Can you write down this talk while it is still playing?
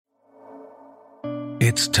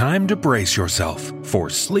It's time to brace yourself for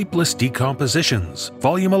Sleepless Decompositions,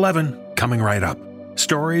 Volume 11, coming right up.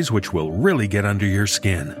 Stories which will really get under your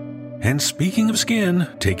skin. And speaking of skin,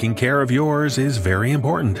 taking care of yours is very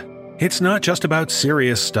important. It's not just about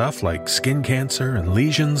serious stuff like skin cancer and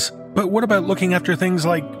lesions, but what about looking after things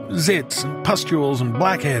like zits and pustules and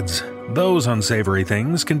blackheads? Those unsavory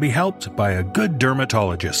things can be helped by a good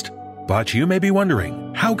dermatologist. But you may be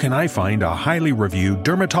wondering, how can I find a highly reviewed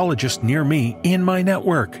dermatologist near me in my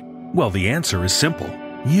network? Well, the answer is simple.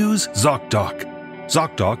 Use ZocDoc.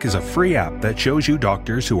 ZocDoc is a free app that shows you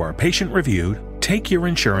doctors who are patient-reviewed, take your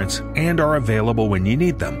insurance, and are available when you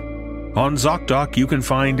need them. On ZocDoc, you can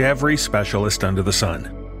find every specialist under the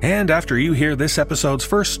sun. And after you hear this episode's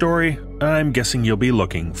first story, I'm guessing you'll be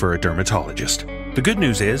looking for a dermatologist. The good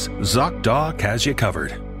news is, ZocDoc has you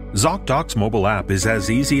covered. ZocDoc's mobile app is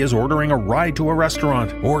as easy as ordering a ride to a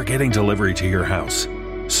restaurant or getting delivery to your house.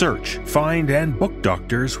 Search, find, and book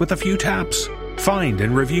doctors with a few taps. Find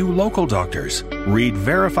and review local doctors. Read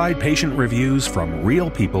verified patient reviews from real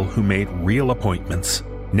people who made real appointments.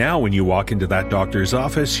 Now when you walk into that doctor's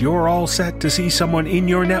office, you're all set to see someone in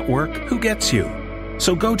your network who gets you.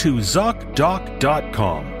 So go to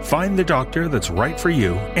ZocDoc.com, find the doctor that's right for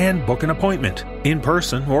you, and book an appointment, in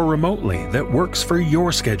person or remotely, that works for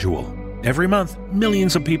your schedule. Every month,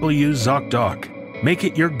 millions of people use ZocDoc. Make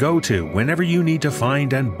it your go-to whenever you need to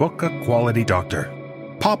find and book a quality doctor.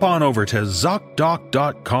 Pop on over to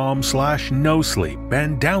ZocDoc.com/NoSleep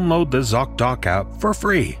and download the ZocDoc app for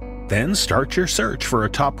free. Then start your search for a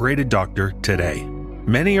top-rated doctor today.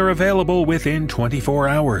 Many are available within 24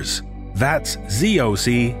 hours. That's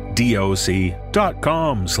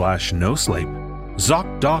ZocDoc.com/NoSleep.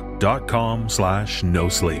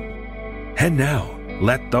 ZocDoc.com/NoSleep. And now,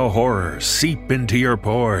 let the horror seep into your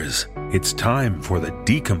pores. It's time for the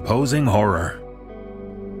decomposing horror.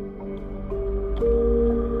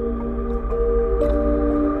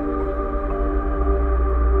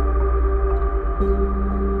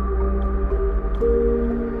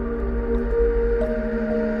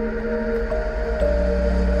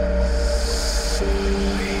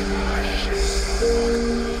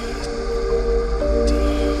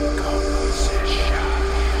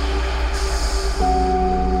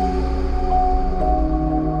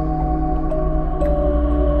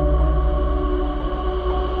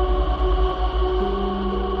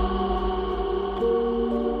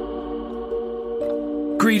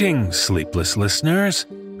 Greetings, Sleepless listeners,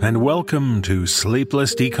 and welcome to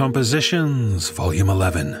Sleepless Decompositions, Volume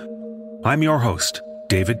 11. I'm your host,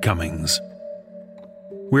 David Cummings.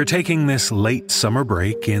 We're taking this late summer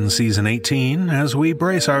break in Season 18 as we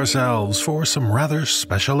brace ourselves for some rather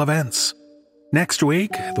special events. Next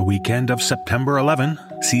week, the weekend of September 11,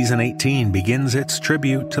 Season 18 begins its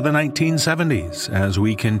tribute to the 1970s as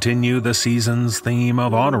we continue the season's theme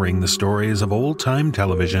of honoring the stories of old-time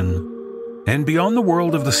television. And beyond the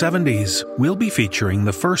world of the 70s, we'll be featuring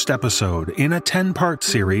the first episode in a 10-part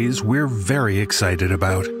series we're very excited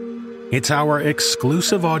about. It's our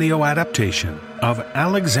exclusive audio adaptation of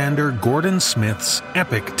Alexander Gordon Smith's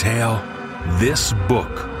epic tale, This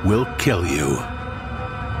Book Will Kill You.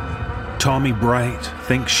 Tommy Bright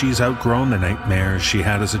thinks she's outgrown the nightmares she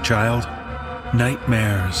had as a child.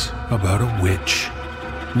 Nightmares about a witch.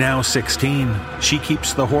 Now 16, she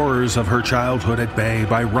keeps the horrors of her childhood at bay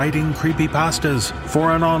by writing creepypastas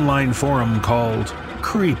for an online forum called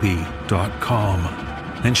Creepy.com.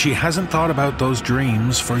 And she hasn't thought about those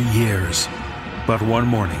dreams for years. But one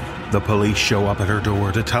morning, the police show up at her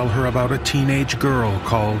door to tell her about a teenage girl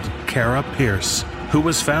called Kara Pierce, who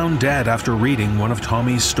was found dead after reading one of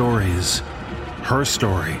Tommy's stories. Her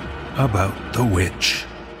story about the witch.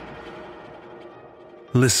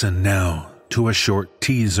 Listen now to a short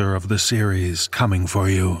teaser of the series coming for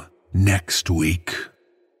you next week.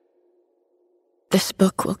 This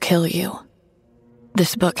book will kill you.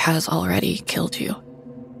 This book has already killed you.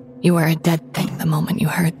 You are a dead thing the moment you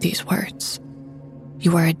heard these words.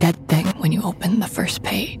 You were a dead thing when you opened the first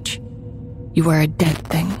page. You were a dead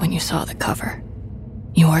thing when you saw the cover.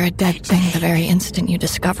 You were a dead thing the very instant you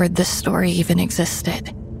discovered this story even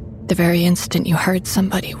existed. The very instant you heard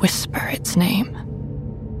somebody whisper its name.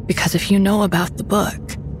 Because if you know about the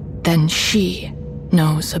book, then she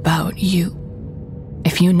knows about you.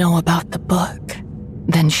 If you know about the book,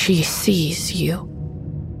 then she sees you.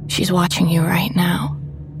 She's watching you right now.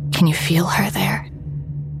 Can you feel her there?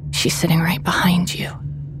 She's sitting right behind you.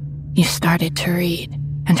 You started to read,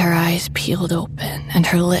 and her eyes peeled open, and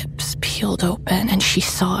her lips peeled open, and she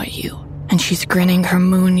saw you. And she's grinning her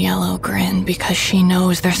moon-yellow grin because she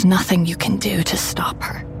knows there's nothing you can do to stop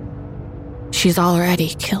her. She's already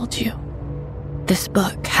killed you. This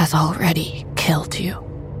book has already killed you.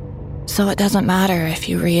 So it doesn't matter if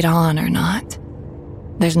you read on or not.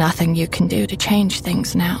 There's nothing you can do to change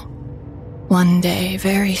things now. One day,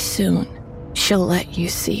 very soon, she'll let you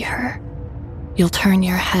see her. You'll turn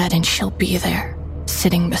your head and she'll be there,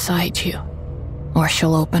 sitting beside you. Or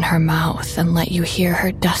she'll open her mouth and let you hear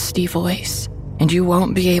her dusty voice, and you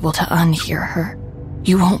won't be able to unhear her.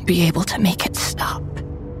 You won't be able to make it stop.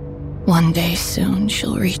 One day soon,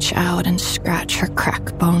 she'll reach out and scratch her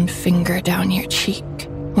crack-boned finger down your cheek,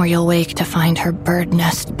 or you'll wake to find her bird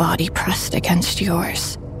nest body pressed against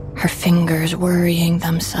yours, her fingers worrying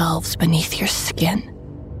themselves beneath your skin.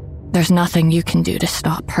 There's nothing you can do to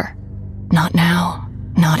stop her. Not now,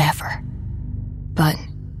 not ever. But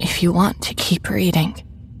if you want to keep reading,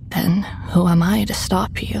 then who am I to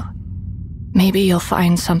stop you? Maybe you'll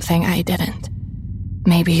find something I didn't.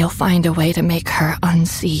 Maybe you'll find a way to make her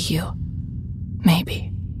unsee you.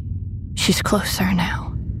 Maybe. She's closer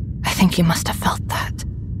now. I think you must have felt that.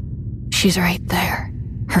 She's right there.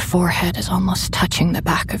 Her forehead is almost touching the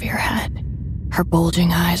back of your head. Her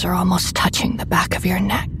bulging eyes are almost touching the back of your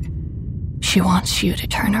neck. She wants you to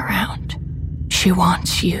turn around. She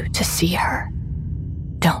wants you to see her.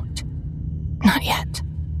 Don't. Not yet.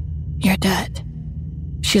 You're dead.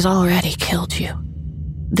 She's already killed you.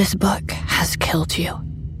 This book has killed you.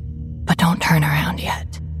 But don't turn around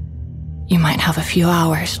yet. You might have a few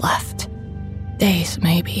hours left. Days,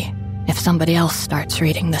 maybe, if somebody else starts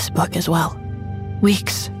reading this book as well.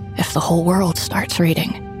 Weeks, if the whole world starts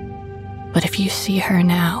reading. But if you see her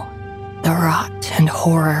now, the rot and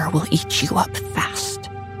horror will eat you up fast.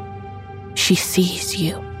 She sees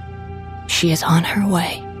you. She is on her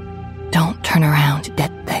way. Don't turn around,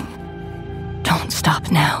 dead thing. Don't stop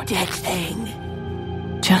now, dead thing.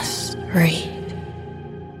 Just read.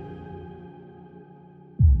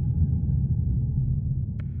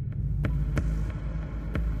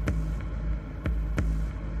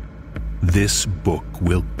 This book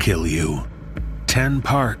will kill you. 10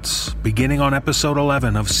 parts, beginning on episode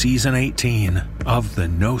 11 of season 18 of the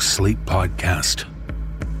NoSleep podcast.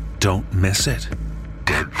 Don't miss it,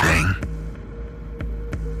 dead thing.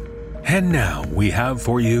 And now we have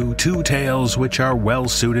for you 2 tales which are well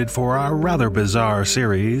suited for our rather bizarre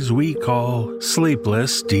series we call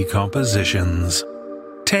Sleepless Decompositions.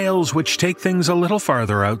 Tales which take things a little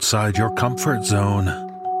farther outside your comfort zone.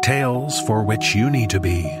 Tales for which you need to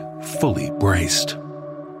be fully braced.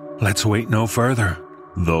 Let's wait no further.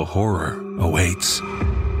 The horror awaits.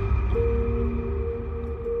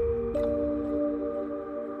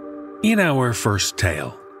 In our first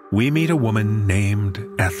tale, we meet a woman named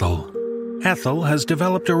Ethel. Ethel has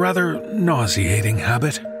developed a rather nauseating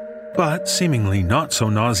habit, but seemingly not so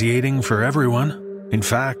nauseating for everyone. In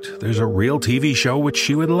fact, there's a real TV show which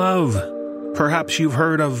she would love. Perhaps you've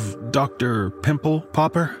heard of Dr. Pimple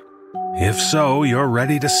Popper? If so, you're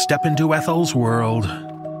ready to step into Ethel's world.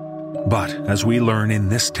 But as we learn in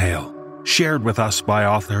this tale, shared with us by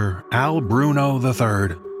author Al Bruno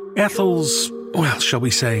III, Ethel's, well, shall we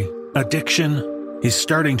say, addiction is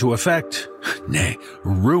starting to affect, nay,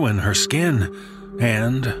 ruin her skin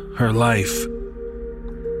and her life.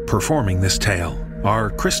 Performing this tale are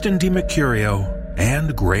Kristen DiMercurio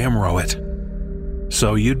and Graham Rowett.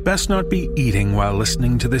 So you'd best not be eating while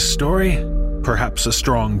listening to this story. Perhaps a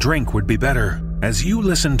strong drink would be better as you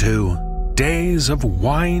listen to Days of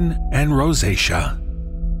Wine and Rosacea.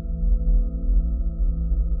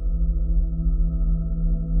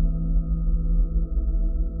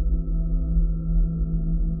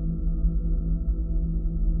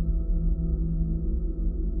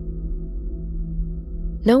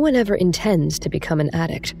 No one ever intends to become an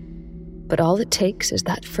addict, but all it takes is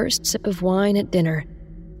that first sip of wine at dinner,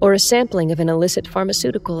 or a sampling of an illicit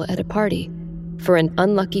pharmaceutical at a party, for an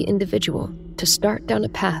unlucky individual to start down a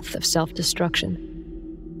path of self-destruction.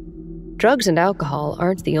 Drugs and alcohol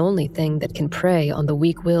aren't the only thing that can prey on the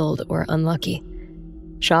weak-willed or unlucky.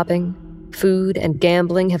 Shopping, food, and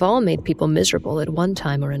gambling have all made people miserable at one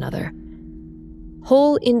time or another.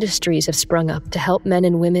 Whole industries have sprung up to help men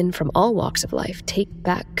and women from all walks of life take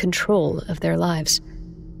back control of their lives.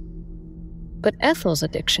 But Ethel's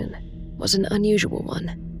addiction was an unusual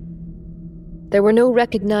one. There were no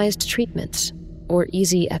recognized treatments or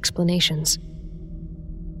easy explanations.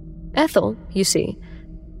 Ethel, you see,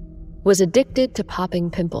 was addicted to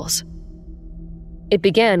popping pimples. It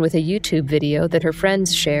began with a YouTube video that her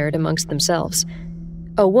friends shared amongst themselves.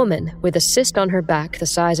 A woman with a cyst on her back the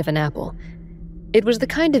size of an apple. It was the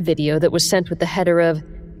kind of video that was sent with the header of,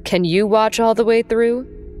 "Can you watch all the way through?"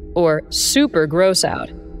 or "Super gross out."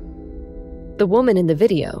 The woman in the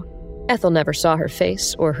video, Ethel never saw her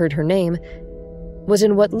face or heard her name, was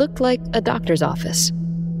in what looked like a doctor's office.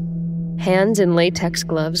 Hands in latex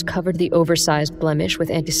gloves covered the oversized blemish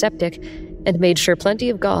with antiseptic and made sure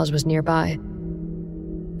plenty of gauze was nearby.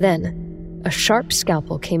 Then, a sharp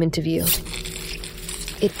scalpel came into view.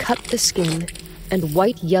 It cut the skin, and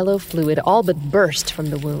white-yellow fluid all but burst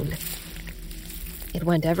from the wound. It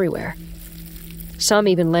went everywhere, some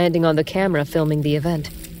even landing on the camera filming the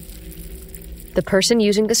event. The person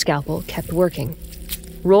using the scalpel kept working,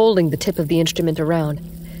 rolling the tip of the instrument around,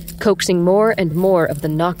 coaxing more and more of the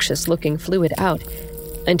noxious-looking fluid out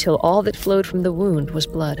until all that flowed from the wound was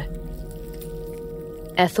blood.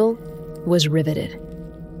 Ethel was riveted.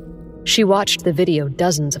 She watched the video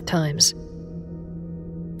dozens of times.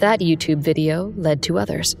 That YouTube video led to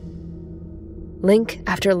others. Link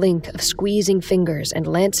after link of squeezing fingers and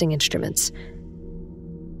lancing instruments.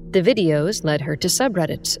 The videos led her to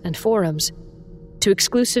subreddits and forums, to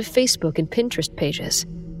exclusive Facebook and Pinterest pages.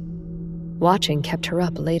 Watching kept her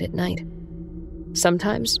up late at night.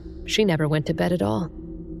 Sometimes she never went to bed at all.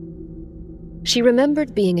 She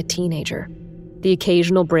remembered being a teenager, the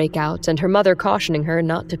occasional breakouts and her mother cautioning her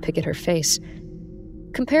not to pick at her face.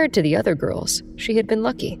 Compared to the other girls, she had been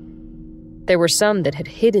lucky. There were some that had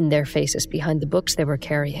hidden their faces behind the books they were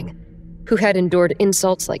carrying, who had endured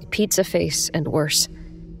insults like pizza face and worse.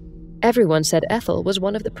 Everyone said Ethel was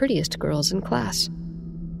one of the prettiest girls in class.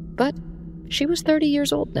 But she was 30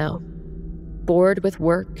 years old now, bored with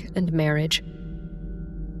work and marriage.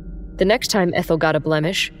 The next time Ethel got a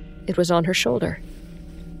blemish, it was on her shoulder.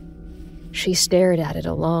 She stared at it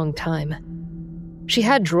a long time. She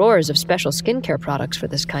had drawers of special skincare products for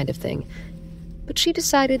this kind of thing, but she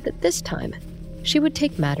decided that this time she would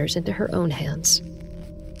take matters into her own hands.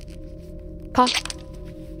 Pop.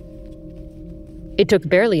 It took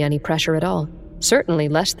barely any pressure at all, certainly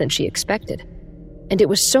less than she expected, and it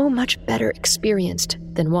was so much better experienced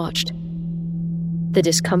than watched. The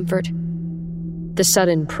discomfort, the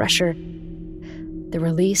sudden pressure, the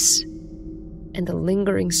release, and the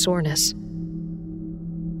lingering soreness.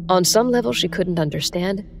 On some level she couldn't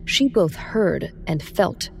understand, she both heard and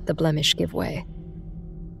felt the blemish give way.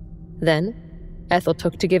 Then, Ethel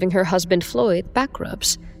took to giving her husband Floyd back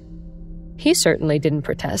rubs. He certainly didn't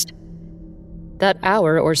protest. That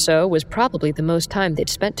hour or so was probably the most time they'd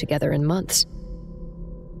spent together in months.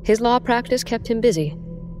 His law practice kept him busy,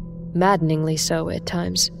 maddeningly so at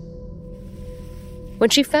times. When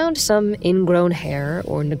she found some ingrown hair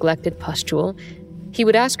or neglected pustule, he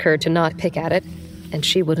would ask her to not pick at it, and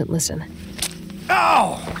she wouldn't listen.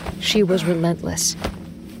 Ow! She was relentless.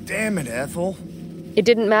 Damn it, Ethel. It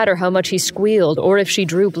didn't matter how much he squealed or if she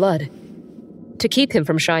drew blood. To keep him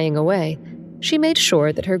from shying away, she made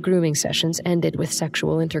sure that her grooming sessions ended with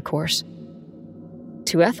sexual intercourse.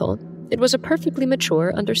 To Ethel, it was a perfectly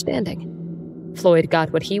mature understanding. Floyd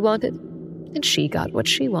got what he wanted, and she got what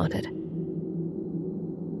she wanted.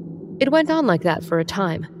 It went on like that for a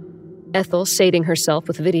time, Ethel sating herself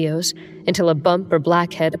with videos until a bump or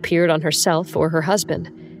blackhead appeared on herself or her husband.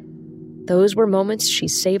 Those were moments she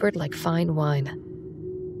savored like fine wine.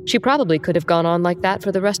 She probably could have gone on like that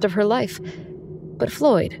for the rest of her life, but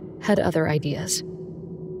Floyd had other ideas.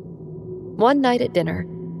 One night at dinner,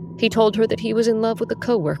 he told her that he was in love with a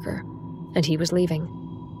coworker, and he was leaving.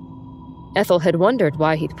 Ethel had wondered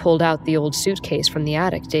why he'd pulled out the old suitcase from the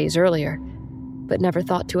attic days earlier, but never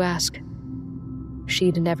thought to ask.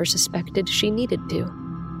 She'd never suspected she needed to.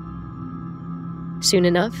 Soon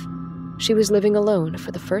enough, she was living alone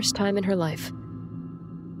for the first time in her life.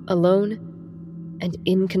 Alone and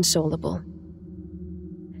inconsolable.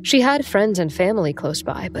 She had friends and family close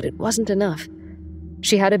by, but it wasn't enough.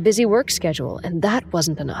 She had a busy work schedule, and that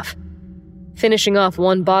wasn't enough. Finishing off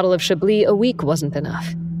one bottle of Chablis a week wasn't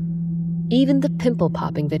enough. Even the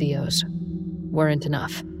pimple-popping videos weren't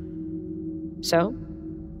enough. So,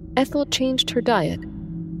 Ethel changed her diet,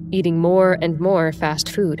 eating more and more fast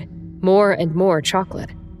food, more and more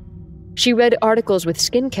chocolate. She read articles with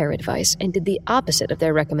skincare advice and did the opposite of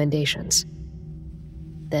their recommendations.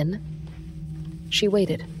 Then, she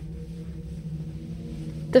waited.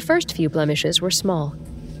 The first few blemishes were small,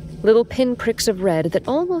 little pinpricks of red that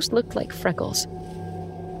almost looked like freckles.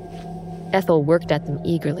 Ethel worked at them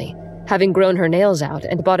eagerly, having grown her nails out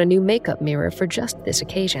and bought a new makeup mirror for just this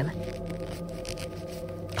occasion.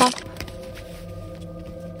 Pop.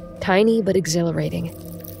 Tiny but exhilarating.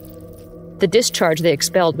 The discharge they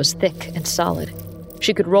expelled was thick and solid.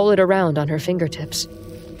 She could roll it around on her fingertips.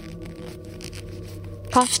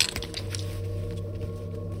 Pop.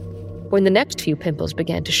 When the next few pimples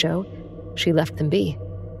began to show, she left them be,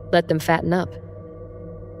 let them fatten up.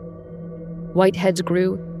 Whiteheads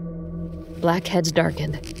grew, blackheads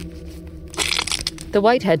darkened. The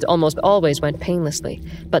whiteheads almost always went painlessly,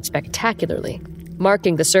 but spectacularly,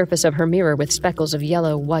 marking the surface of her mirror with speckles of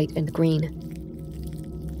yellow, white, and green.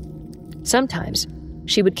 Sometimes,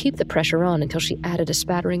 she would keep the pressure on until she added a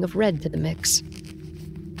spattering of red to the mix.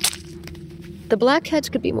 The blackheads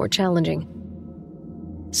could be more challenging,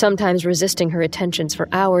 sometimes resisting her attentions for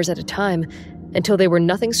hours at a time until they were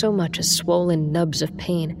nothing so much as swollen nubs of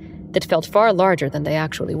pain that felt far larger than they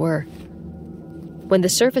actually were. When the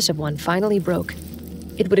surface of one finally broke,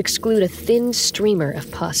 it would exclude a thin streamer of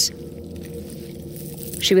pus.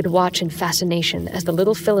 She would watch in fascination as the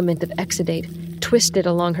little filament of exudate twisted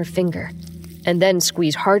along her finger, and then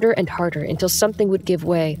squeeze harder and harder until something would give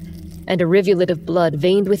way, and a rivulet of blood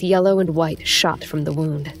veined with yellow and white shot from the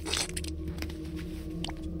wound.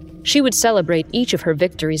 She would celebrate each of her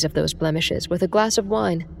victories of those blemishes with a glass of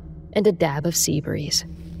wine and a dab of sea breeze.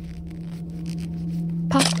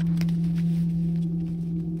 Pop.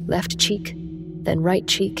 Left cheek, then right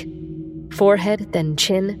cheek, forehead, then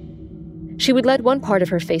chin. She would let one part of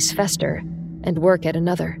her face fester and work at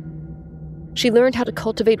another. She learned how to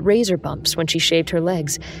cultivate razor bumps when she shaved her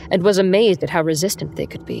legs and was amazed at how resistant they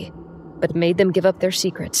could be, but made them give up their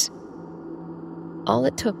secrets. All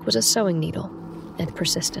it took was a sewing needle and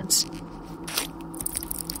persistence.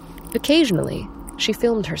 Occasionally, she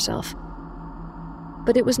filmed herself,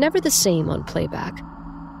 but it was never the same on playback.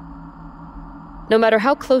 No matter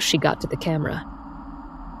how close she got to the camera.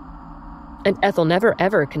 And Ethel never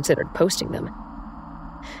ever considered posting them.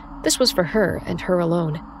 This was for her and her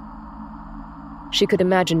alone. She could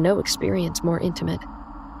imagine no experience more intimate.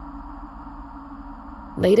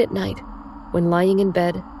 Late at night, when lying in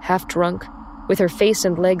bed, half drunk, with her face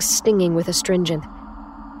and legs stinging with astringent,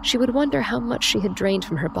 she would wonder how much she had drained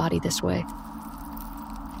from her body this way.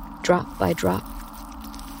 Drop by drop.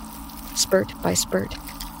 Spurt by spurt.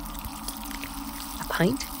 A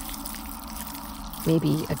pint?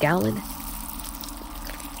 Maybe a gallon?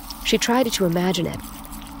 She tried to imagine it.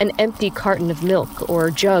 An empty carton of milk or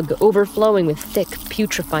jug overflowing with thick,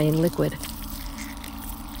 putrefying liquid.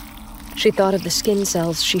 She thought of the skin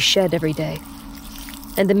cells she shed every day,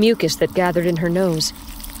 and the mucus that gathered in her nose,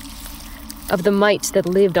 of the mites that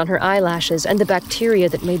lived on her eyelashes and the bacteria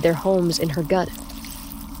that made their homes in her gut.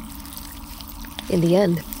 In the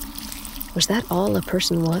end, was that all a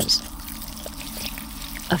person was?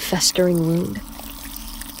 A festering wound?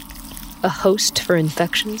 A host for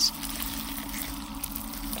infections?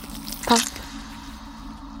 Pop.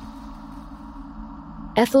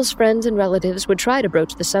 Ethel's friends and relatives would try to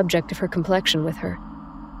broach the subject of her complexion with her.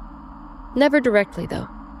 Never directly, though.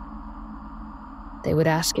 They would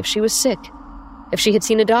ask if she was sick, if she had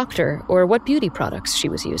seen a doctor, or what beauty products she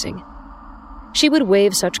was using. She would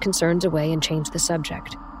wave such concerns away and change the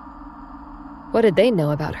subject. What did they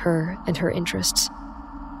know about her and her interests?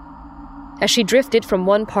 As she drifted from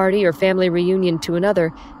one party or family reunion to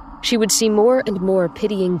another, she would see more and more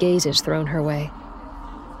pitying gazes thrown her way.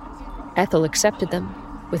 Ethel accepted them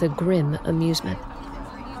with a grim amusement.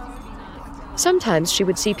 Sometimes she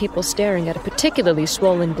would see people staring at a particularly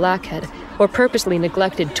swollen blackhead or purposely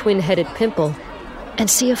neglected twin-headed pimple and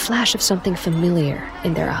see a flash of something familiar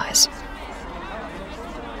in their eyes.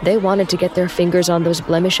 They wanted to get their fingers on those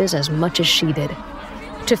blemishes as much as she did,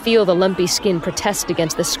 to feel the lumpy skin protest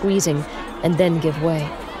against the squeezing and then give way.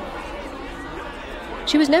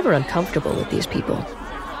 She was never uncomfortable with these people.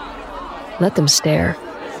 Let them stare.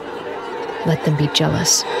 Let them be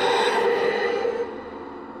jealous.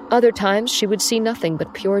 Other times, she would see nothing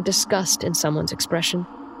but pure disgust in someone's expression.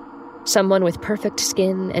 Someone with perfect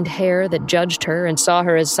skin and hair that judged her and saw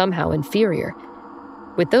her as somehow inferior.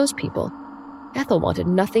 With those people, Ethel wanted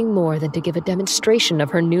nothing more than to give a demonstration of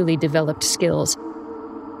her newly developed skills.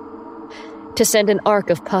 To send an arc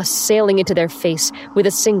of pus sailing into their face with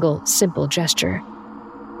a single, simple gesture.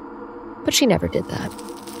 But she never did that.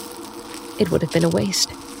 It would have been a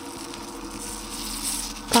waste.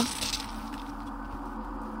 Pop.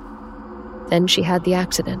 Then she had the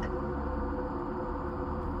accident.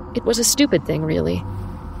 It was a stupid thing, really.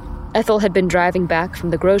 Ethel had been driving back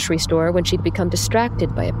from the grocery store when she'd become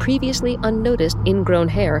distracted by a previously unnoticed ingrown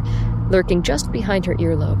hair lurking just behind her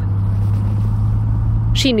earlobe.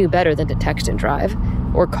 She knew better than to text and drive,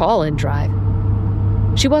 or call and drive.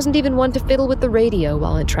 She wasn't even one to fiddle with the radio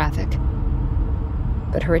while in traffic.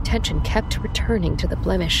 But her attention kept returning to the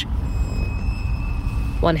blemish.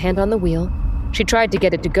 One hand on the wheel, she tried to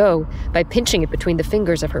get it to go by pinching it between the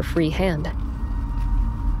fingers of her free hand.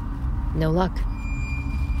 No luck.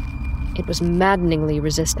 It was maddeningly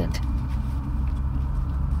resistant.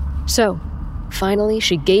 So, finally,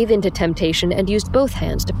 she gave in to temptation and used both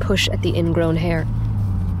hands to push at the ingrown hair.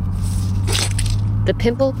 The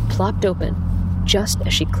pimple plopped open, just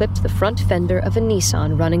as she clipped the front fender of a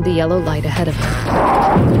Nissan running the yellow light ahead of her.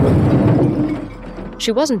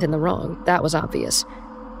 She wasn't in the wrong, that was obvious,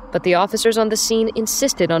 but the officers on the scene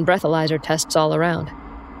insisted on breathalyzer tests all around.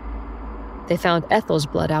 They found Ethel's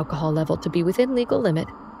blood alcohol level to be within legal limit,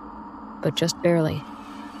 but just barely.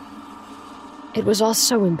 It was all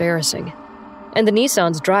so embarrassing, and the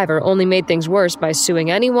Nissan's driver only made things worse by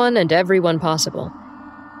suing anyone and everyone possible.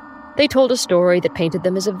 They told a story that painted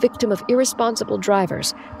them as a victim of irresponsible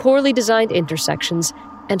drivers, poorly designed intersections,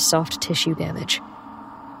 and soft tissue damage.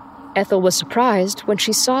 Ethel was surprised when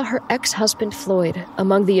she saw her ex-husband Floyd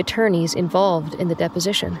among the attorneys involved in the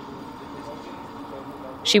deposition.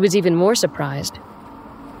 She was even more surprised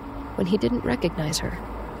when he didn't recognize her.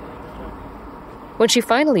 When she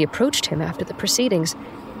finally approached him after the proceedings,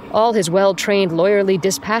 all his well-trained lawyerly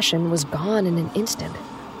dispassion was gone in an instant.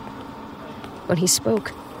 When he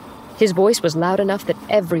spoke, his voice was loud enough that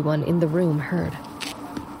everyone in the room heard.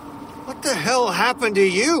 What the hell happened to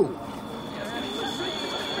you?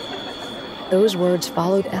 Those words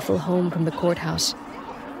followed Ethel home from the courthouse.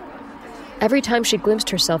 Every time she glimpsed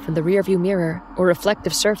herself in the rearview mirror or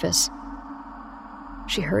reflective surface,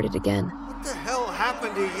 she heard it again. What the hell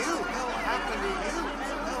happened to you? Hell happened to you?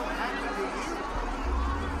 Hell happened to you?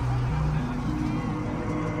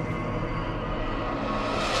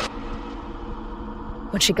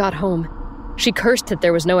 When she got home, she cursed that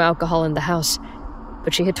there was no alcohol in the house,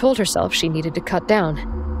 but she had told herself she needed to cut down.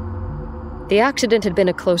 The accident had been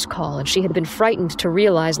a close call, and she had been frightened to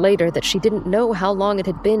realize later that she didn't know how long it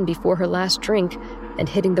had been before her last drink and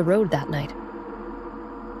hitting the road that night.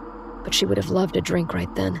 But she would have loved a drink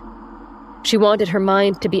right then. She wanted her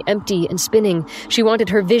mind to be empty and spinning. She wanted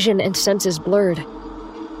her vision and senses blurred.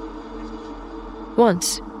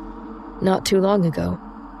 Once, not too long ago,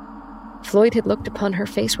 Floyd had looked upon her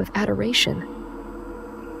face with adoration.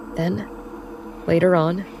 Then, later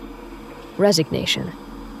on, resignation.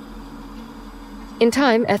 In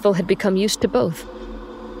time, Ethel had become used to both,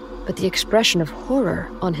 but the expression of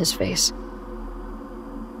horror on his face,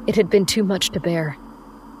 it had been too much to bear.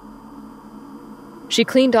 She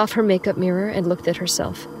cleaned off her makeup mirror and looked at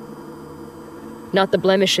herself. Not the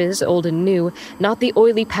blemishes, old and new, not the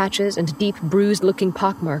oily patches and deep, bruised-looking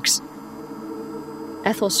pockmarks.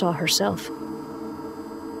 Ethel saw herself,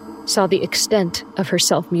 saw the extent of her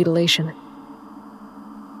self-mutilation.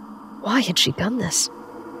 Why had she done this?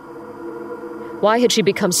 Why had she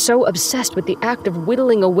become so obsessed with the act of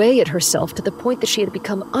whittling away at herself to the point that she had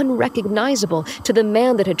become unrecognizable to the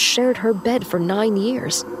man that had shared her bed for 9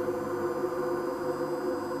 years?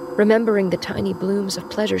 Remembering the tiny blooms of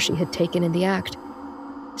pleasure she had taken in the act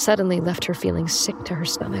suddenly left her feeling sick to her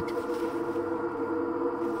stomach.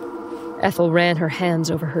 Ethel ran her hands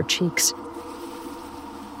over her cheeks.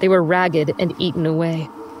 They were ragged and eaten away.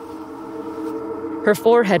 Her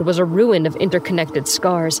forehead was a ruin of interconnected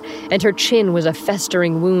scars, and her chin was a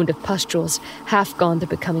festering wound of pustules, half gone to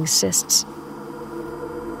becoming cysts.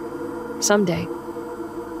 Someday,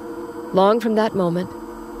 long from that moment,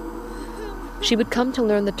 she would come to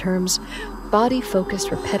learn the terms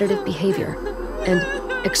body-focused repetitive behavior and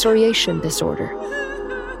excoriation disorder.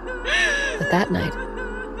 But that night,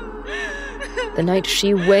 the night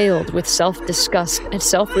she wailed with self-disgust and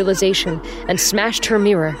self-realization and smashed her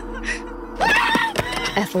mirror,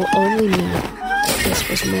 Ethel only knew that this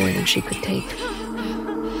was more than she could take.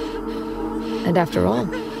 And after all,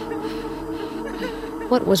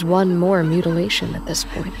 what was one more mutilation at this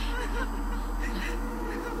point?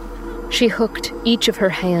 She hooked each of her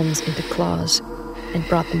hands into claws and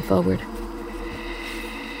brought them forward.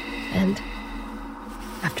 And,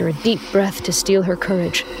 after a deep breath to steel her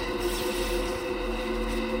courage,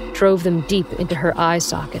 drove them deep into her eye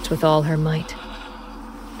sockets with all her might.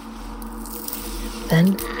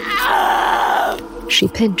 Then, she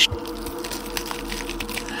pinched.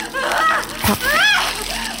 Pop. Pop.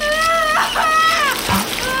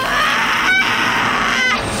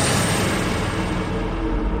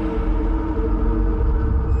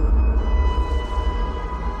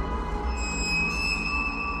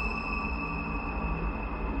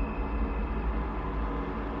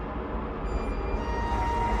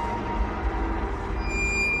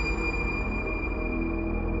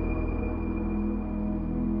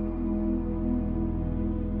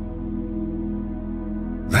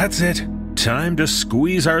 That's it. Time to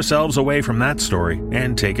squeeze ourselves away from that story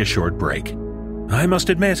and take a short break. I must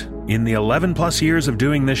admit, in the 11+ years of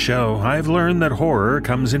doing this show, I've learned that horror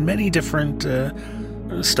comes in many different,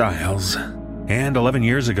 styles. And 11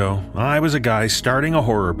 years ago, I was a guy starting a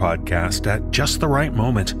horror podcast at just the right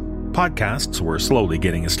moment. Podcasts were slowly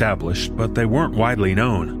getting established, but they weren't widely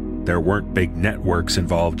known. There weren't big networks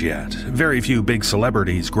involved yet, very few big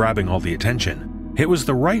celebrities grabbing all the attention. It was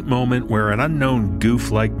the right moment where an unknown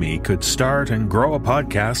goof like me could start and grow a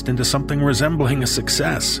podcast into something resembling a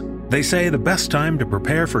success. They say the best time to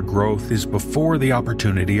prepare for growth is before the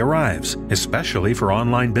opportunity arrives, especially for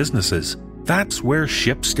online businesses. That's where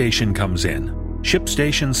ShipStation comes in.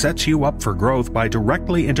 ShipStation sets you up for growth by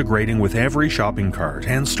directly integrating with every shopping cart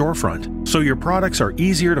and storefront, so your products are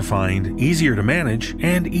easier to find, easier to manage,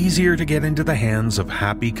 and easier to get into the hands of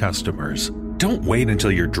happy customers. Don't wait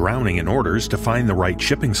until you're drowning in orders to find the right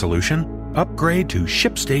shipping solution. Upgrade to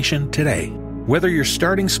ShipStation today. Whether you're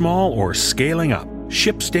starting small or scaling up,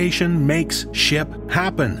 ShipStation makes ship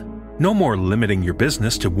happen. No more limiting your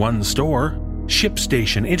business to one store.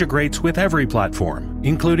 ShipStation integrates with every platform,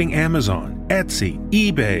 including Amazon, Etsy,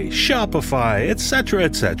 eBay, Shopify,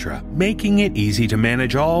 etc., making it easy to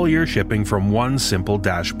manage all your shipping from one simple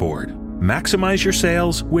dashboard. Maximize your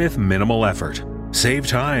sales with minimal effort. Save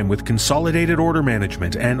time with consolidated order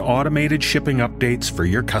management and automated shipping updates for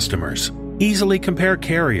your customers. Easily compare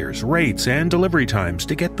carriers, rates, and delivery times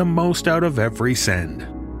to get the most out of every send.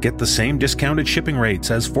 Get the same discounted shipping rates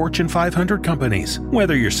as Fortune 500 companies,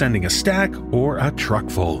 whether you're sending a stack or a truck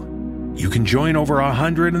full. You can join over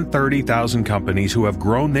 130,000 companies who have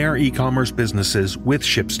grown their e-commerce businesses with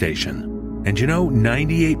ShipStation. And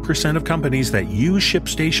 98% of companies that use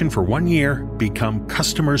ShipStation for 1 year become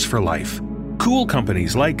customers for life. Cool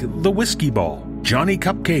companies like The Whiskey Ball, Johnny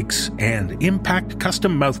Cupcakes, and Impact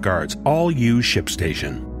Custom Mouthguards all use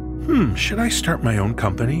ShipStation. Should I start my own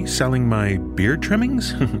company selling my beard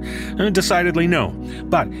trimmings? Decidedly no.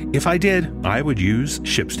 But if I did, I would use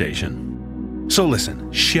ShipStation. So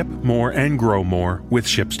listen, ship more and grow more with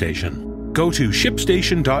ShipStation. Go to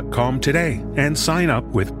ShipStation.com today and sign up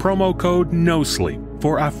with promo code NoSleep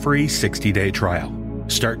for a free 60-day trial.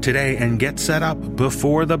 Start today and get set up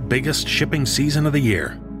before the biggest shipping season of the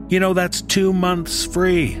year. That's 2 months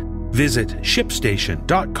free. Visit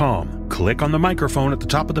ShipStation.com, click on the microphone at the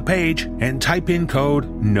top of the page, and type in code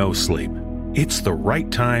NoSleep. It's the right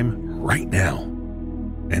time, right now.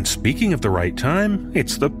 And speaking of the right time,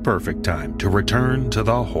 it's the perfect time to return to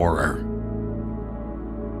the horror.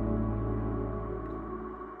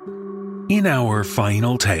 In our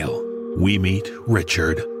final tale, we meet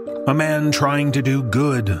Richard, a man trying to do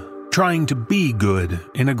good, trying to be good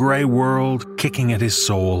in a gray world kicking at his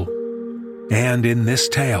soul. And in this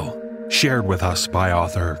tale, shared with us by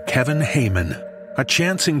author Kevin Heyman, a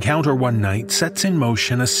chance encounter one night sets in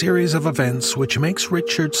motion a series of events which makes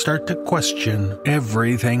Richard start to question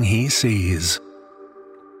everything he sees.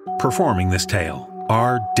 Performing this tale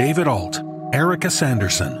are David Alt, Erica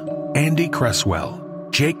Sanderson, Andy Cresswell,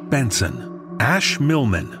 Jake Benson, Ash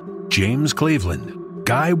Millman, James Cleveland,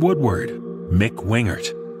 Guy Woodward, Mick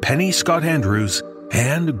Wingert, Penny Scott Andrews,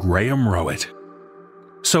 and Graham Rowett.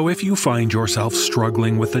 So if you find yourself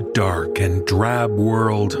struggling with a dark and drab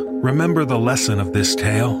world, remember the lesson of this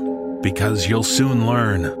tale, because you'll soon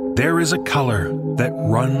learn there is a color that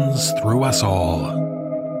runs through us all.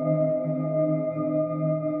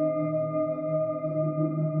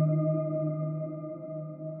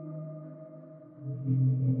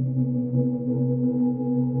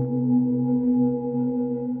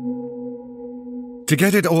 To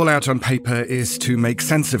get it all out on paper is to make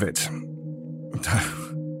sense of it.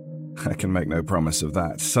 I can make no promise of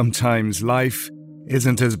that. Sometimes life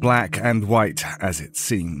isn't as black and white as it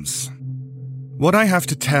seems. What I have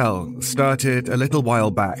to tell started a little while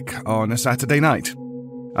back on a Saturday night.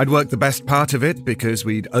 I'd worked the best part of it because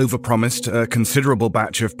we'd overpromised a considerable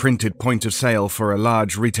batch of printed point of sale for a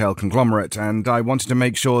large retail conglomerate, and I wanted to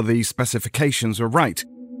make sure the specifications were right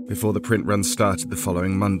before the print run started the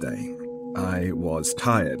following Monday. I was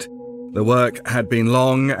tired. The work had been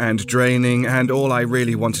long and draining, and all I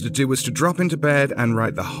really wanted to do was to drop into bed and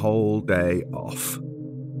write the whole day off.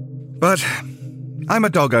 But I'm a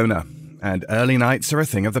dog owner, and early nights are a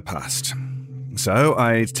thing of the past. So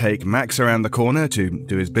I'd take Max around the corner to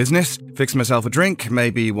do his business, fix myself a drink,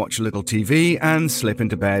 maybe watch a little TV, and slip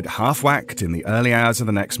into bed half-whacked in the early hours of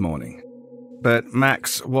the next morning. But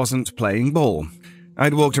Max wasn't playing ball.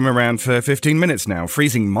 I'd walked him around for 15 minutes now,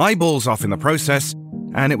 freezing my balls off in the process,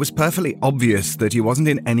 and it was perfectly obvious that he wasn't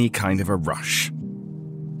in any kind of a rush.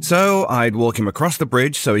 So I'd walk him across the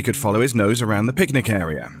bridge so he could follow his nose around the picnic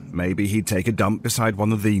area. Maybe he'd take a dump beside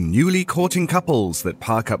one of the newly courting couples that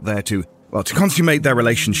park up there to consummate their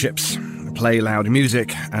relationships, play loud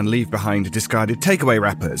music, and leave behind discarded takeaway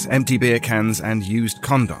wrappers, empty beer cans, and used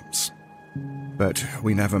condoms. But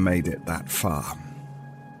we never made it that far.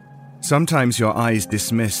 Sometimes your eyes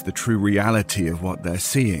dismiss the true reality of what they're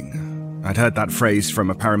seeing. I'd heard that phrase from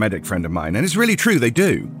a paramedic friend of mine, and it's really true, they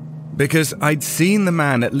do. Because I'd seen the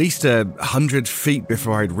man at least 100 feet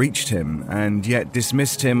before I'd reached him, and yet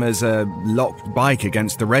dismissed him as a locked bike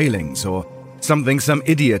against the railings, or something some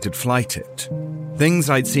idiot had flighted. Things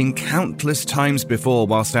I'd seen countless times before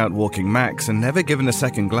whilst out walking Max and never given a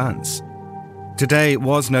second glance. Today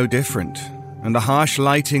was no different, and the harsh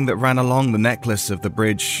lighting that ran along the necklace of the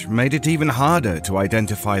bridge made it even harder to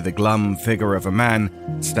identify the glum figure of a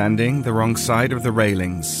man standing the wrong side of the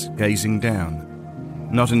railings, gazing down.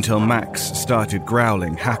 Not until Max started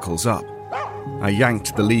growling, hackles up. I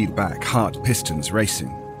yanked the lead back, heart pistons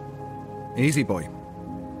racing. Easy, boy.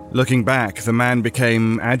 Looking back, the man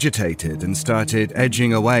became agitated and started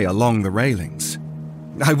edging away along the railings.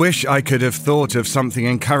 I wish I could have thought of something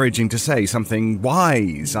encouraging to say, something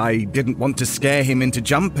wise. I didn't want to scare him into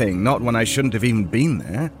jumping, not when I shouldn't have even been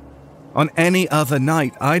there. On any other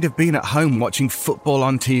night, I'd have been at home watching football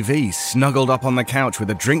on TV, snuggled up on the couch with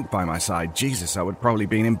a drink by my side. Jesus, I would probably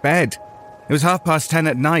been in bed. It was 10:30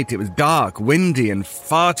 at night, it was dark, windy, and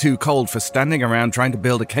far too cold for standing around trying to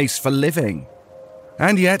build a case for living.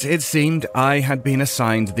 And yet it seemed I had been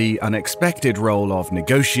assigned the unexpected role of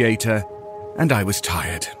negotiator, and I was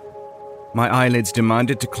tired. My eyelids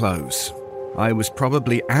demanded to close. I was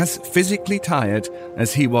probably as physically tired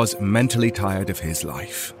as he was mentally tired of his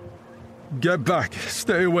life. Get back.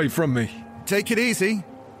 Stay away from me. Take it easy.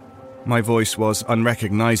 My voice was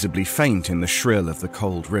unrecognizably faint in the shrill of the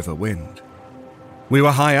cold river wind. We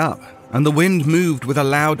were high up, and the wind moved with a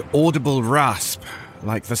loud, audible rasp,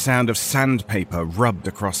 like the sound of sandpaper rubbed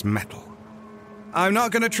across metal. I'm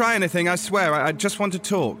not going to try anything, I swear. I just want to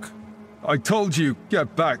talk. I told you,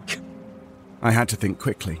 get back. I had to think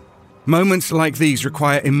quickly. Moments like these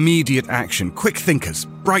require immediate action. Quick thinkers,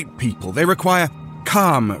 bright people. They require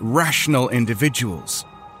calm, rational individuals.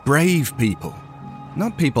 Brave people.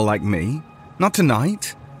 Not people like me. Not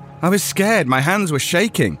tonight. I was scared. My hands were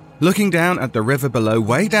shaking. Looking down at the river below,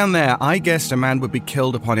 way down there, I guessed a man would be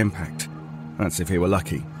killed upon impact. That's if he were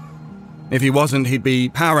lucky. If he wasn't, he'd be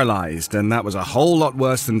paralyzed, and that was a whole lot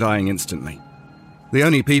worse than dying instantly. The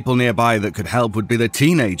only people nearby that could help would be the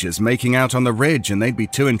teenagers making out on the ridge, and they'd be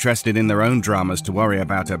too interested in their own dramas to worry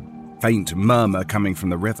about a faint murmur coming from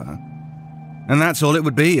the river. And that's all it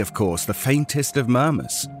would be, of course, the faintest of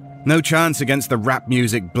murmurs. No chance against the rap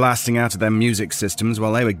music blasting out of their music systems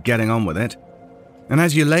while they were getting on with it. And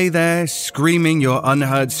as you lay there, screaming your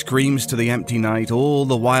unheard screams to the empty night, all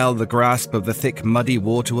the while the grasp of the thick, muddy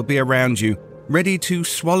water would be around you, ready to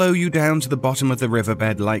swallow you down to the bottom of the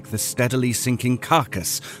riverbed like the steadily sinking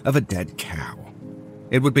carcass of a dead cow.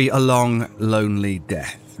 It would be a long, lonely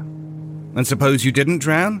death. And suppose you didn't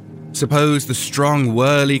drown? Suppose the strong,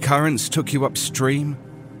 whirly currents took you upstream?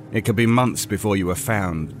 It could be months before you were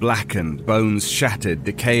found, blackened, bones shattered,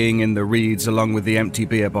 decaying in the reeds along with the empty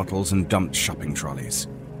beer bottles and dumped shopping trolleys.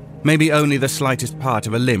 Maybe only the slightest part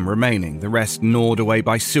of a limb remaining, the rest gnawed away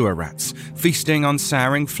by sewer rats, feasting on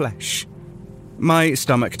souring flesh. My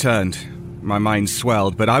stomach turned. My mind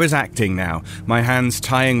swelled, but I was acting now, my hands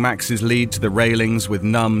tying Max's lead to the railings with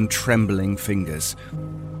numb, trembling fingers.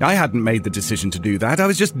 I hadn't made the decision to do that, I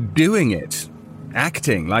was just doing it.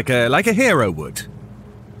 Acting like a hero would.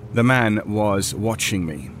 The man was watching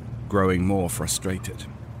me, growing more frustrated.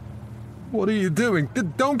 What are you doing?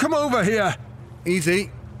 Don't come over here!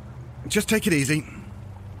 Easy. Just take it easy.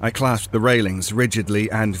 I clasped the railings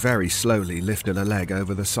rigidly and very slowly lifted a leg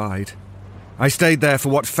over the side. I stayed there for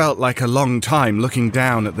what felt like a long time, looking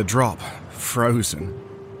down at the drop, frozen.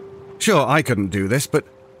 Sure, I couldn't do this, but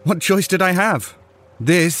what choice did I have?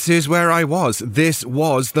 This is where I was. This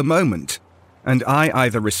was the moment. And I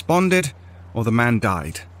either responded or the man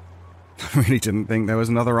died. I really didn't think there was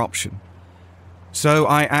another option. So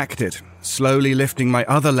I acted, slowly lifting my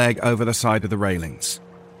other leg over the side of the railings.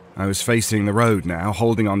 I was facing the road now,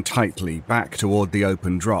 holding on tightly, back toward the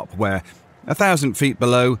open drop, where, 1,000 feet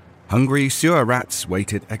below, hungry sewer rats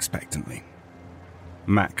waited expectantly.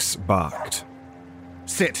 Max barked.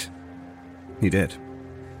 Sit. He did.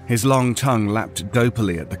 His long tongue lapped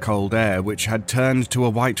dopily at the cold air, which had turned to a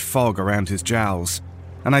white fog around his jowls,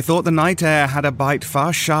 and I thought the night air had a bite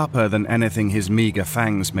far sharper than anything his meager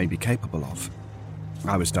fangs may be capable of.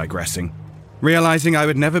 I was digressing. Realizing I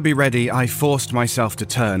would never be ready, I forced myself to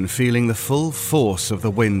turn, feeling the full force of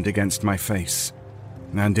the wind against my face.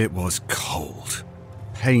 And it was cold.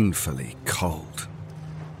 Painfully cold.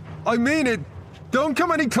 I mean it! Don't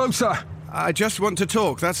come any closer! I just want to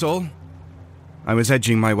talk, that's all. I was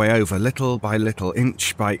edging my way over, little by little,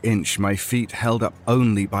 inch by inch, my feet held up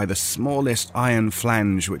only by the smallest iron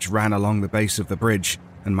flange which ran along the base of the bridge,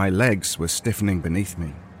 and my legs were stiffening beneath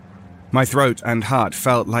me. My throat and heart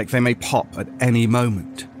felt like they may pop at any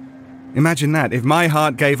moment. Imagine that, if my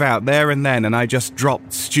heart gave out there and then and I just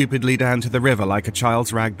dropped stupidly down to the river like a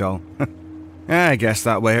child's rag doll. I guess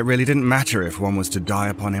that way it really didn't matter if one was to die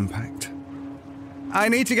upon impact. I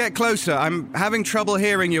need to get closer. I'm having trouble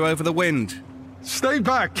hearing you over the wind. Stay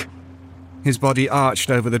back! His body arched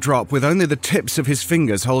over the drop with only the tips of his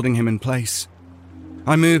fingers holding him in place.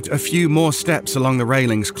 I moved a few more steps along the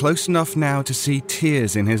railings, close enough now to see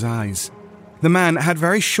tears in his eyes. The man had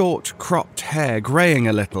very short, cropped hair, greying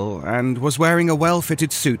a little, and was wearing a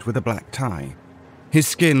well-fitted suit with a black tie. His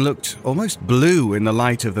skin looked almost blue in the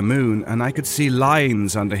light of the moon, and I could see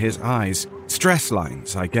lines under his eyes, stress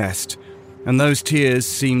lines, I guessed, and those tears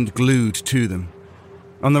seemed glued to them.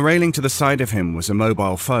 On the railing to the side of him was a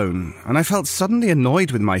mobile phone, and I felt suddenly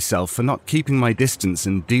annoyed with myself for not keeping my distance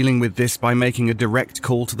and dealing with this by making a direct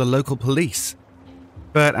call to the local police.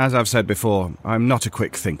 But as I've said before, I'm not a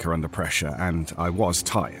quick thinker under pressure, and I was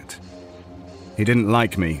tired. He didn't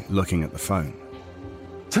like me looking at the phone.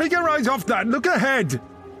 Take your eyes off that! Look ahead!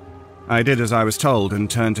 I did as I was told and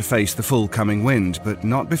turned to face the full coming wind, but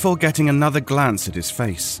not before getting another glance at his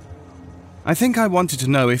face. I think I wanted to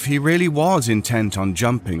know if he really was intent on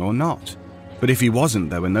jumping or not, but if he wasn't,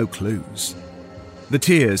 there were no clues. The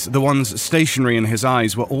tears, the ones stationary in his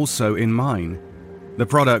eyes, were also in mine, the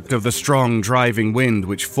product of the strong driving wind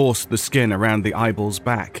which forced the skin around the eyeball's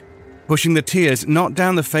back, pushing the tears not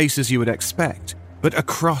down the face as you would expect, but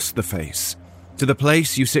across the face, to the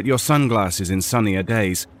place you sit your sunglasses in sunnier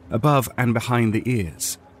days, above and behind the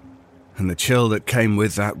ears. And the chill that came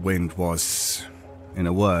with that wind was, in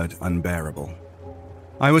a word, unbearable.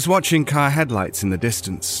 I was watching car headlights in the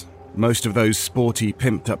distance. Most of those sporty,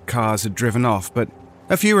 pimped-up cars had driven off, but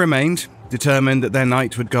a few remained, determined that their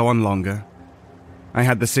night would go on longer. I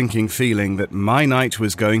had the sinking feeling that my night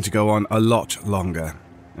was going to go on a lot longer,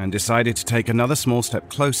 and decided to take another small step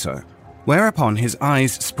closer, whereupon his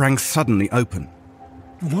eyes sprang suddenly open.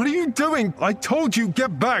 What are you doing? I told you,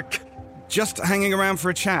 get back! Just hanging around for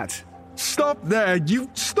a chat. Stop there! You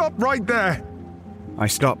stop right there! I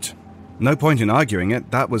stopped. No point in arguing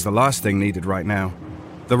it, that was the last thing needed right now.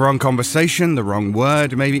 The wrong conversation, the wrong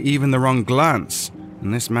word, maybe even the wrong glance,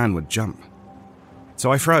 and this man would jump.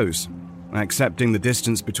 So I froze, accepting the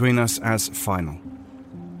distance between us as final.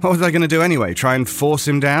 What was I going to do anyway? Try and force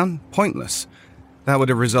him down? Pointless. That would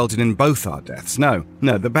have resulted in both our deaths. No,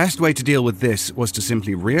 the best way to deal with this was to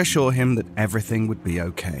simply reassure him that everything would be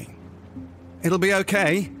okay. It'll be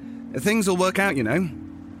okay. Things will work out, you know.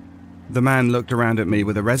 The man looked around at me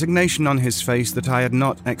with a resignation on his face that I had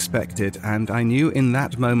not expected, and I knew in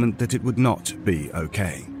that moment that it would not be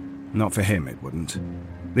okay. Not for him, it wouldn't.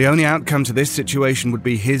 The only outcome to this situation would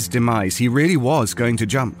be his demise. He really was going to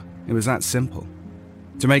jump. It was that simple.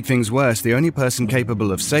 To make things worse, the only person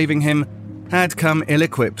capable of saving him had come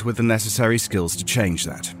ill-equipped with the necessary skills to change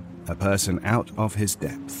that. A person out of his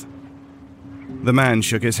depth. The man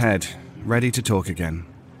shook his head, ready to talk again.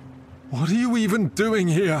 What are you even doing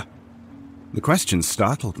here? The question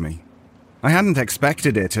startled me. I hadn't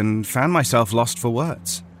expected it and found myself lost for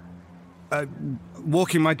words.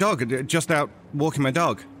 Walking my dog, just out walking my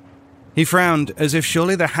dog. He frowned, as if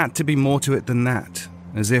surely there had to be more to it than that,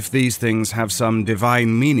 as if these things have some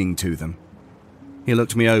divine meaning to them. He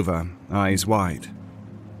looked me over, eyes wide.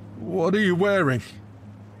 What are you wearing?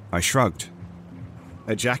 I shrugged.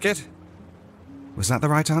 A jacket? Was that the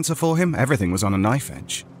right answer for him? Everything was on a knife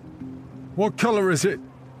edge. What color is it?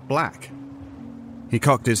 Black. He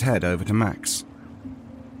cocked his head over to Max.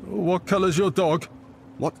 What color's your dog?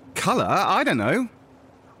 What color? I don't know.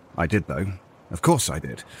 I did, though. Of course I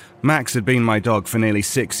did. Max had been my dog for nearly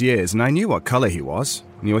 6 years, and I knew what color he was,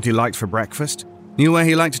 knew what he liked for breakfast, knew where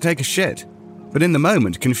he liked to take a shit. But in the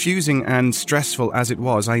moment, confusing and stressful as it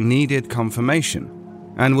was, I needed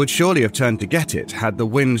confirmation, and would surely have turned to get it had the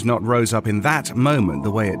wind not rose up in that moment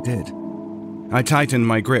the way it did. I tightened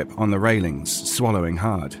my grip on the railings, swallowing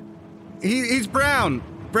hard. He's brown.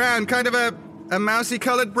 Brown, kind of a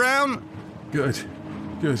mousy-colored brown. Good.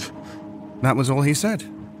 That was all he said.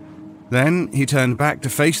 Then he turned back to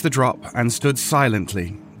face the drop and stood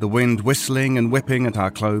silently, the wind whistling and whipping at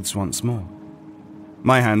our clothes once more.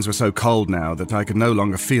 My hands were so cold now that I could no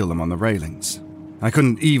longer feel them on the railings. I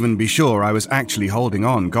couldn't even be sure I was actually holding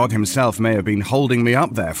on. God himself may have been holding me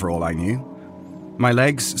up there for all I knew. My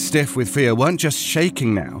legs, stiff with fear, weren't just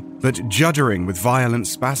shaking now, but juddering with violent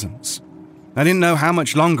spasms. I didn't know how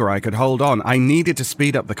much longer I could hold on. I needed to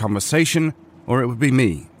speed up the conversation, or it would be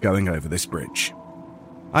me going over this bridge.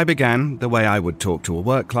 I began, the way I would talk to a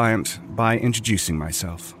work client, by introducing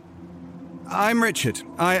myself. I'm Richard.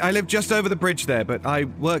 I live just over the bridge there, but I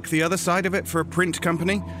work the other side of it for a print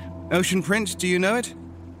company. Ocean Print, do you know it?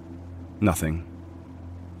 Nothing.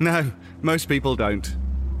 No, most people don't.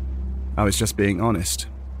 I was just being honest.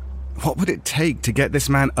 What would it take to get this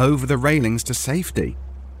man over the railings to safety?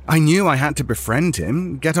 I knew I had to befriend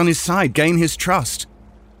him, get on his side, gain his trust.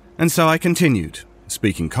 And so I continued,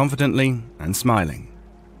 speaking confidently and smiling.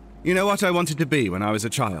 You know what I wanted to be when I was a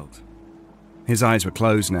child? His eyes were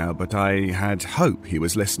closed now, but I had hope he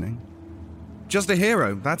was listening. Just a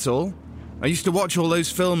hero, that's all. I used to watch all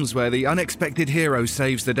those films where the unexpected hero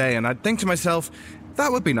saves the day, and I'd think to myself,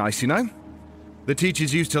 that would be nice, you know? The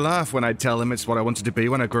teachers used to laugh when I'd tell them it's what I wanted to be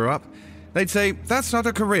when I grew up. They'd say, that's not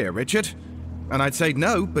a career, Richard. And I'd say,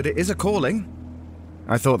 no, but it is a calling.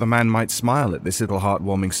 I thought the man might smile at this little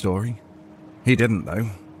heartwarming story. He didn't, though.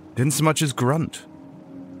 Didn't so much as grunt.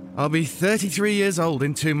 I'll be 33 years old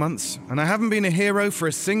in 2 months, and I haven't been a hero for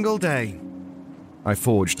a single day. I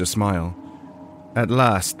forged a smile. At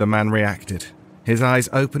last, the man reacted, his eyes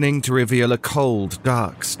opening to reveal a cold,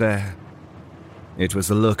 dark stare. It was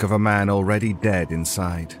the look of a man already dead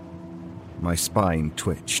inside. My spine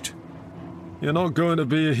twitched. You're not going to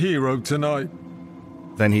be a hero tonight.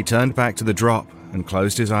 Then he turned back to the drop and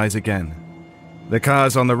closed his eyes again. The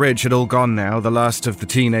cars on the ridge had all gone now, the last of the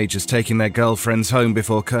teenagers taking their girlfriends home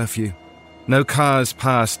before curfew. No cars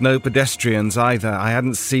passed, no pedestrians either. I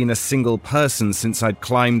hadn't seen a single person since I'd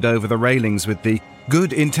climbed over the railings with the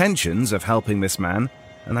good intentions of helping this man,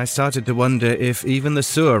 and I started to wonder if even the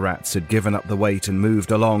sewer rats had given up the wait and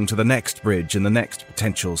moved along to the next bridge and the next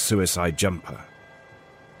potential suicide jumper.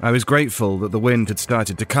 I was grateful that the wind had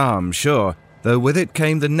started to calm, sure, though with it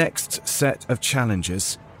came the next set of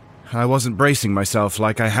challenges. I wasn't bracing myself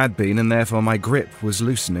like I had been, and therefore my grip was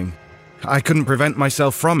loosening. I couldn't prevent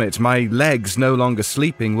myself from it. My legs, no longer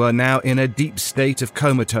sleeping, were now in a deep state of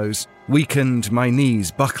comatose, weakened, my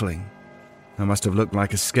knees buckling. I must have looked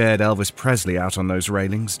like a scared Elvis Presley out on those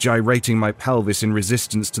railings, gyrating my pelvis in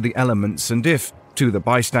resistance to the elements, and if, to the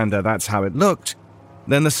bystander, that's how it looked,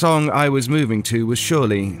 then the song I was moving to was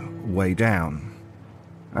surely way down.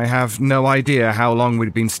 I have no idea how long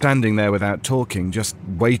we'd been standing there without talking, just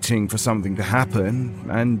waiting for something to happen,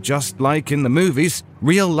 and just like in the movies,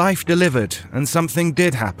 real life delivered, and something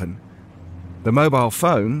did happen. The mobile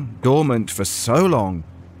phone, dormant for so long,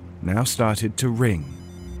 now started to ring.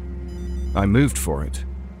 I moved for it.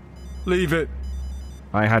 Leave it.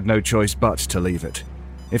 I had no choice but to leave it.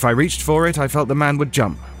 If I reached for it, I felt the man would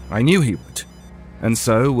jump. I knew he would. And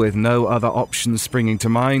so, with no other options springing to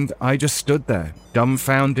mind, I just stood there,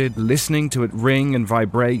 dumbfounded, listening to it ring and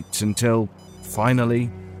vibrate until,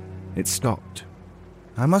 finally, it stopped.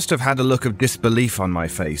 I must have had a look of disbelief on my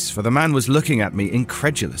face, for the man was looking at me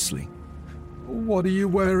incredulously. What are you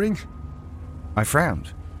wearing? I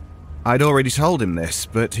frowned. I'd already told him this,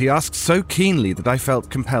 but he asked so keenly that I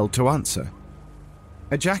felt compelled to answer.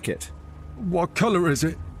 A jacket. What colour is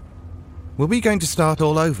it? Were we going to start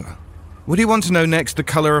all over? Would he want to know next the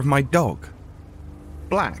colour of my dog?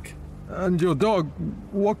 Black. And your dog?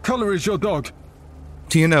 What colour is your dog?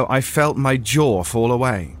 Do you know, I felt my jaw fall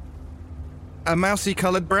away. A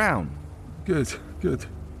mousy-coloured brown. Good, good.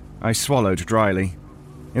 I swallowed dryly.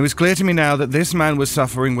 It was clear to me now that this man was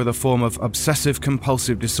suffering with a form of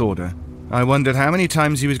obsessive-compulsive disorder. I wondered how many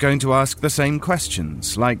times he was going to ask the same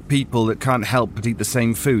questions, like people that can't help but eat the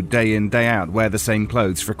same food day in, day out, wear the same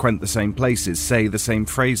clothes, frequent the same places, say the same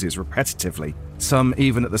phrases repetitively, some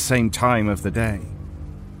even at the same time of the day.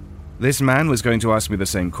 This man was going to ask me the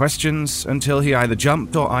same questions until he either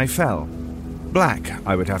jumped or I fell. Black,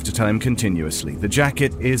 I would have to tell him continuously. The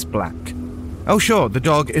jacket is black. Oh sure, the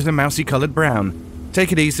dog is a mousy-coloured brown.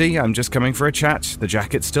 Take it easy, I'm just coming for a chat. The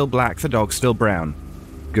jacket's still black, the dog's still brown.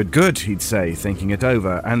 Good, good, he'd say, thinking it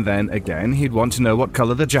over, and then, again, he'd want to know what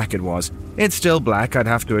colour the jacket was. It's still black, I'd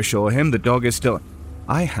have to assure him, the dog is still...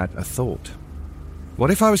 I had a thought. What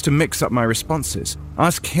if I was to mix up my responses?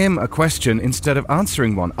 Ask him a question instead of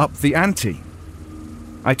answering one, up the ante?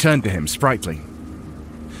 I turned to him, sprightly.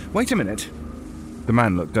 Wait a minute. The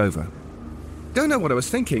man looked over. Don't know what I was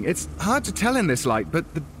thinking, it's hard to tell in this light,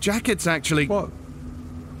 but the jacket's actually... What?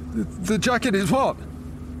 The jacket is what?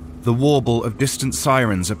 The warble of distant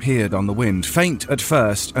sirens appeared on the wind, faint at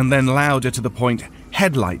first and then louder to the point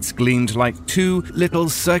headlights gleamed like two little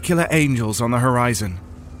circular angels on the horizon.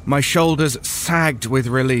 My shoulders sagged with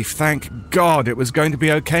relief. Thank God it was going to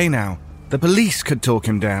be okay now. The police could talk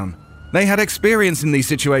him down. They had experience in these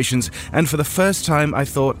situations, and for the first time I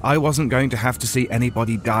thought I wasn't going to have to see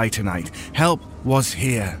anybody die tonight. Help was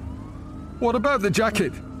here. What about the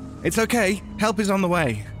jacket? It's okay. Help is on the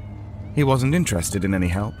way. He wasn't interested in any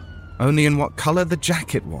help. Only in what colour the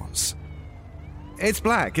jacket was. It's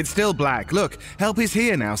black, it's still black. Look, help is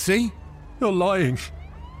here now, see? You're lying.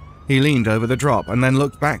 He leaned over the drop and then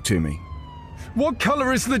looked back to me. What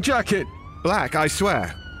colour is the jacket? Black, I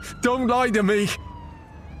swear. Don't lie to me.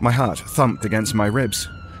 My heart thumped against my ribs.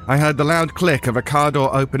 I heard the loud click of a car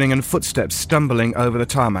door opening and footsteps stumbling over the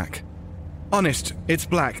tarmac. Honest, it's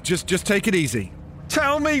black. Just take it easy.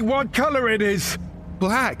 Tell me what colour it is.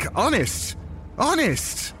 Black, honest.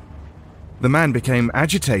 Honest. The man became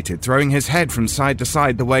agitated, throwing his head from side to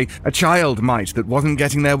side the way a child might that wasn't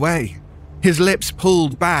getting their way. His lips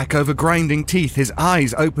pulled back over grinding teeth, his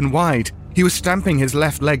eyes open wide. He was stamping his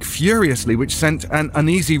left leg furiously, which sent an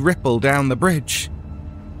uneasy ripple down the bridge.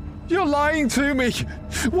 You're lying to me.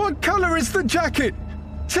 What colour is the jacket?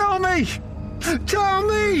 Tell me. Tell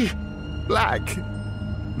me. Black.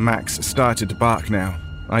 Max started to bark now.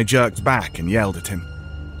 I jerked back and yelled at him.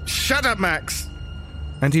 Shut up, Max!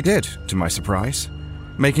 And he did, to my surprise,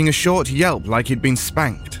 making a short yelp like he'd been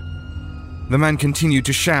spanked. The man continued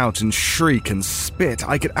to shout and shriek and spit.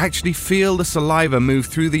 I could actually feel the saliva move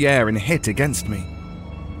through the air and hit against me.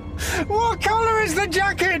 What colour is the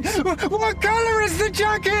jacket? What colour is the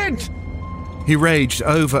jacket? He raged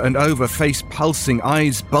over and over, face pulsing,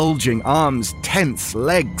 eyes bulging, arms tense,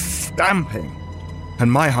 legs stamping.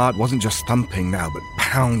 And my heart wasn't just thumping now, but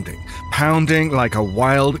pounding like a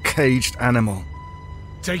wild, caged animal.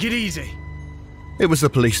 Take it easy. It was the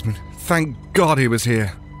policeman. Thank God he was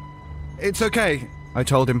here. It's okay, I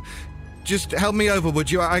told him. Just help me over,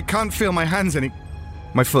 would you? I can't feel my hands any...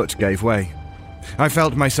 My foot gave way. I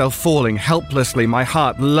felt myself falling helplessly, my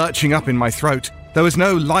heart lurching up in my throat. There was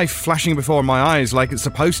no life flashing before my eyes like it's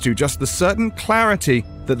supposed to, just the certain clarity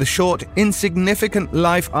that the short, insignificant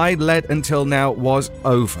life I'd led until now was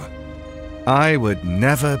over. I would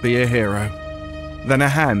never be a hero. Then a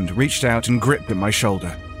hand reached out and gripped at my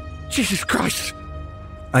shoulder. Jesus Christ!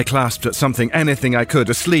 I clasped at something, anything I could,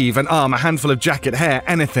 a sleeve, an arm, a handful of jacket, hair,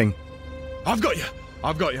 anything. I've got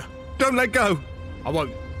you. Don't let go! I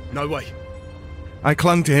won't. No way. I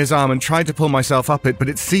clung to his arm and tried to pull myself up it, but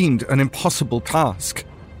it seemed an impossible task.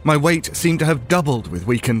 My weight seemed to have doubled with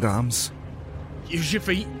weakened arms. Use your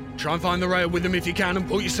feet. Try and find the rail with them if you can and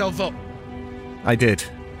pull yourself up. I did,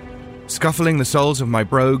 scuffling the soles of my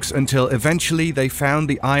brogues until eventually they found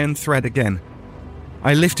the iron thread again.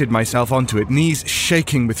 I lifted myself onto it, knees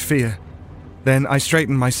shaking with fear. Then I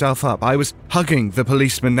straightened myself up. I was hugging the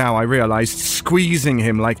policeman now, I realized, squeezing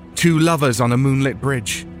him like two lovers on a moonlit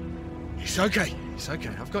bridge. It's okay.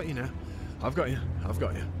 I've got you now. I've got you.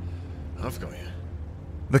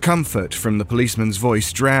 The comfort from the policeman's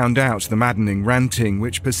voice drowned out the maddening ranting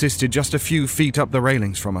which persisted just a few feet up the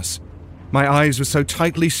railings from us. My eyes were so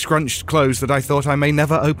tightly scrunched closed that I thought I may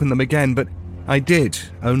never open them again, but I did,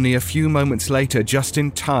 only a few moments later, just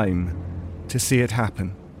in time to see it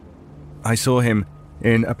happen. I saw him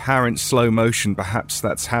in apparent slow motion. Perhaps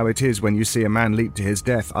that's how it is when you see a man leap to his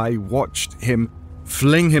death. I watched him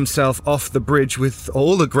fling himself off the bridge with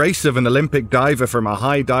all the grace of an Olympic diver from a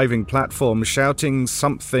high diving platform, shouting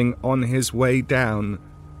something on his way down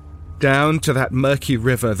to that murky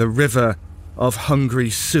river, the river of hungry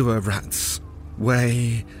sewer rats,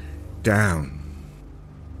 way down.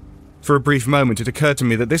 For a brief moment, it occurred to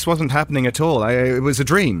me that this wasn't happening at all. It was a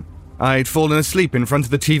dream. I'd fallen asleep in front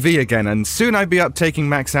of the TV again, and soon I'd be up taking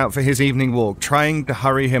Max out for his evening walk, trying to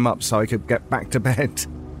hurry him up so I could get back to bed.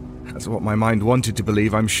 That's what my mind wanted to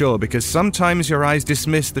believe, I'm sure, because sometimes your eyes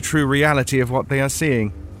dismiss the true reality of what they are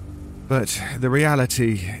seeing. But the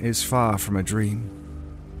reality is far from a dream.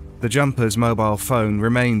 The jumper's mobile phone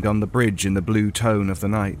remained on the bridge in the blue tone of the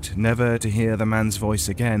night, never to hear the man's voice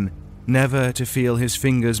again, never to feel his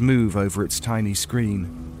fingers move over its tiny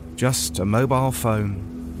screen. Just a mobile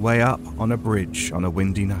phone, way up on a bridge on a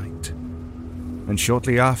windy night. And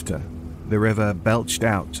shortly after, the river belched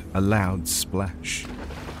out a loud splash.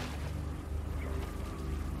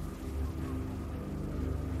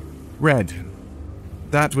 Red.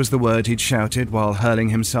 That was the word he'd shouted while hurling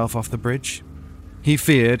himself off the bridge. He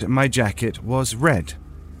feared my jacket was red.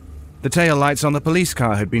 The taillights on the police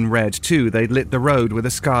car had been red too. They'd lit the road with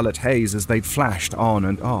a scarlet haze as they'd flashed on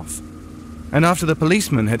and off. And after the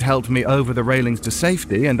policeman had helped me over the railings to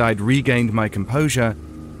safety and I'd regained my composure,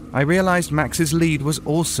 I realized Max's lead was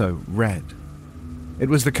also red. It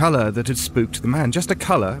was the color that had spooked the man. Just a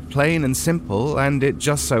color, plain and simple, and it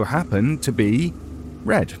just so happened to be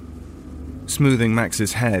red. Smoothing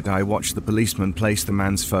Max's head, I watched the policeman place the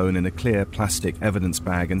man's phone in a clear plastic evidence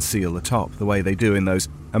bag and seal the top, the way they do in those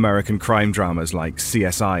American crime dramas like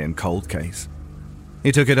CSI and Cold Case.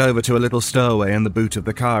 He took it over to a little stowaway in the boot of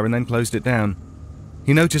the car and then closed it down.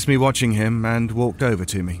 He noticed me watching him and walked over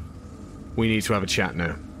to me. We need to have a chat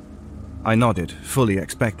now. I nodded, fully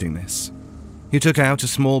expecting this. He took out a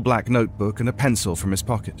small black notebook and a pencil from his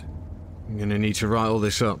pocket. I'm gonna need to write all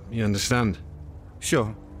this up, you understand?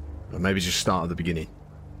 Sure. Or maybe just start at the beginning.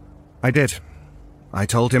 I did. I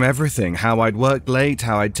told him everything, how I'd worked late,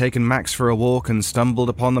 how I'd taken Max for a walk and stumbled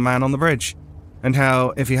upon the man on the bridge, and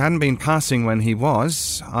how, if he hadn't been passing when he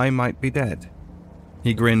was, I might be dead.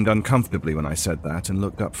 He grinned uncomfortably when I said that and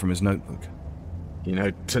looked up from his notebook. You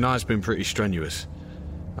know, tonight's been pretty strenuous.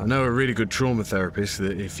 I know a really good trauma therapist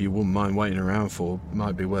that, if you wouldn't mind waiting around for,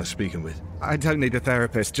 might be worth speaking with. I don't need a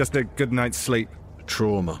therapist, just a good night's sleep. A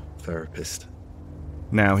trauma therapist.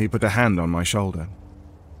 Now he put a hand on my shoulder.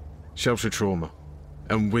 Shelter trauma.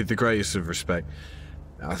 And with the greatest of respect,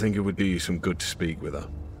 I think it would do you some good to speak with her.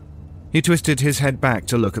 He twisted his head back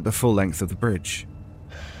to look at the full length of the bridge.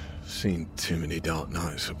 Seen too many dark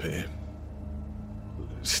nights up here.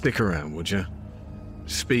 Stick around, would you?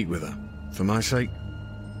 Speak with her, for my sake.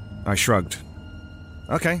 I shrugged.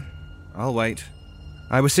 Okay, I'll wait.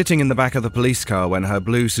 I was sitting in the back of the police car when her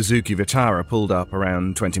blue Suzuki Vitara pulled up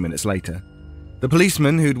around 20 minutes later. The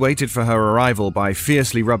policeman, who'd waited for her arrival by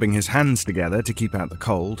fiercely rubbing his hands together to keep out the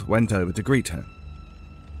cold, went over to greet her.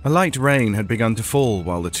 A light rain had begun to fall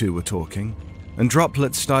while the two were talking, and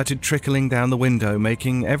droplets started trickling down the window,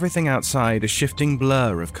 making everything outside a shifting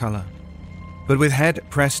blur of colour. But with head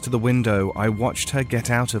pressed to the window, I watched her get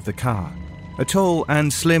out of the car, a tall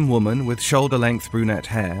and slim woman with shoulder-length brunette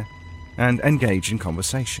hair, and engage in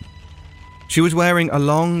conversation. She was wearing a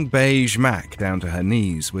long beige mac down to her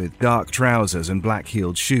knees with dark trousers and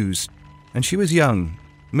black-heeled shoes, and she was young,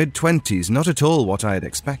 mid-20s, not at all what I had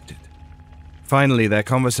expected. Finally, their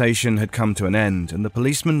conversation had come to an end, and the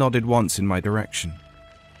policeman nodded once in my direction.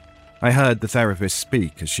 I heard the therapist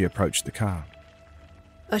speak as she approached the car.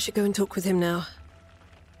 I should go and talk with him now.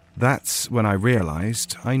 That's when I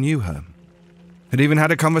realized I knew her. Had even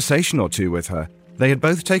had a conversation or two with her. They had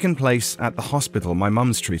both taken place at the hospital my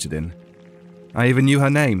mum's treated in. I even knew her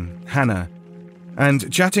name, Hannah, and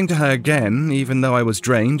chatting to her again, even though I was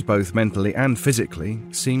drained both mentally and physically,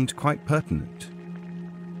 seemed quite pertinent.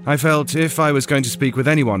 I felt if I was going to speak with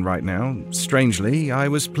anyone right now, strangely, I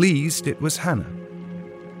was pleased it was Hannah.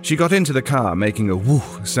 She got into the car, making a whoo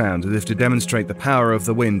sound as if to demonstrate the power of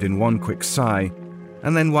the wind in one quick sigh,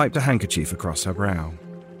 and then wiped a handkerchief across her brow.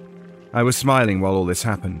 I was smiling while all this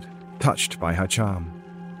happened, touched by her charm.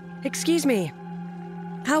 Excuse me.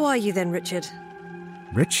 How are you then, Richard?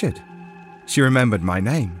 Richard? She remembered my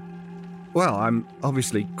name. Well, I'm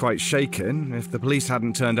obviously quite shaken. If the police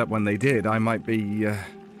hadn't turned up when they did, I might be,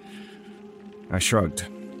 I shrugged.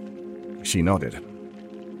 She nodded.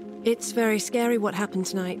 It's very scary what happened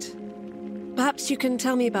tonight. Perhaps you can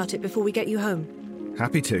tell me about it before we get you home.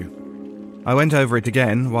 Happy to. I went over it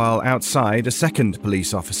again, while outside a second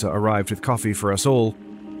police officer arrived with coffee for us all,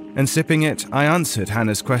 and sipping it, I answered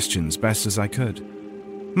Hannah's questions best as I could.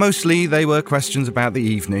 Mostly they were questions about the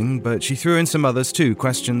evening, but she threw in some others too,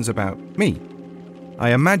 questions about me.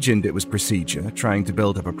 I imagined it was procedure, trying to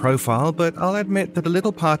build up a profile, but I'll admit that a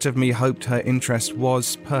little part of me hoped her interest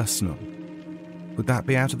was personal. Would that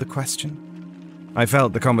be out of the question? I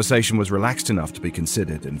felt the conversation was relaxed enough to be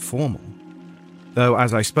considered informal. Though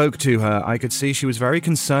as I spoke to her, I could see she was very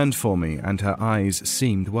concerned for me and her eyes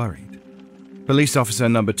seemed worried. Police officer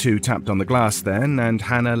number 2 tapped on the glass then, and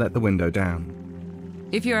Hannah let the window down.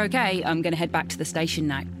 If you're okay, I'm going to head back to the station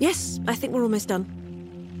now. Yes, I think we're almost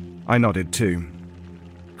done. I nodded too.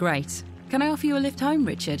 Great. Can I offer you a lift home,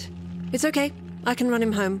 Richard? It's okay. I can run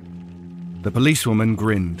him home. The policewoman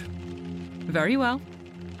grinned. Very well.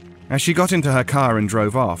 As she got into her car and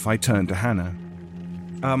drove off, I turned to Hannah.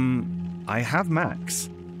 I have Max.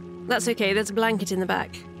 That's okay. There's a blanket in the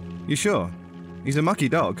back. You sure? He's a mucky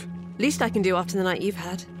dog. Least I can do after the night you've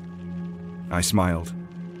had. I smiled.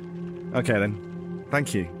 Okay then.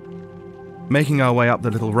 Thank you. Making our way up the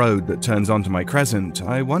little road that turns onto my crescent,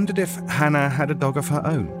 I wondered if Hannah had a dog of her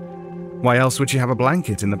own. Why else would she have a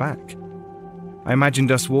blanket in the back? I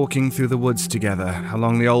imagined us walking through the woods together,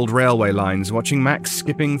 along the old railway lines, watching Max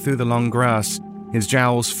skipping through the long grass, his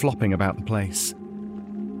jowls flopping about the place.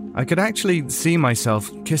 I could actually see myself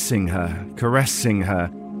kissing her, caressing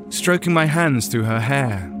her, stroking my hands through her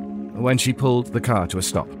hair, when she pulled the car to a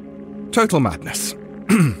stop. Total madness.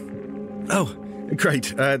 Oh,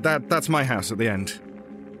 great. That's my house at the end.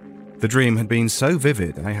 The dream had been so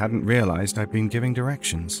vivid, I hadn't realized I'd been giving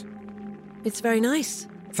directions. It's very nice.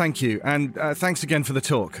 Thank you, and thanks again for the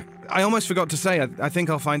talk. I almost forgot to say, I think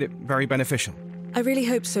I'll find it very beneficial. I really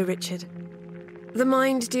hope so, Richard. The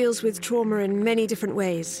mind deals with trauma in many different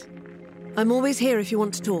ways. I'm always here if you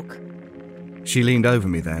want to talk. She leaned over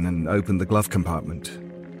me then and opened the glove compartment.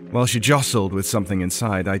 While she jostled with something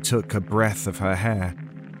inside, I took a breath of her hair.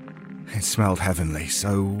 It smelled heavenly,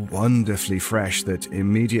 so wonderfully fresh that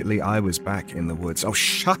immediately I was back in the woods. Oh,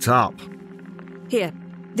 shut up! Here,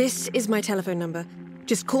 this is my telephone number.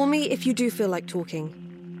 Just call me if you do feel like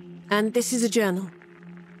talking. And this is a journal.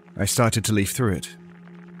 I started to leaf through it.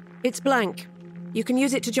 It's blank. You can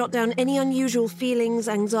use it to jot down any unusual feelings,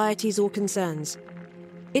 anxieties, or concerns.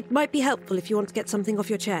 It might be helpful if you want to get something off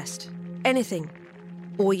your chest. Anything.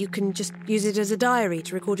 Or you can just use it as a diary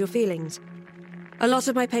to record your feelings. A lot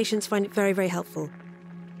of my patients find it very, very helpful.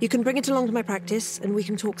 You can bring it along to my practice, and we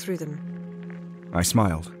can talk through them. I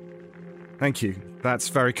smiled. Thank you. That's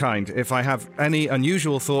very kind. If I have any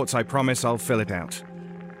unusual thoughts, I promise I'll fill it out.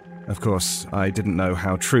 Of course, I didn't know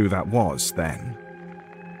how true that was then.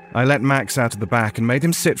 I let Max out of the back and made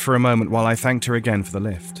him sit for a moment while I thanked her again for the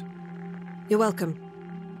lift. You're welcome.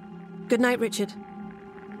 Good night, Richard.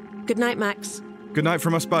 Good night, Max. Good night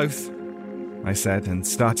from us both, I said and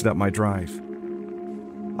started up my drive.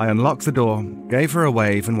 I unlocked the door, gave her a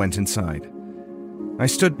wave and went inside. I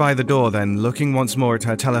stood by the door then, looking once more at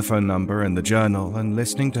her telephone number and the journal and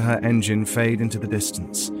listening to her engine fade into the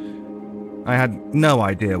distance. I had no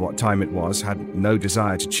idea what time it was, had no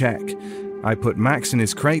desire to check. I put Max in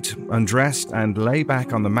his crate, undressed, and lay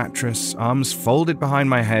back on the mattress, arms folded behind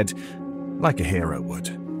my head, like a hero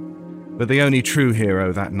would. But the only true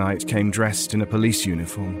hero that night came dressed in a police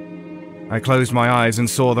uniform. I closed my eyes and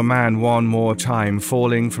saw the man one more time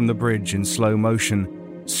falling from the bridge in slow motion,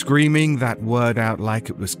 screaming that word out like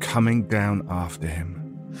it was coming down after him.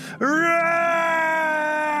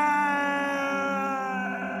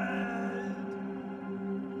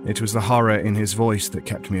 It was the horror in his voice that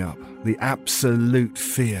kept me up, the absolute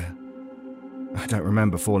fear. I don't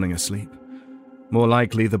remember falling asleep. More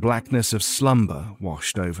likely, the blackness of slumber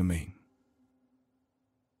washed over me.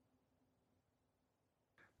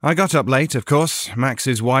 I got up late, of course,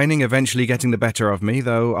 Max's whining eventually getting the better of me,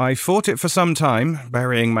 though I fought it for some time,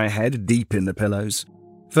 burying my head deep in the pillows.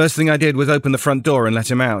 First thing I did was open the front door and let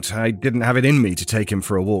him out. I didn't have it in me to take him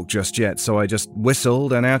for a walk just yet, so I just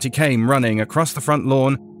whistled and out he came, running across the front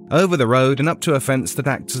lawn, over the road and up to a fence that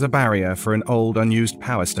acts as a barrier for an old unused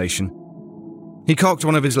power station. He cocked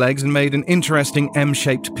one of his legs and made an interesting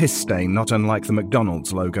M-shaped piss stain, not unlike the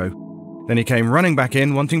McDonald's logo. Then he came running back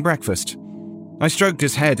in, wanting breakfast. I stroked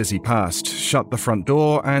his head as he passed, shut the front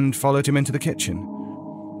door, and followed him into the kitchen.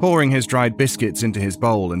 Pouring his dried biscuits into his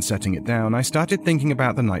bowl and setting it down, I started thinking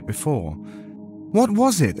about the night before. What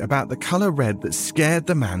was it about the colour red that scared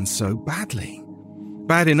the man so badly?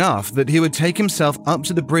 Bad enough that he would take himself up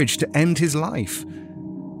to the bridge to end his life.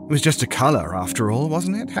 It was just a colour, after all,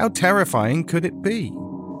 wasn't it? How terrifying could it be?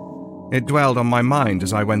 It dwelled on my mind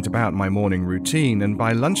as I went about my morning routine, and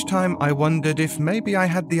by lunchtime I wondered if maybe I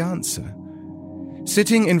had the answer.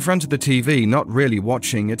 Sitting in front of the TV, not really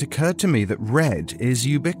watching, it occurred to me that red is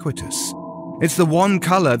ubiquitous. It's the one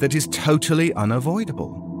colour that is totally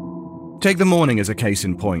unavoidable. Take the morning as a case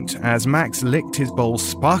in point, as Max licked his bowl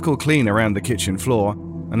sparkle clean around the kitchen floor,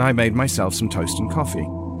 and I made myself some toast and coffee.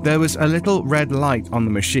 There was a little red light on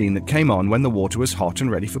the machine that came on when the water was hot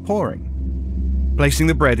and ready for pouring. Placing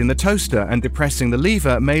the bread in the toaster and depressing the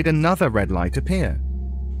lever made another red light appear.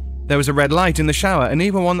 There was a red light in the shower, and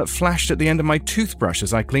even one that flashed at the end of my toothbrush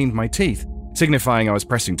as I cleaned my teeth, signifying I was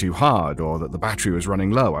pressing too hard or that the battery was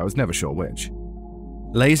running low. I was never sure which.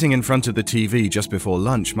 Lazing in front of the TV just before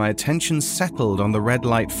lunch, my attention settled on the red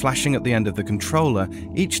light flashing at the end of the controller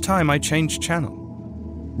each time I changed channel.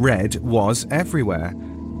 Red was everywhere,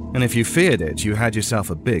 and if you feared it, you had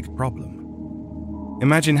yourself a big problem.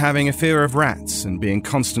 Imagine having a fear of rats and being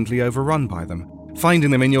constantly overrun by them.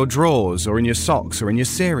 Finding them in your drawers or in your socks or in your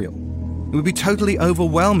cereal. It would be totally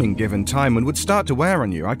overwhelming given time and would start to wear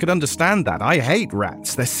on you. I could understand that. I hate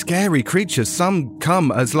rats. They're scary creatures. Some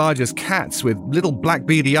come as large as cats with little black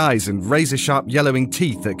beady eyes and razor-sharp yellowing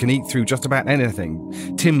teeth that can eat through just about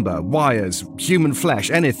anything. Timber, wires, human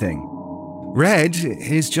flesh, anything. Red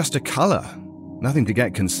is just a colour. Nothing to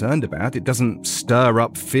get concerned about. It doesn't stir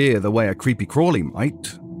up fear the way a creepy crawly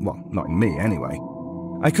might. Well, not in me anyway.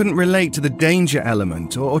 I couldn't relate to the danger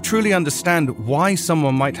element or truly understand why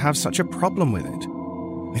someone might have such a problem with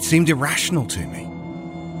it. It seemed irrational to me.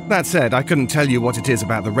 That said, I couldn't tell you what it is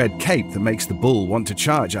about the red cape that makes the bull want to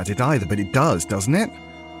charge at it either, but it does, doesn't it?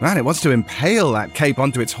 Man, it wants to impale that cape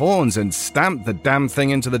onto its horns and stamp the damn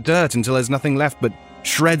thing into the dirt until there's nothing left but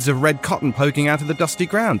shreds of red cotton poking out of the dusty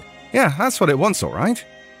ground. Yeah, that's what it wants, all right.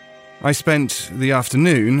 I spent the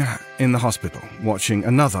afternoon in the hospital watching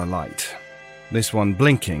another light. This one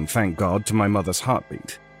blinking, thank God, to my mother's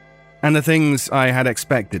heartbeat. And the things I had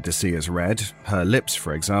expected to see as red, her lips,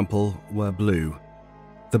 for example, were blue.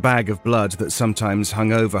 The bag of blood that sometimes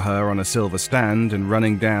hung over her on a silver stand and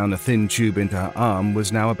running down a thin tube into her arm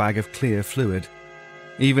was now a bag of clear fluid.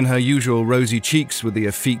 Even her usual rosy cheeks were the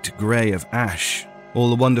effete grey of ash. All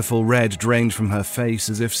the wonderful red drained from her face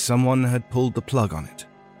as if someone had pulled the plug on it.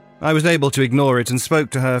 I was able to ignore it and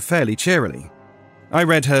spoke to her fairly cheerily. I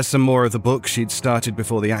read her some more of the book she'd started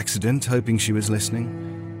before the accident, hoping she was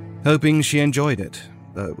listening. Hoping she enjoyed it,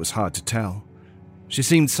 though it was hard to tell. She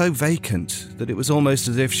seemed so vacant that it was almost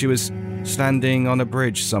as if she was standing on a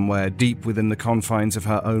bridge somewhere deep within the confines of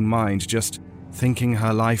her own mind, just thinking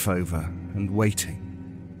her life over and waiting.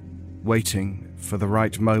 Waiting for the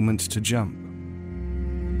right moment to jump.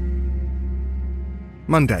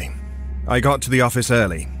 Monday. I got to the office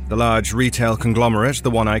early. The large retail conglomerate, the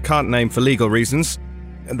one I can't name for legal reasons,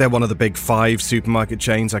 they're one of the big 5 supermarket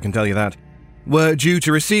chains, I can tell you that, were due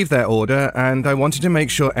to receive their order, and I wanted to make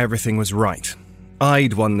sure everything was right.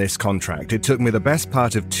 I'd won this contract. It took me the best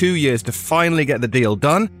part of 2 years to finally get the deal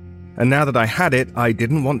done, and now that I had it, I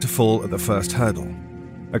didn't want to fall at the first hurdle.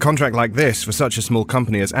 A contract like this for such a small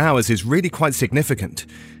company as ours is really quite significant.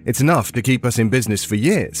 It's enough to keep us in business for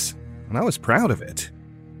years, and I was proud of it.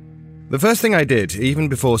 The first thing I did, even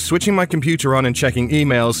before switching my computer on and checking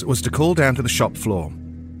emails, was to call down to the shop floor.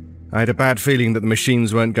 I had a bad feeling that the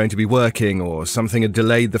machines weren't going to be working, or something had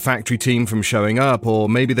delayed the factory team from showing up, or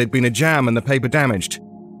maybe there'd been a jam and the paper damaged.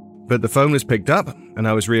 But the phone was picked up, and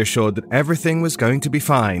I was reassured that everything was going to be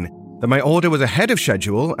fine, that my order was ahead of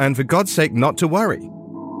schedule, and for God's sake not to worry.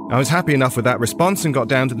 I was happy enough with that response and got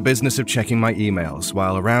down to the business of checking my emails,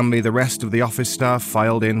 while around me the rest of the office staff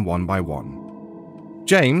filed in one by one.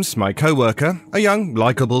 James, my co-worker, a young,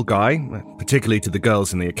 likeable guy, particularly to the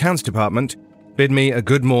girls in the accounts department, bid me a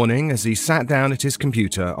good morning as he sat down at his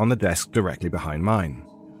computer on the desk directly behind mine.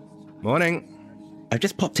 Morning. I've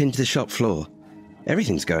just popped into the shop floor.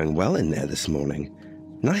 Everything's going well in there this morning.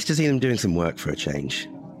 Nice to see them doing some work for a change.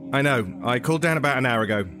 I know. I called down about an hour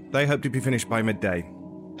ago. They hope to be finished by midday.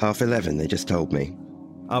 11:30, they just told me.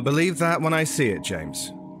 I'll believe that when I see it,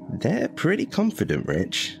 James. They're pretty confident,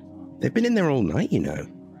 Rich. They've been in there all night, you know.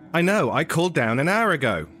 I know. I called down an hour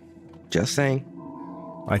ago. Just saying.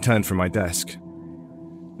 I turned from my desk.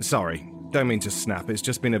 Sorry, don't mean to snap. It's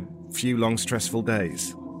just been a few long, stressful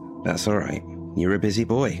days. That's all right. You're a busy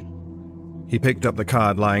boy. He picked up the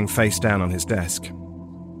card lying face down on his desk.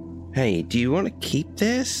 Hey, do you want to keep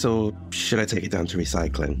this, or should I take it down to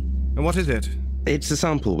recycling? And what is it? It's a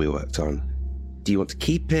sample we worked on. Do you want to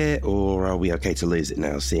keep it, or are we okay to lose it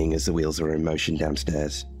now, seeing as the wheels are in motion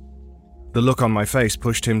downstairs? The look on my face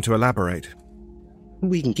pushed him to elaborate.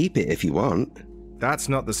 We can keep it if you want. That's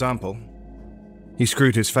not the sample. He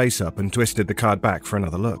screwed his face up and twisted the card back for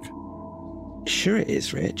another look. Sure it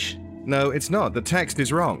is, Rich. No, it's not. The text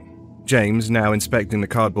is wrong. James, now inspecting the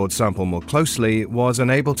cardboard sample more closely, was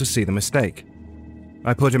unable to see the mistake.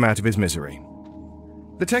 I put him out of his misery.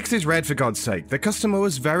 The text is red, for God's sake. The customer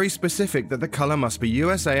was very specific that the colour must be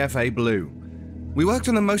USAFA blue. We worked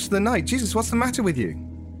on them most of the night. Jesus, what's the matter with you?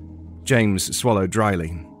 James swallowed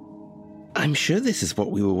dryly. I'm sure this is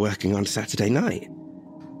what we were working on Saturday night.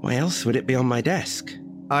 Why else would it be on my desk?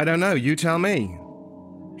 I don't know, you tell me.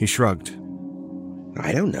 He shrugged.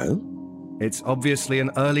 I don't know. It's obviously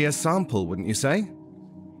an earlier sample, wouldn't you say?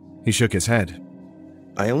 He shook his head.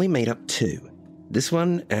 I only made up 2. This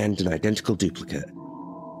one and an identical duplicate.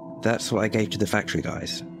 That's what I gave to the factory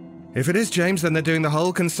guys. If it is James, then they're doing the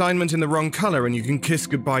whole consignment in the wrong colour and you can kiss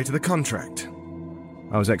goodbye to the contract.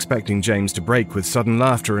 I was expecting James to break with sudden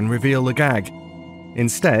laughter and reveal the gag.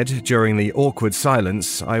 Instead, during the awkward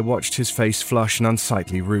silence, I watched his face flush an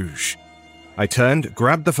unsightly rouge. I turned,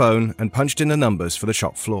 grabbed the phone, and punched in the numbers for the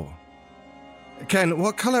shop floor. Ken,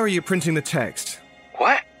 what colour are you printing the text?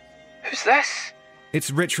 What? Who's this? It's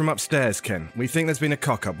Rich from upstairs, Ken. We think there's been a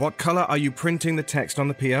cock-up. What colour are you printing the text on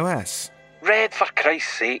the POS? Red, for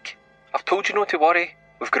Christ's sake. I've told you not to worry.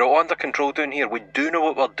 We've got it all under control down here. We do know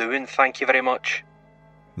what we're doing, thank you very much.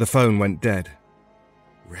 The phone went dead.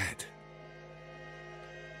 Red.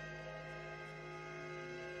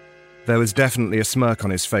 There was definitely a smirk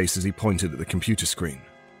on his face as he pointed at the computer screen.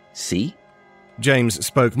 See? James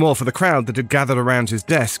spoke more for the crowd that had gathered around his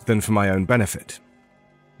desk than for my own benefit.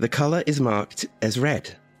 The colour is marked as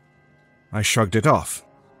red. I shrugged it off.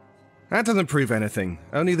 That doesn't prove anything,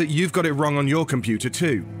 only that you've got it wrong on your computer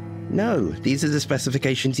too. No, these are the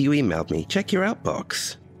specifications you emailed me. Check your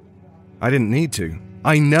outbox. I didn't need to.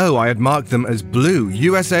 I know I had marked them as blue,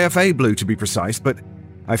 USAFA blue to be precise, but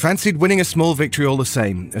I fancied winning a small victory all the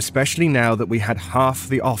same, especially now that we had half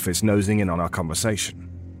the office nosing in on our conversation.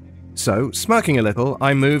 So, smirking a little,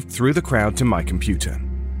 I moved through the crowd to my computer.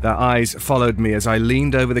 Their eyes followed me as I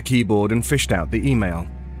leaned over the keyboard and fished out the email.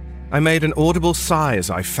 I made an audible sigh as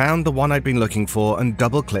I found the one I'd been looking for and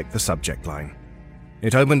double-clicked the subject line.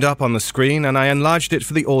 It opened up on the screen and I enlarged it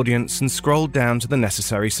for the audience and scrolled down to the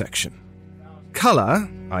necessary section. Colour,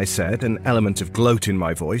 I said, an element of gloat in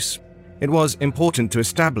my voice. It was important to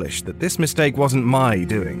establish that this mistake wasn't my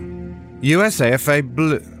doing. USAFA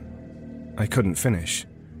blue. I couldn't finish.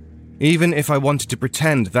 Even if I wanted to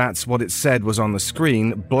pretend that's what it said was on the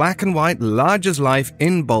screen, black and white, large as life,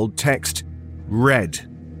 in bold text, red.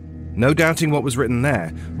 No doubting what was written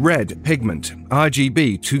there. Red pigment,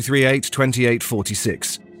 RGB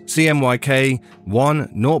 2382846, CMYK 1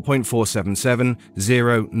 0.477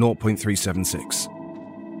 0 0.376.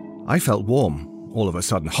 I felt warm, all of a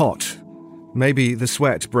sudden hot. Maybe the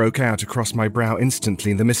sweat broke out across my brow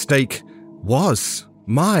instantly. The mistake was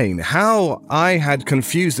mine. How I had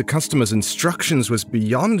confused the customer's instructions was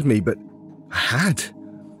beyond me, but I had.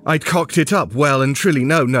 I'd cocked it up well and truly.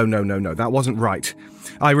 No, that wasn't right.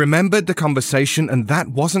 I remembered the conversation and that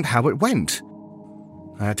wasn't how it went.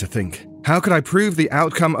 I had to think. How could I prove the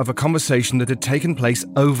outcome of a conversation that had taken place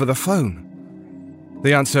over the phone?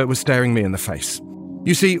 The answer was staring me in the face.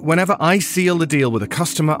 You see, whenever I seal the deal with a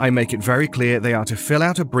customer, I make it very clear they are to fill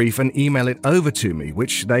out a brief and email it over to me,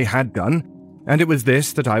 which they had done, and it was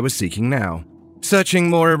this that I was seeking now. Searching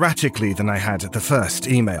more erratically than I had at the first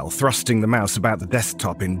email, thrusting the mouse about the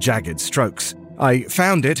desktop in jagged strokes. I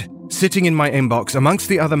found it, sitting in my inbox amongst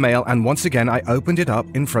the other mail, and once again I opened it up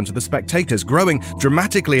in front of the spectators, growing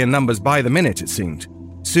dramatically in numbers by the minute, it seemed.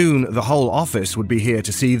 Soon the whole office would be here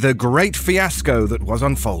to see the great fiasco that was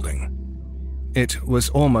unfolding. It was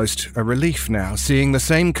almost a relief now, seeing the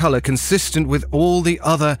same colour consistent with all the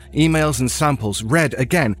other emails and samples, red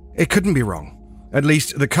again. It couldn't be wrong. At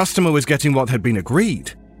least the customer was getting what had been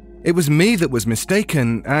agreed. It was me that was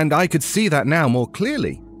mistaken, and I could see that now more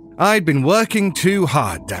clearly. I'd been working too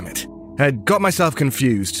hard, damn it. Had got myself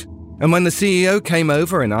confused. And when the CEO came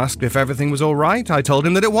over and asked if everything was all right, I told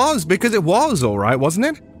him that it was, because it was all right, wasn't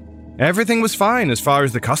it? Everything was fine as far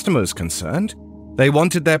as the customer was concerned. They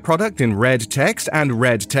wanted their product in red text, and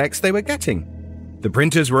red text they were getting. The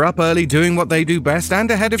printers were up early doing what they do best,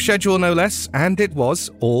 and ahead of schedule no less, and it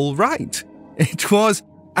was all right. It was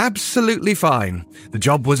absolutely fine. The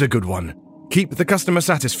job was a good one. Keep the customer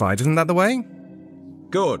satisfied, isn't that the way?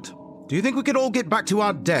 Good. Do you think we could all get back to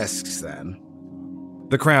our desks, then?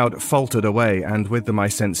 The crowd faltered away, and with them I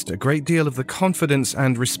sensed a great deal of the confidence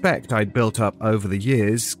and respect I'd built up over the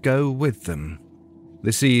years go with them.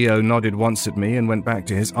 The CEO nodded once at me and went back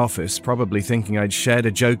to his office, probably thinking I'd shared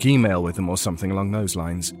a joke email with him or something along those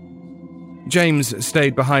lines. James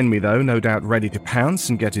stayed behind me, though, no doubt ready to pounce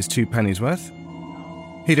and get his 2 pennies worth.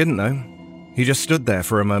 He didn't, though. He just stood there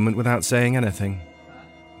for a moment without saying anything.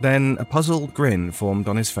 Then a puzzled grin formed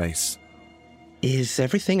on his face. Is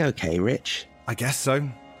everything okay, Rich? I guess so.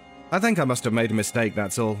 I think I must have made a mistake,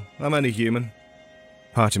 that's all. I'm only human.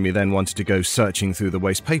 Part of me then wanted to go searching through the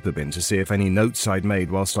waste paper bin to see if any notes I'd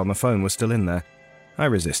made whilst on the phone were still in there. I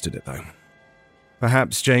resisted it, though.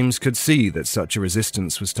 Perhaps James could see that such a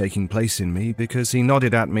resistance was taking place in me, because he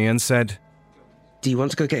nodded at me and said, Do you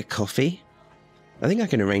want to go get coffee? I think I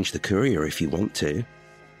can arrange the courier if you want to.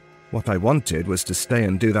 What I wanted was to stay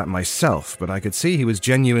and do that myself, but I could see he was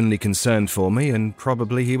genuinely concerned for me, and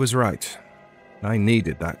probably he was right. I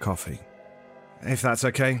needed that coffee. If that's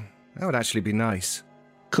okay, that would actually be nice.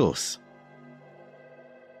 Of course.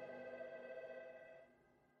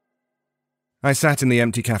 I sat in the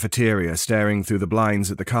empty cafeteria, staring through the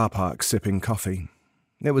blinds at the car park, sipping coffee.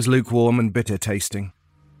 It was lukewarm and bitter tasting.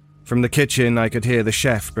 From the kitchen, I could hear the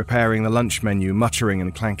chef preparing the lunch menu, muttering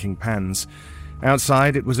and clanking pans.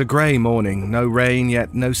 Outside, it was a grey morning, no rain,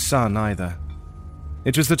 yet no sun either.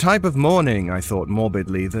 It was the type of morning, I thought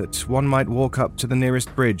morbidly, that one might walk up to the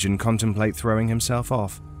nearest bridge and contemplate throwing himself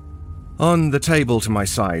off. On the table to my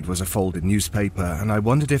side was a folded newspaper, and I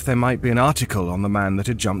wondered if there might be an article on the man that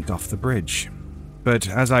had jumped off the bridge. But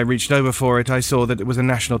as I reached over for it, I saw that it was a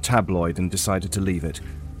national tabloid and decided to leave it.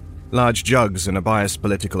 Large jugs and a biased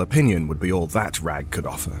political opinion would be all that rag could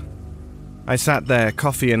offer. I sat there,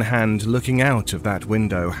 coffee in hand, looking out of that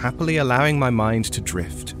window, happily allowing my mind to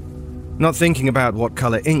drift. Not thinking about what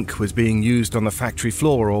colour ink was being used on the factory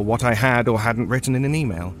floor or what I had or hadn't written in an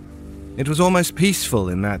email. It was almost peaceful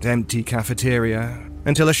in that empty cafeteria,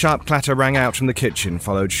 until a sharp clatter rang out from the kitchen,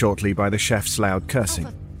 followed shortly by the chef's loud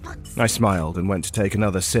cursing. I smiled and went to take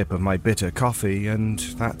another sip of my bitter coffee, and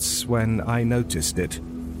that's when I noticed it.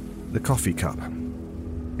 The coffee cup.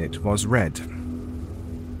 It was red.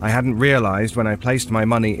 I hadn't realized when I placed my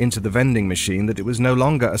money into the vending machine that it was no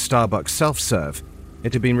longer a Starbucks self-serve.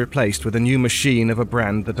 It had been replaced with a new machine of a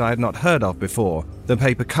brand that I had not heard of before. The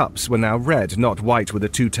paper cups were now red, not white with a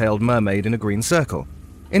two-tailed mermaid in a green circle.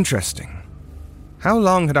 Interesting. How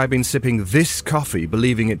long had I been sipping this coffee,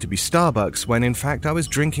 believing it to be Starbucks, when in fact I was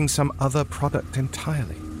drinking some other product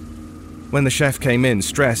entirely? When the chef came in,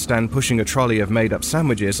 stressed and pushing a trolley of made-up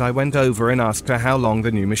sandwiches, I went over and asked her how long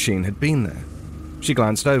the new machine had been there. She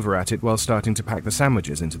glanced over at it while starting to pack the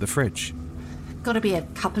sandwiches into the fridge. Gotta be a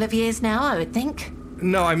couple of years now, I would think.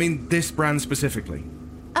 No, I mean this brand specifically.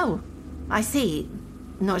 Oh, I see.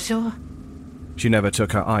 Not sure. She never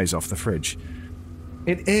took her eyes off the fridge.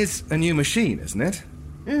 It is a new machine, isn't it?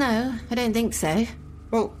 No, I don't think so.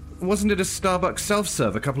 Well, wasn't it a Starbucks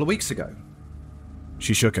self-serve a couple of weeks ago?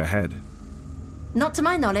 She shook her head. Not to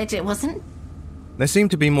my knowledge, it wasn't. There seemed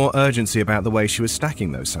to be more urgency about the way she was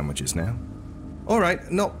stacking those sandwiches now. All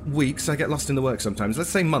right, not weeks, I get lost in the work sometimes. Let's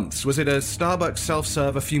say months. Was it a Starbucks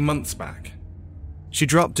self-serve a few months back? She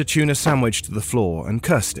dropped a tuna sandwich to the floor and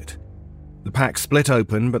cursed it. The pack split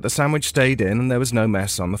open, but the sandwich stayed in and there was no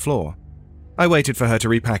mess on the floor. I waited for her to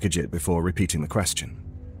repackage it before repeating the question.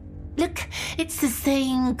 Look, it's the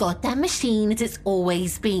same goddamn machine as it's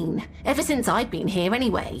always been. Ever since I've been here,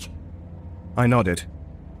 anyway. I nodded.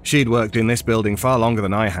 She'd worked in this building far longer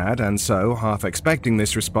than I had, and so, half expecting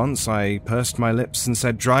this response, I pursed my lips and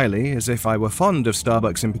said dryly, as if I were fond of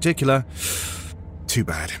Starbucks in particular, "Too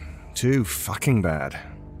bad. Too fucking bad."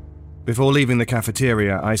 Before leaving the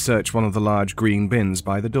cafeteria, I searched one of the large green bins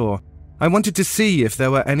by the door. I wanted to see if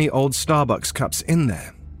there were any old Starbucks cups in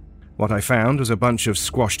there. What I found was a bunch of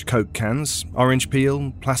squashed Coke cans, orange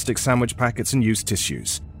peel, plastic sandwich packets and used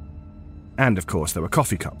tissues. And of course there were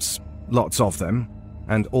coffee cups, lots of them,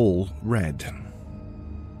 and all red.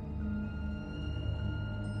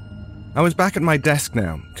 I was back at my desk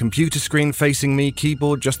now, computer screen facing me,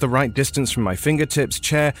 keyboard just the right distance from my fingertips,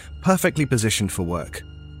 chair perfectly positioned for work.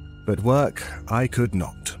 But work I could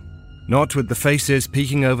not. Not with the faces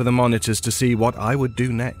peeking over the monitors to see what I would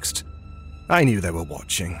do next. I knew they were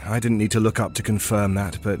watching. I didn't need to look up to confirm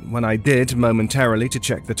that, but when I did momentarily to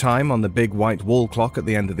check the time on the big white wall clock at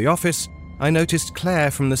the end of the office, I noticed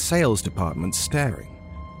Claire from the sales department staring.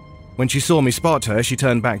 When she saw me spot her, she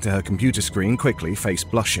turned back to her computer screen quickly, face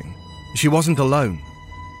blushing. She wasn't alone.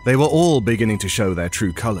 They were all beginning to show their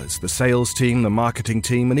true colors. The sales team, the marketing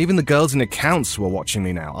team, and even the girls in accounts were watching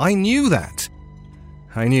me now. I knew that.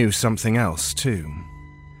 I knew something else, too.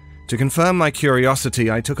 To confirm my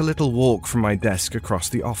curiosity, I took a little walk from my desk across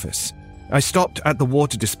the office. I stopped at the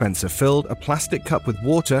water dispenser, filled a plastic cup with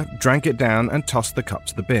water, drank it down, and tossed the cup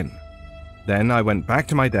to the bin. Then I went back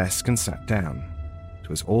to my desk and sat down. It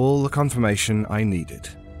was all the confirmation I needed.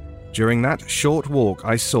 During that short walk,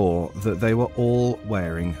 I saw that they were all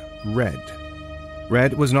wearing red.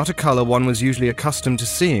 Red was not a color one was usually accustomed to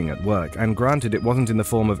seeing at work, and granted it wasn't in the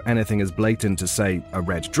form of anything as blatant as, say, a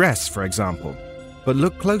red dress, for example. But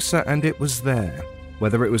look closer and it was there.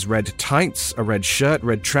 Whether it was red tights, a red shirt,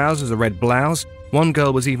 red trousers, a red blouse, one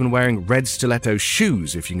girl was even wearing red stiletto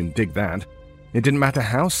shoes, if you can dig that. It didn't matter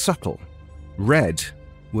how subtle. Red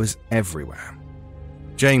was everywhere.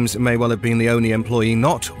 James may well have been the only employee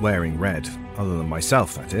not wearing red, other than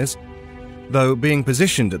myself, that is. Though being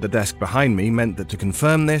positioned at the desk behind me meant that to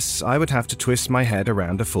confirm this, I would have to twist my head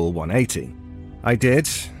around a full 180. I did,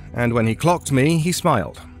 and when he clocked me, he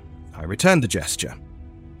smiled. I returned the gesture.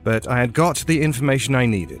 But I had got the information I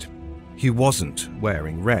needed. He wasn't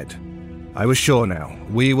wearing red. I was sure now.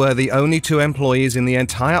 We were the only two employees in the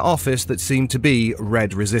entire office that seemed to be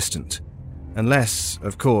red-resistant. Unless,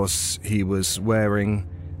 of course, he was wearing...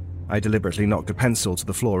 I deliberately knocked a pencil to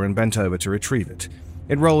the floor and bent over to retrieve it.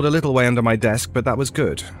 It rolled a little way under my desk, but that was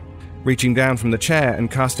good. Reaching down from the chair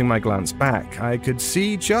and casting my glance back, I could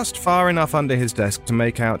see just far enough under his desk to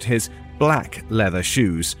make out his black leather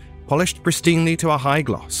shoes, polished pristinely to a high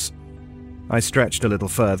gloss. I stretched a little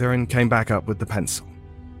further and came back up with the pencil.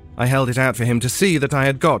 I held it out for him to see that I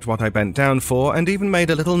had got what I bent down for, and even made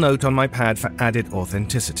a little note on my pad for added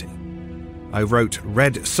authenticity. I wrote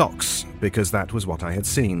red socks because that was what I had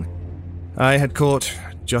seen. I had caught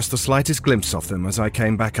just the slightest glimpse of them as I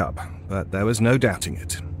came back up, but there was no doubting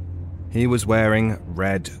it. He was wearing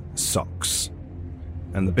red socks.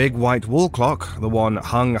 And the big white wall clock, the one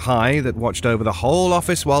hung high that watched over the whole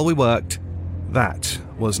office while we worked, that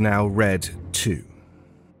was now red too.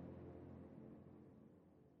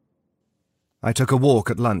 I took a walk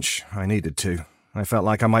at lunch. I needed to. I felt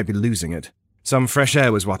like I might be losing it. Some fresh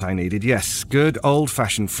air was what I needed. Yes, good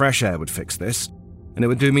old-fashioned fresh air would fix this. And it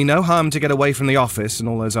would do me no harm to get away from the office and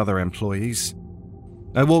all those other employees.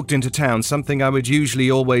 I walked into town, something I would usually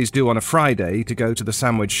always do on a Friday, to go to the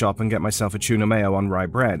sandwich shop and get myself a tuna mayo on rye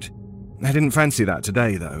bread. I didn't fancy that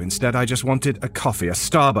today, though. Instead, I just wanted a coffee, a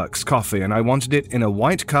Starbucks coffee, and I wanted it in a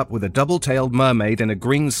white cup with a double-tailed mermaid and a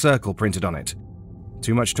green circle printed on it.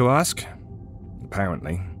 Too much to ask?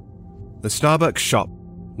 apparently. The Starbucks shop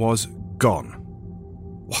was gone.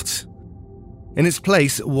 What? In its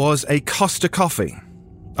place was a Costa coffee.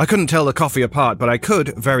 I couldn't tell the coffee apart, but I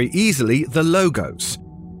could, very easily, the logos.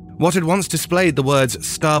 What had once displayed the words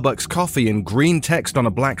Starbucks Coffee in green text on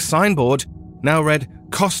a black signboard now read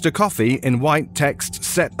Costa Coffee in white text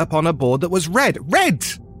set upon a board that was red. Red!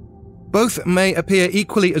 Both may appear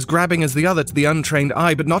equally as grabbing as the other to the untrained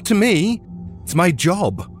eye, but not to me. It's my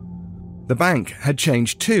job. The bank had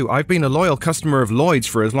changed too. I've been a loyal customer of Lloyd's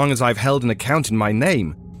for as long as I've held an account in my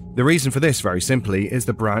name. The reason for this, very simply, is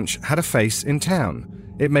the branch had a face in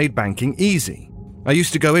town. It made banking easy. I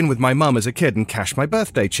used to go in with my mum as a kid and cash my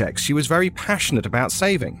birthday checks. She was very passionate about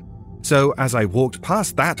saving. So as I walked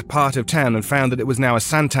past that part of town and found that it was now a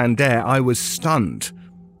Santander, I was stunned.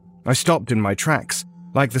 I stopped in my tracks.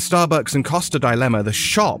 Like the Starbucks and Costa dilemma, the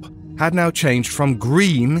shop had now changed from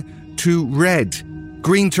green to red.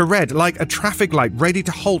 Green to red, like a traffic light ready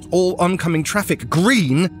to halt all oncoming traffic.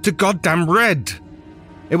 Green to goddamn red.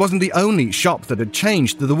 It wasn't the only shop that had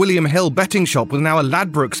changed. The William Hill betting shop was now a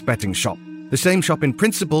Ladbrokes betting shop. The same shop in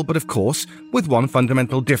principle, but of course, with one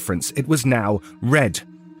fundamental difference. It was now red.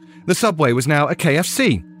 The Subway was now a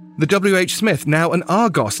KFC. The W.H. Smith now an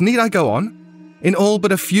Argos. Need I go on? In all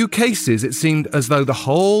but a few cases, it seemed as though the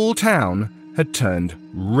whole town had turned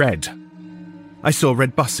red. I saw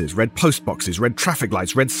red buses, red postboxes, red traffic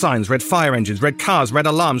lights, red signs, red fire engines, red cars, red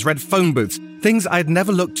alarms, red phone booths. Things I'd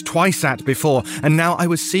never looked twice at before, and now I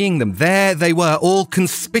was seeing them. There they were, all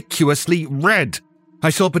conspicuously red. I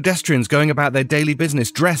saw pedestrians going about their daily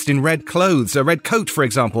business dressed in red clothes, a red coat, for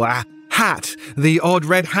example, a hat, the odd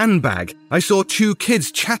red handbag. I saw two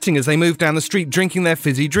kids chatting as they moved down the street, drinking their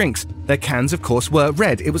fizzy drinks. Their cans, of course, were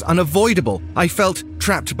red. It was unavoidable. I felt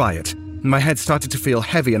trapped by it. My head started to feel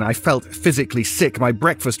heavy and I felt physically sick. My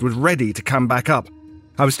breakfast was ready to come back up.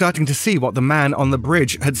 I was starting to see what the man on the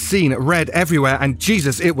bridge had seen, red everywhere, and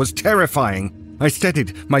Jesus, it was terrifying. I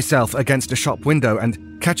steadied myself against a shop window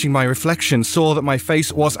and, catching my reflection, saw that my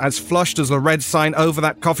face was as flushed as the red sign over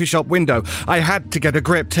that coffee shop window. I had to get a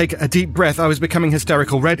grip, take a deep breath. I was becoming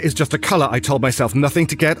hysterical. Red is just a colour, I told myself. Nothing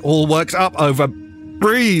to get all worked up over.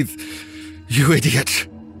 Breathe, you idiot.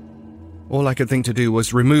 All I could think to do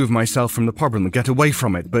was remove myself from the problem and get away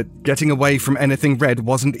from it, but getting away from anything red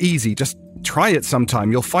wasn't easy. Just try it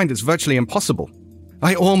sometime. You'll find it's virtually impossible.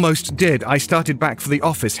 I almost did. I started back for the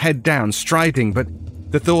office, head down, striding, but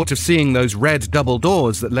the thought of seeing those red double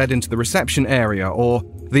doors that led into the reception area, or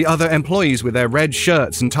the other employees with their red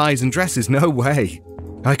shirts and ties and dresses, no way.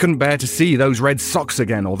 I couldn't bear to see those red socks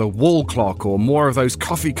again, or the wall clock, or more of those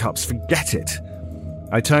coffee cups. Forget it.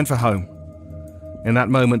 I turned for home. In that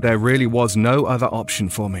moment, there really was no other option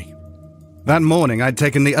for me. That morning, I'd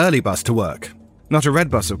taken the early bus to work. Not a red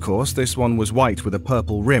bus, of course. This one was white with a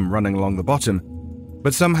purple rim running along the bottom.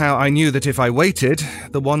 But somehow I knew that if I waited,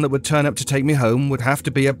 the one that would turn up to take me home would have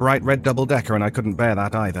to be a bright red double-decker, and I couldn't bear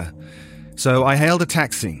that either. So I hailed a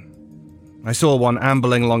taxi. I saw one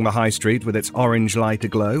ambling along the high street with its orange light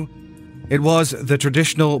aglow. It was the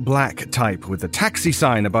traditional black type with the taxi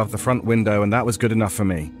sign above the front window, and that was good enough for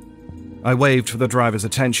me. I waved for the driver's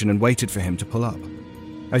attention and waited for him to pull up.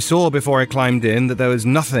 I saw before I climbed in that there was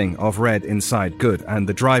nothing of red inside. Good, and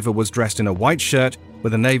the driver was dressed in a white shirt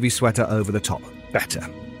with a navy sweater over the top. Better.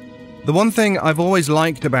 The one thing I've always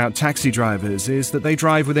liked about taxi drivers is that they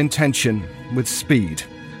drive with intention, with speed.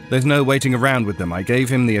 There's no waiting around with them. I gave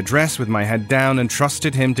him the address with my head down and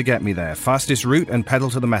trusted him to get me there. Fastest route and pedal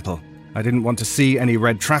to the metal. I didn't want to see any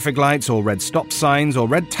red traffic lights or red stop signs or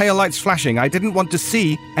red taillights flashing. I didn't want to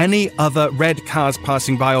see any other red cars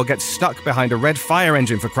passing by or get stuck behind a red fire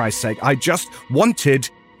engine, for Christ's sake. I just wanted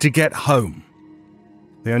to get home.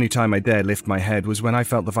 The only time I dared lift my head was when I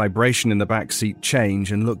felt the vibration in the back seat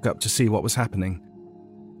change and looked up to see what was happening.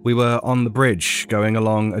 We were on the bridge, going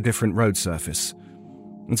along a different road surface.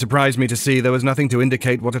 It surprised me to see there was nothing to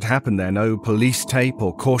indicate what had happened there. No police tape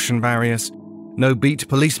or caution barriers. No beat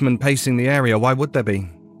policeman pacing the area. Why would there be?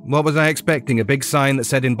 What was I expecting? A big sign that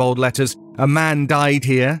said in bold letters, "A man died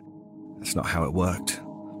here"? That's not how it worked.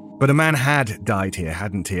 But a man had died here,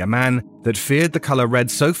 hadn't he? A man that feared the colour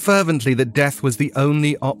red so fervently that death was the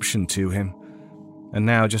only option to him. And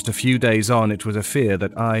now, just a few days on, it was a fear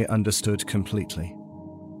that I understood completely.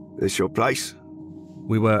 This your place?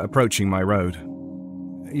 We were approaching my road.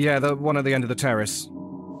 Yeah, the one at the end of the terrace.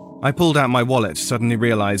 I pulled out my wallet, suddenly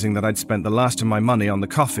realising that I'd spent the last of my money on the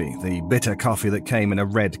coffee, the bitter coffee that came in a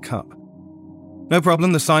red cup. No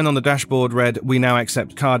problem, the sign on the dashboard read, "We now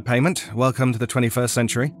accept card payment. Welcome to the 21st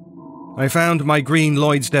century." I found my green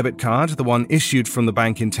Lloyd's debit card, the one issued from the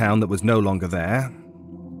bank in town that was no longer there,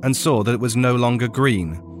 and saw that it was no longer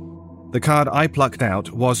green. The card I plucked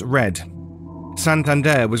out was red.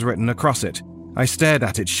 Santander was written across it. I stared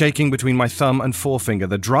at it, shaking between my thumb and forefinger.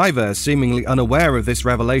 The driver, seemingly unaware of this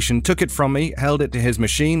revelation, took it from me, held it to his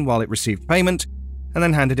machine while it received payment, and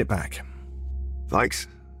then handed it back. Thanks.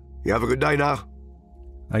 You have a good day now.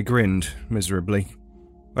 I grinned miserably.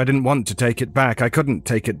 I didn't want to take it back. I couldn't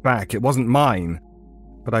take it back. It wasn't mine.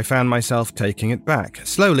 But I found myself taking it back.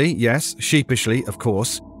 Slowly, yes, sheepishly, of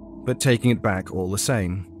course, but taking it back all the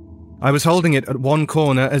same. I was holding it at one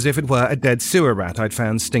corner as if it were a dead sewer rat I'd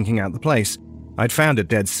found stinking out the place. I'd found a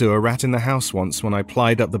dead sewer rat in the house once when I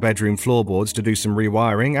plied up the bedroom floorboards to do some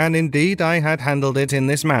rewiring, and indeed I had handled it in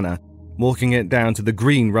this manner, walking it down to the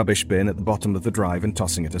green rubbish bin at the bottom of the drive and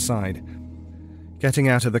tossing it aside. Getting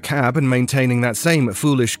out of the cab and maintaining that same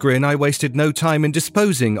foolish grin, I wasted no time in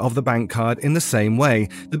disposing of the bank card in the same way.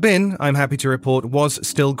 The bin, I'm happy to report, was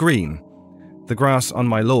still green. The grass on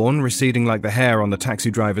my lawn, receding like the hair on the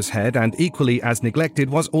taxi driver's head, and equally as neglected,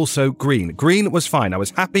 was also green. Green was fine. I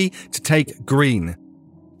was happy to take green.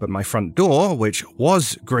 But my front door, which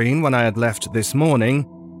was green when I had left this morning,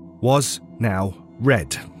 was now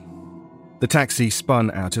red. The taxi spun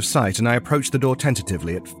out of sight, and I approached the door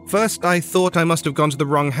tentatively. At first, I thought I must have gone to the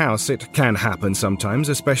wrong house. It can happen sometimes,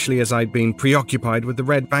 especially as I'd been preoccupied with the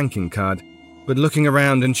red banking card. But looking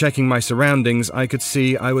around and checking my surroundings, I could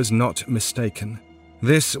see I was not mistaken.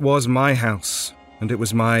 This was my house, and it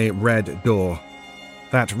was my red door.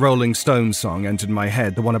 That Rolling Stones song entered my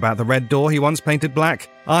head, the one about the red door he once painted black.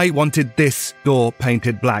 I wanted this door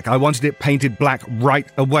painted black. I wanted it painted black right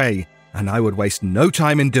away, and I would waste no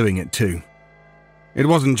time in doing it too. It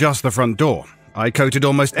wasn't just the front door. I coated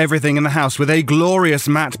almost everything in the house with a glorious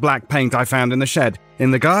matte black paint I found in the shed.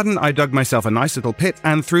 In the garden, I dug myself a nice little pit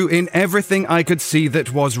and threw in everything I could see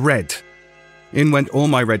that was red. In went all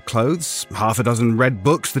my red clothes, half a dozen red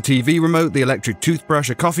books, the TV remote, the electric toothbrush,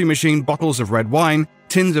 a coffee machine, bottles of red wine,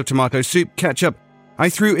 tins of tomato soup, ketchup. I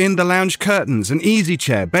threw in the lounge curtains, an easy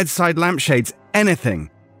chair, bedside lampshades, anything.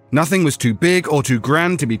 Nothing was too big or too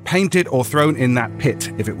grand to be painted or thrown in that pit.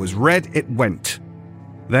 If it was red, it went.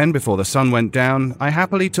 Then, before the sun went down, I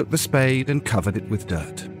happily took the spade and covered it with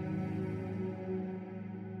dirt.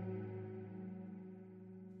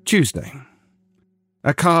 Tuesday.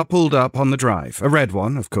 A car pulled up on the drive, a red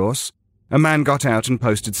one, of course. A man got out and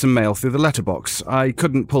posted some mail through the letterbox. I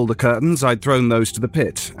couldn't pull the curtains, I'd thrown those to the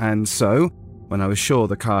pit, and so, when I was sure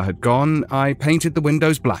the car had gone, I painted the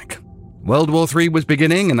windows black. World War III was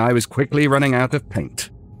beginning, and I was quickly running out of paint.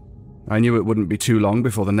 I knew it wouldn't be too long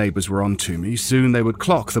before the neighbours were on to me. Soon they would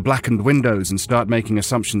clock the blackened windows and start making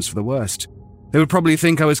assumptions for the worst. They would probably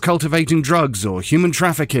think I was cultivating drugs or human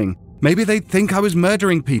trafficking. Maybe they'd think I was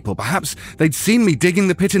murdering people. Perhaps they'd seen me digging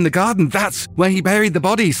the pit in the garden. That's where he buried the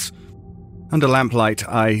bodies. Under lamplight,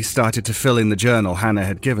 I started to fill in the journal Hannah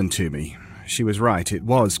had given to me. She was right. It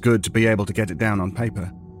was good to be able to get it down on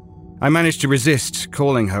paper. I managed to resist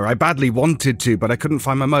calling her. I badly wanted to, but I couldn't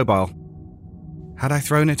find my mobile. Had I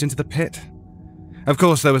thrown it into the pit? Of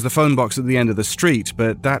course, there was the phone box at the end of the street,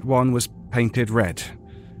 but that one was painted red.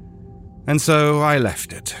 And so I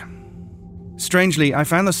left it. Strangely, I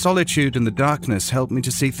found the solitude and the darkness helped me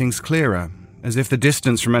to see things clearer, as if the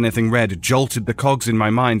distance from anything red jolted the cogs in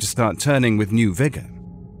my mind to start turning with new vigor.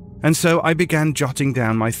 And so I began jotting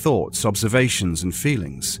down my thoughts, observations, and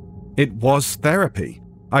feelings. It was therapy.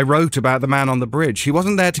 I wrote about the man on the bridge. He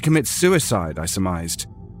wasn't there to commit suicide, I surmised.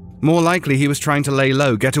 More likely, he was trying to lay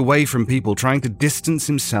low, get away from people, trying to distance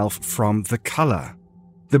himself from the color.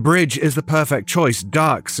 The bridge is the perfect choice,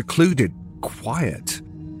 dark, secluded, quiet.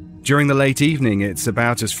 During the late evening, it's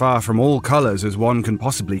about as far from all colors as one can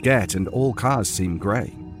possibly get, and all cars seem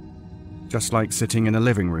grey. Just like sitting in a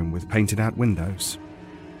living room with painted-out windows.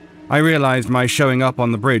 I realized my showing up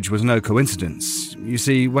on the bridge was no coincidence. You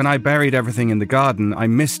see, when I buried everything in the garden, I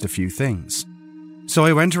missed a few things. So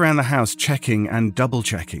I went around the house checking and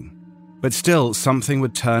double-checking. But still, something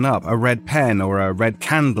would turn up, a red pen or a red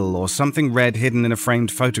candle or something red hidden in a framed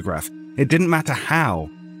photograph. It didn't matter how.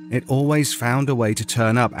 It always found a way to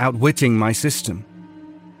turn up, outwitting my system.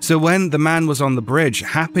 So when the man was on the bridge,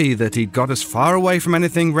 happy that he'd got as far away from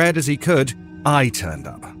anything red as he could, I turned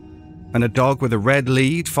up. And a dog with a red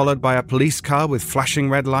lead, followed by a police car with flashing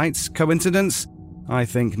red lights. Coincidence? I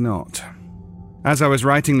think not. As I was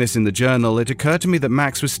writing this in the journal, it occurred to me that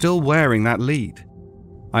Max was still wearing that lead.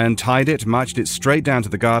 I untied it, marched it straight down to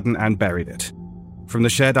the garden, and buried it. From the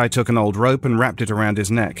shed, I took an old rope and wrapped it around his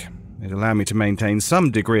neck. It allowed me to maintain some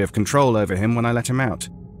degree of control over him when I let him out.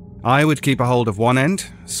 I would keep a hold of one end,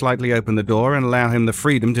 slightly open the door, and allow him the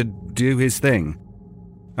freedom to do his thing.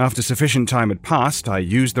 After sufficient time had passed, I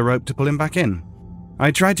used the rope to pull him back in. I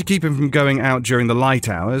tried to keep him from going out during the light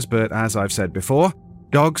hours, but as I've said before,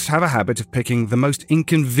 dogs have a habit of picking the most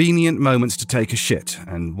inconvenient moments to take a shit,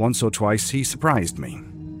 and once or twice he surprised me.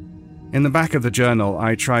 In the back of the journal,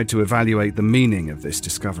 I tried to evaluate the meaning of this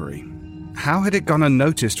discovery. How had it gone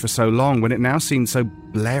unnoticed for so long when it now seemed so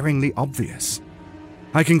blaringly obvious?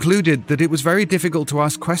 I concluded that it was very difficult to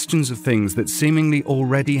ask questions of things that seemingly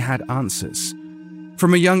already had answers.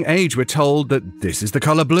 From a young age, we're told that this is the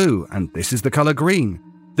color blue, and this is the color green,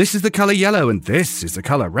 this is the color yellow, and this is the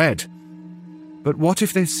color red. But what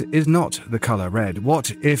if this is not the color red?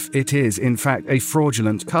 What if it is, in fact, a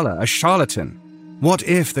fraudulent color, a charlatan? What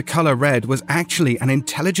if the color red was actually an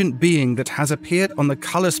intelligent being that has appeared on the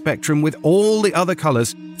color spectrum with all the other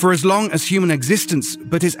colors for as long as human existence,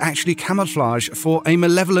 but is actually camouflage for a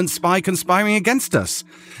malevolent spy conspiring against us?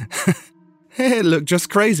 It looked just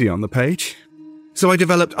crazy on the page. So I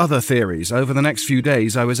developed other theories. Over the next few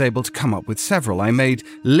days, I was able to come up with several. I made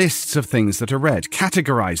lists of things that are red,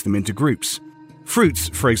 categorized them into groups. Fruits,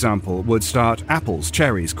 for example, would start apples,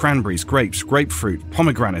 cherries, cranberries, grapes, grapefruit,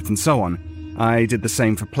 pomegranate, and so on. I did the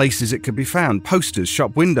same for places it could be found: posters,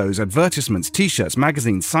 shop windows, advertisements, t-shirts,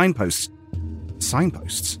 magazines, signposts.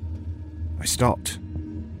 Signposts? I stopped.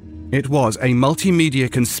 It was a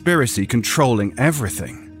multimedia conspiracy controlling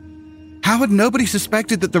everything. How had nobody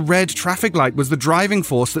suspected that the red traffic light was the driving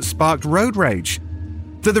force that sparked road rage?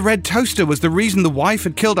 That the red toaster was the reason the wife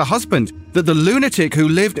had killed her husband? That the lunatic who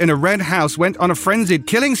lived in a red house went on a frenzied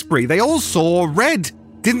killing spree? They all saw red,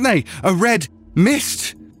 didn't they? A red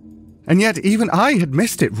mist. And yet even I had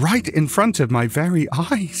missed it right in front of my very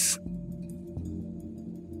eyes.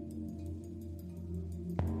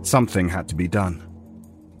 Something had to be done.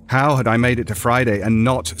 How had I made it to Friday and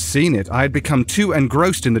not seen it? I had become too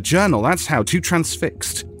engrossed in the journal, that's how, too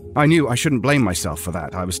transfixed. I knew I shouldn't blame myself for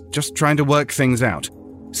that. I was just trying to work things out.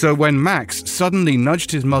 So when Max suddenly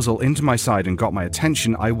nudged his muzzle into my side and got my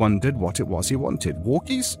attention, I wondered what it was he wanted.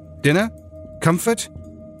 Walkies? Dinner? Comfort?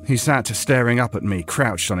 He sat staring up at me,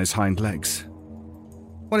 crouched on his hind legs.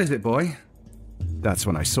 "What is it, boy?" That's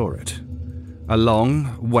when I saw it. A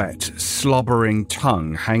long, wet, slobbering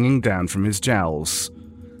tongue hanging down from his jowls.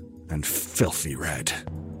 And filthy red.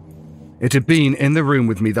 It had been in the room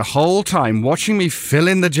with me the whole time, watching me fill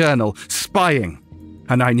in the journal, spying,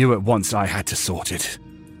 and I knew at once I had to sort it.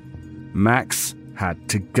 Max had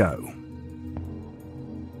to go.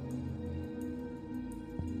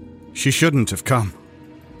 She shouldn't have come.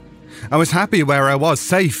 I was happy where I was,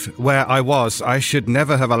 safe where I was. I should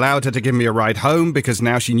never have allowed her to give me a ride home, because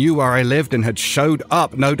now she knew where I lived and had showed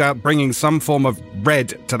up, no doubt bringing some form of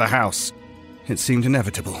red to the house. It seemed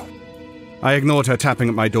inevitable. I ignored her tapping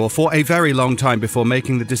at my door for a very long time before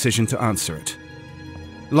making the decision to answer it.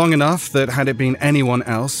 Long enough that had it been anyone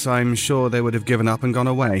else, I'm sure they would have given up and gone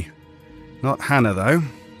away. Not Hannah, though.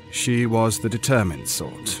 She was the determined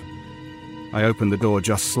sort. I opened the door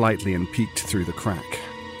just slightly and peeked through the crack.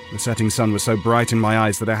 The setting sun was so bright in my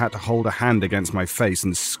eyes that I had to hold a hand against my face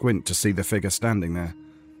and squint to see the figure standing there.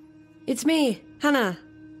 "It's me, Hannah.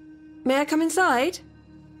 May I come inside?"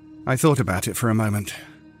 I thought about it for a moment.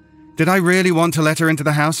 Did I really want to let her into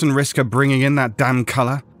the house and risk her bringing in that damn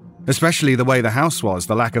colour? Especially the way the house was,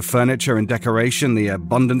 the lack of furniture and decoration, the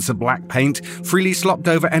abundance of black paint, freely slopped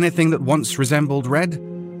over anything that once resembled red?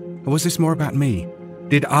 Or was this more about me?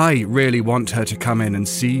 Did I really want her to come in and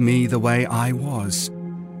see me the way I was?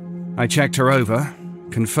 I checked her over,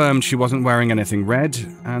 confirmed she wasn't wearing anything red,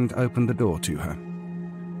 and opened the door to her.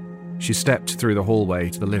 She stepped through the hallway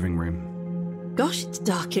to the living room. "Gosh, it's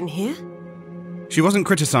dark in here." She wasn't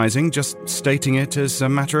criticizing, just stating it as a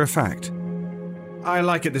matter of fact. "I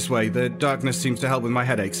like it this way. The darkness seems to help with my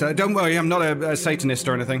headaches. Don't worry, I'm not a Satanist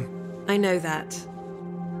or anything." "I know that."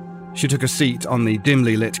 She took a seat on the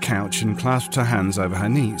dimly lit couch and clasped her hands over her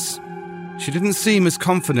knees. She didn't seem as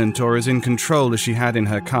confident or as in control as she had in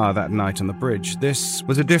her car that night on the bridge. This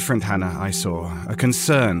was a different Hannah I saw, a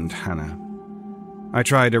concerned Hannah. I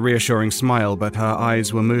tried a reassuring smile, but her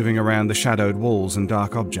eyes were moving around the shadowed walls and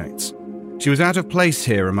dark objects. She was out of place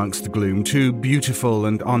here amongst the gloom, too beautiful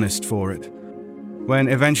and honest for it. When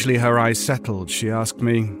eventually her eyes settled, she asked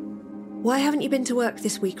me, "Why haven't you been to work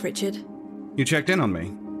this week, Richard?" "You checked in on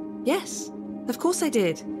me?" "Yes, of course I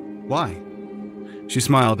did." "Why?" She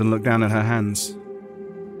smiled and looked down at her hands.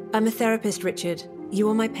 "I'm a therapist, Richard. You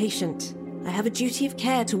are my patient. I have a duty of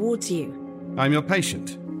care towards you." "I'm your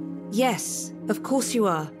patient?" "Yes, of course you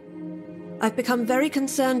are. I've become very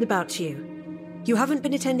concerned about you. You haven't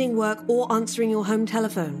been attending work or answering your home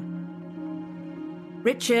telephone."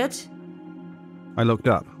 "Richard?" I looked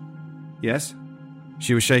up. "Yes?"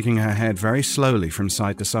 She was shaking her head very slowly from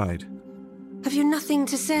side to side. "Have you nothing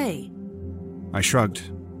to say?" I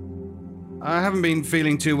shrugged. I haven't been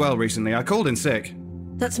feeling too well recently. I called in sick.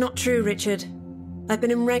 That's not true, Richard. I've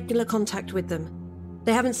been in regular contact with them.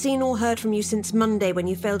 They haven't seen or heard from you since Monday when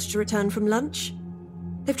you failed to return from lunch.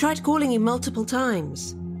 They've tried calling you multiple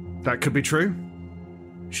times. That could be true.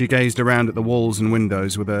 She gazed around at the walls and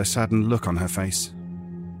windows with a saddened look on her face.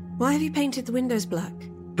 Why have you painted the windows black?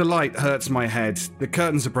 The light hurts my head. The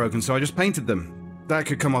curtains are broken, so I just painted them. That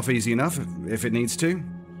could come off easy enough, if it needs to.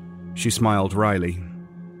 She smiled wryly.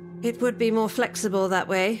 It would be more flexible that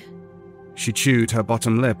way. She chewed her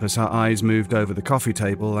bottom lip as her eyes moved over the coffee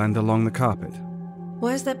table and along the carpet.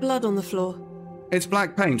 Why is there blood on the floor? It's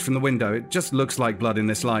black paint from the window. It just looks like blood in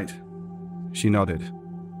this light. She nodded.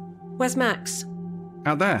 Where's Max?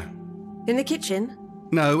 Out there. In the kitchen?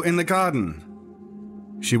 No, in the garden.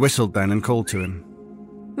 She whistled then and called to him.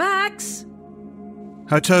 Max!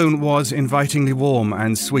 Her tone was invitingly warm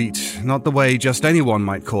and sweet, not the way just anyone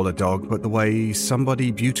might call a dog, but the way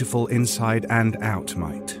somebody beautiful inside and out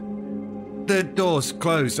might. The door's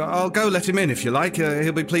closed. I'll go let him in if you like.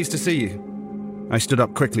 He'll be pleased to see you. I stood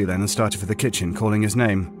up quickly then and started for the kitchen, calling his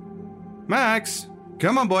name. Max!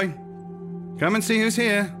 Come on, boy. Come and see who's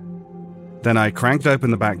here. Then I cranked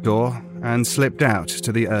open the back door and slipped out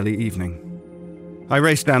to the early evening. I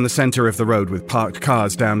raced down the centre of the road with parked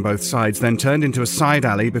cars down both sides, then turned into a side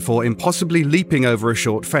alley before impossibly leaping over a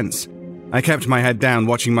short fence. I kept my head down,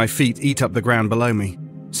 watching my feet eat up the ground below me.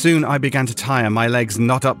 Soon I began to tire, my legs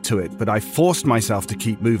not up to it, but I forced myself to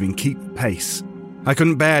keep moving, keep pace. I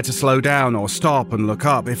couldn't bear to slow down or stop and look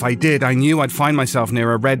up. If I did, I knew I'd find myself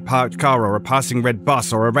near a red parked car or a passing red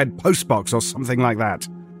bus or a red postbox or something like that.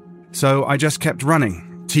 So I just kept running.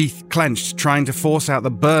 Teeth clenched, trying to force out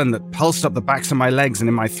the burn that pulsed up the backs of my legs and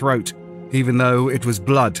in my throat, even though it was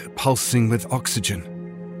blood pulsing with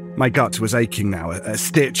oxygen. My gut was aching now. A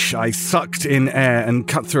stitch, I sucked in air and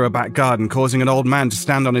cut through a back garden, causing an old man to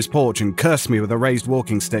stand on his porch and curse me with a raised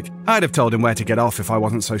walking stick. I'd have told him where to get off if I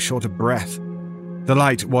wasn't so short of breath. The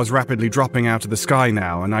light was rapidly dropping out of the sky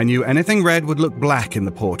now, and I knew anything red would look black in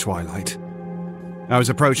the poor twilight. I was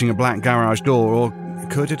approaching a black garage door, or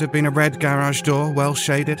could it have been a red garage door, well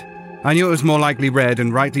shaded? I knew it was more likely red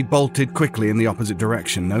and rightly bolted quickly in the opposite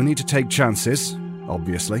direction. No need to take chances,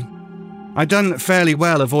 obviously. I'd done fairly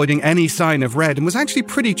well avoiding any sign of red and was actually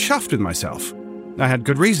pretty chuffed with myself. I had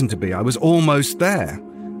good reason to be. I was almost there.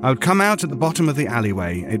 I would come out at the bottom of the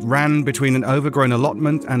alleyway. It ran between an overgrown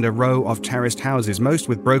allotment and a row of terraced houses, most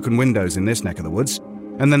with broken windows in this neck of the woods,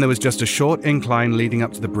 and then there was just a short incline leading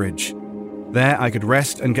up to the bridge. There I could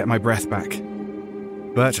rest and get my breath back.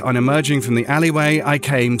 But on emerging from the alleyway, I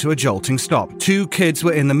came to a jolting stop. 2 kids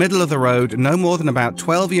were in the middle of the road, no more than about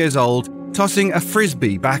 12 years old, tossing a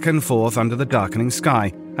frisbee back and forth under the darkening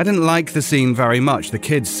sky. I didn't like the scene very much. The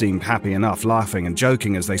kids seemed happy enough, laughing and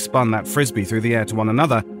joking as they spun that frisbee through the air to one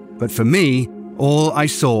another. But for me, all I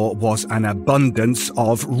saw was an abundance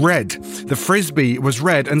of red. The frisbee was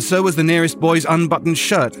red, and so was the nearest boy's unbuttoned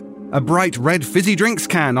shirt. A bright red fizzy drinks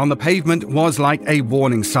can on the pavement was like a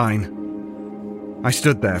warning sign. I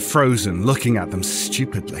stood there, frozen, looking at them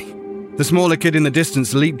stupidly. The smaller kid in the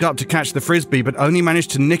distance leaped up to catch the frisbee, but only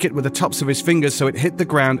managed to nick it with the tops of his fingers so it hit the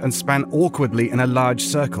ground and span awkwardly in a large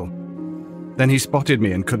circle. Then he spotted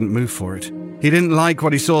me and couldn't move for it. He didn't like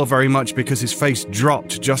what he saw very much because his face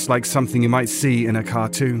dropped just like something you might see in a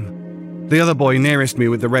cartoon. The other boy nearest me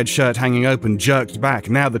with the red shirt hanging open jerked back.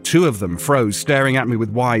 Now the 2 of them froze, staring at me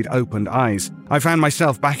with wide-opened eyes. I found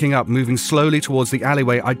myself backing up, moving slowly towards the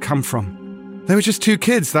alleyway I'd come from. They were just 2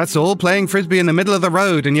 kids, that's all, playing frisbee in the middle of the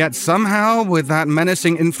road, and yet somehow, with that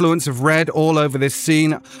menacing influence of red all over this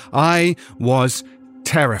scene, I was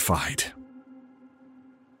terrified.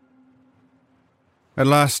 At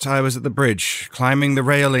last, I was at the bridge, climbing the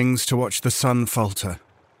railings to watch the sun falter.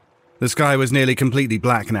 The sky was nearly completely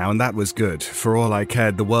black now, and that was good. For all I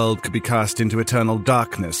cared, the world could be cast into eternal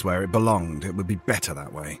darkness where it belonged. It would be better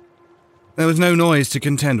that way. There was no noise to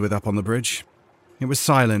contend with up on the bridge. It was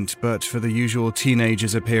silent, but for the usual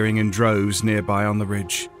teenagers appearing in droves nearby on the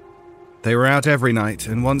ridge. They were out every night,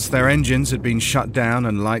 and once their engines had been shut down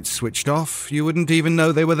and lights switched off, you wouldn't even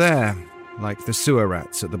know they were there, like the sewer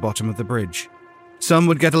rats at the bottom of the bridge. Some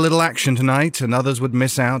would get a little action tonight, and others would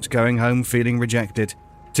miss out, going home feeling rejected.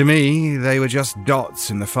 To me, they were just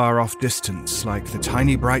dots in the far-off distance, like the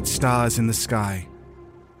tiny bright stars in the sky.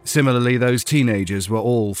 Similarly, those teenagers were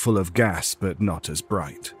all full of gas, but not as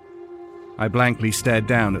bright. I blankly stared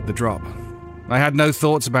down at the drop. I had no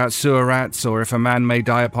thoughts about sewer rats or if a man may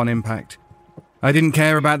die upon impact. I didn't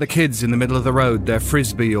care about the kids in the middle of the road, their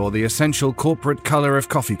frisbee, or the essential corporate colour of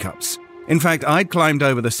coffee cups. In fact, I'd climbed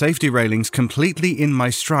over the safety railings completely in my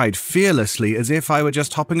stride, fearlessly, as if I were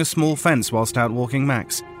just hopping a small fence whilst out walking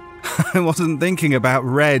Max. I wasn't thinking about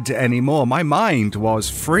Red anymore. My mind was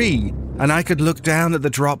free, and I could look down at the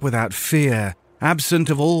drop without fear, absent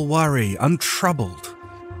of all worry, untroubled.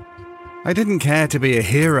 I didn't care to be a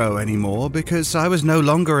hero anymore because I was no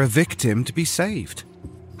longer a victim to be saved.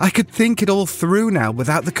 I could think it all through now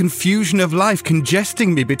without the confusion of life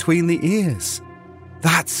congesting me between the ears.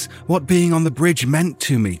 That's what being on the bridge meant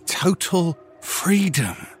to me, total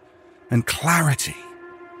freedom and clarity.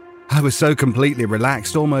 I was so completely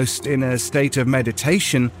relaxed, almost in a state of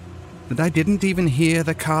meditation, that I didn't even hear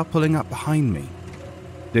the car pulling up behind me.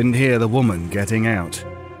 Didn't hear the woman getting out.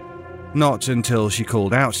 Not until she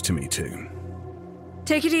called out to me to.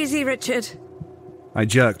 Take it easy, Richard. I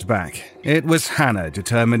jerked back. It was Hannah,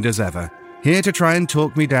 determined as ever, here to try and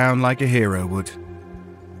talk me down like a hero would.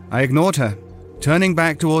 I ignored her, turning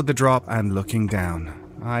back toward the drop and looking down.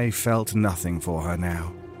 I felt nothing for her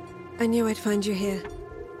now. I knew I'd find you here.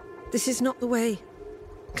 This is not the way.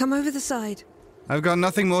 Come over the side. I've got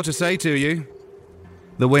nothing more to say to you.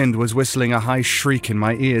 The wind was whistling a high shriek in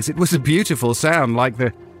my ears. It was a beautiful sound, like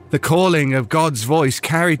the calling of God's voice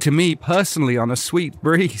carried to me personally on a sweet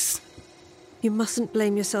breeze. You mustn't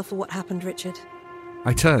blame yourself for what happened, Richard.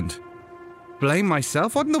 I turned. Blame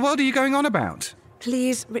myself? What in the world are you going on about?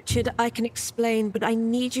 Please, Richard, I can explain, but I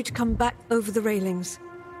need you to come back over the railings.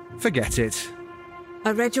 Forget it.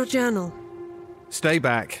 I read your journal. Stay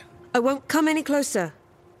back. I won't come any closer.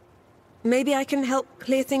 Maybe I can help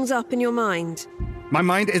clear things up in your mind. My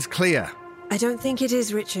mind is clear. I don't think it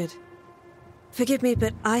is, Richard. Forgive me,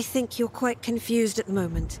 but I think you're quite confused at the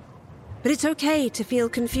moment. But it's okay to feel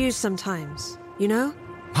confused sometimes, you know?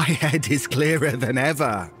 My head is clearer than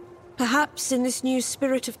ever. Perhaps in this new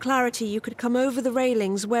spirit of clarity you could come over the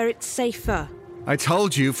railings where it's safer. I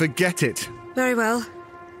told you, forget it. Very well.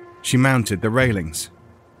 She mounted the railings.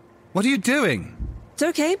 What are you doing? It's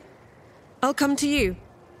okay. I'll come to you.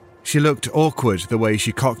 She looked awkward the way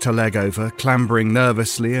she cocked her leg over, clambering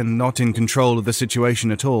nervously and not in control of the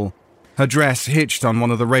situation at all. Her dress hitched on one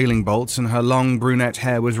of the railing bolts and her long brunette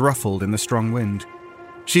hair was ruffled in the strong wind.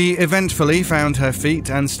 She eventfully found her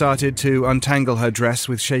feet and started to untangle her dress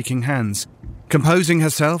with shaking hands. Composing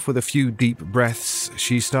herself with a few deep breaths,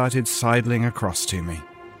 she started sidling across to me.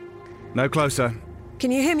 No closer.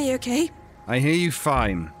 Can you hear me okay? I hear you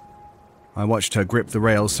fine. I watched her grip the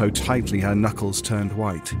rails so tightly her knuckles turned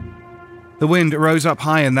white. The wind rose up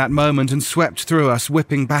high in that moment and swept through us,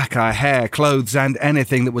 whipping back our hair, clothes, and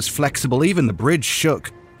anything that was flexible. Even the bridge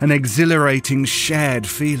shook, an exhilarating shared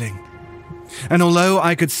feeling. And although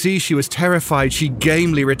I could see she was terrified, she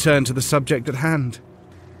gamely returned to the subject at hand.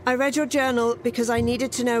 I read your journal because I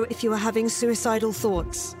needed to know if you were having suicidal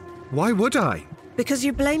thoughts. Why would I? Because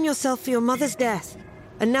you blame yourself for your mother's death,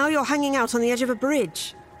 and now you're hanging out on the edge of a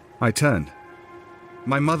bridge. I turned.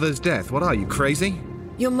 My mother's death? What are you, crazy?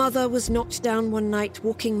 Your mother was knocked down one night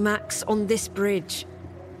walking Max on this bridge.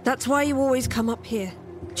 That's why you always come up here,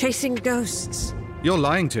 chasing ghosts. You're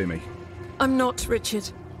lying to me. I'm not,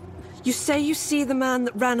 Richard. You say you see the man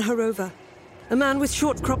that ran her over. A man with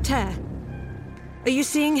short cropped hair. Are you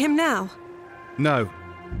seeing him now? No,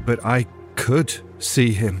 but I could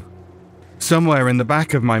see him. Somewhere in the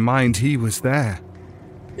back of my mind, he was there.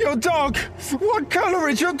 Your dog! What colour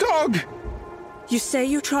is your dog? You say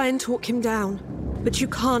you try and talk him down, but you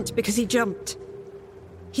can't because he jumped.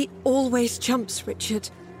 He always jumps, Richard.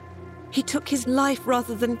 He took his life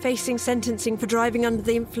rather than facing sentencing for driving under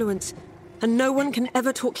the influence, and no one can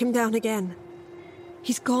ever talk him down again.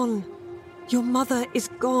 He's gone. Your mother is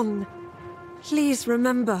gone. Please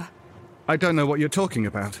remember. I don't know what you're talking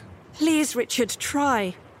about. Please, Richard,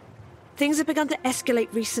 try. Things have begun to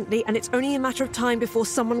escalate recently, and it's only a matter of time before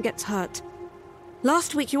someone gets hurt.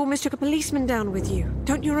 Last week you almost took a policeman down with you.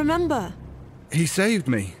 Don't you remember? He saved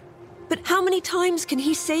me. But how many times can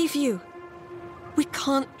he save you? We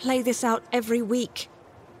can't play this out every week.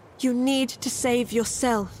 You need to save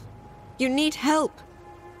yourself. You need help.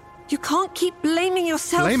 You can't keep blaming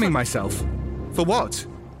yourself. Blaming myself? For what?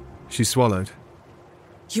 She swallowed.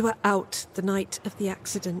 You were out the night of the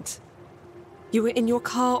accident. You were in your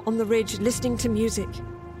car on the ridge listening to music.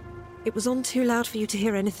 It was on too loud for you to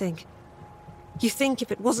hear anything. You think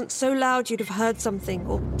if it wasn't so loud you'd have heard something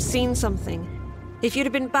or seen something. If you'd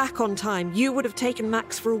have been back on time, you would have taken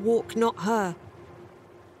Max for a walk, not her.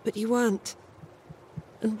 But you weren't.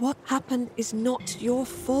 And what happened is not your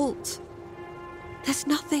fault. There's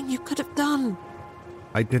nothing you could have done.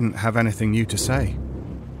 I didn't have anything new to say.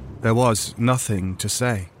 There was nothing to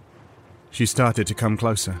say. She started to come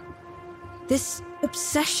closer. This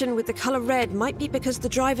obsession with the colour red might be because the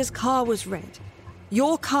driver's car was red.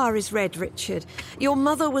 Your car is red, Richard. Your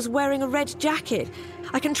mother was wearing a red jacket.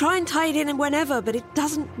 I can try and tie it in whenever, but it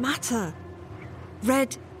doesn't matter.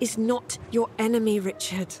 Red is not your enemy,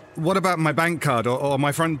 Richard. What about my bank card or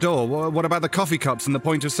my front door? What about the coffee cups and the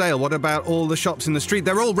point of sale? What about all the shops in the street?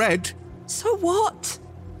 They're all red. So what?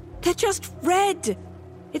 They're just red.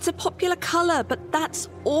 It's a popular colour, but that's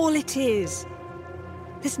all it is.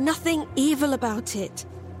 There's nothing evil about it.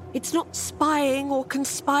 It's not spying or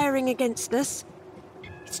conspiring against us.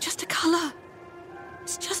 It's just a colour.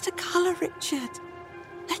 It's just a colour, Richard.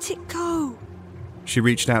 Let it go. She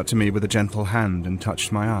reached out to me with a gentle hand and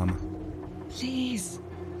touched my arm. Please,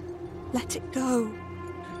 let it go.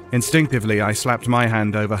 Instinctively, I slapped my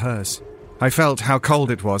hand over hers. I felt how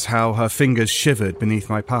cold it was, how her fingers shivered beneath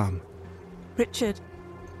my palm. Richard,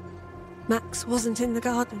 Max wasn't in the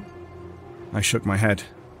garden. I shook my head.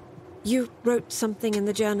 You wrote something in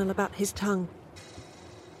the journal about his tongue.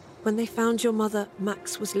 When they found your mother,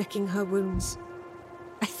 Max was licking her wounds.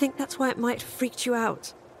 I think that's why it might have freaked you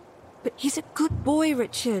out. But he's a good boy,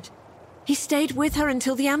 Richard. He stayed with her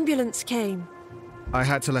until the ambulance came. I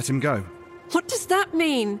had to let him go. What does that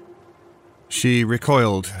mean? She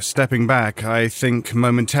recoiled, stepping back, I think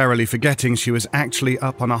momentarily forgetting she was actually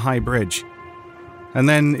up on a high bridge. And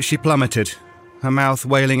then she plummeted, her mouth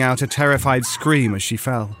wailing out a terrified scream as she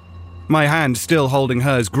fell. My hand, still holding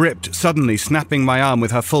hers, gripped, suddenly snapping my arm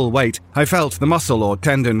with her full weight. I felt the muscle or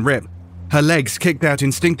tendon rip. Her legs kicked out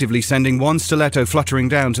instinctively, sending one stiletto fluttering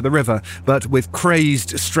down to the river, but with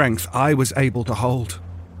crazed strength I was able to hold.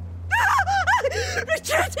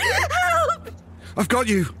 Richard, help! I've got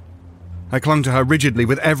you! I clung to her rigidly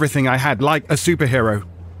with everything I had, like a superhero.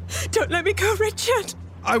 Don't let me go, Richard!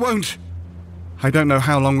 I won't! I don't know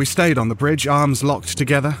how long we stayed on the bridge, arms locked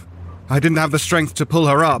together. I didn't have the strength to pull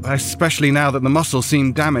her up, especially now that the muscle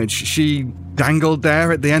seemed damaged. She dangled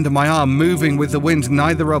there at the end of my arm, moving with the wind,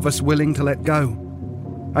 neither of us willing to let go.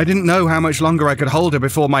 I didn't know how much longer I could hold her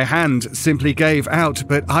before my hand simply gave out,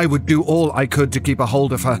 but I would do all I could to keep a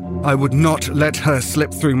hold of her. I would not let her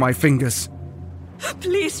slip through my fingers.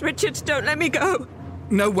 Please, Richard, don't let me go.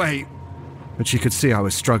 No way. But she could see I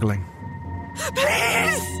was struggling.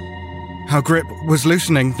 Please! Our grip was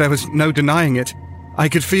loosening. There was no denying it. I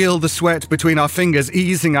could feel the sweat between our fingers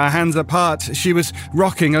easing our hands apart. She was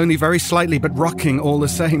rocking only very slightly, but rocking all the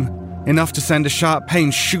same. Enough to send a sharp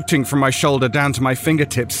pain shooting from my shoulder down to my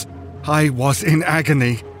fingertips. I was in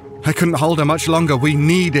agony. I couldn't hold her much longer. We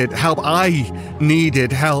needed help. I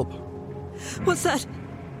needed help. What's that?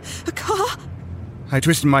 A car? I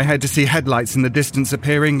twisted my head to see headlights in the distance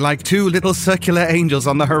appearing like two little circular angels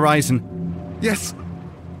on the horizon. Yes,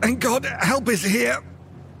 thank God, help is here.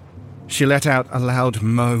 She let out a loud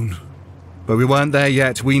moan. But we weren't there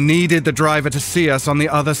yet. We needed the driver to see us on the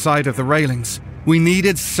other side of the railings. We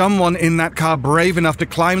needed someone in that car brave enough to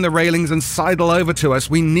climb the railings and sidle over to us.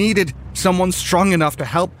 We needed someone strong enough to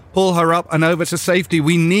help pull her up and over to safety.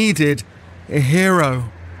 We needed a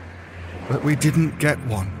hero. But we didn't get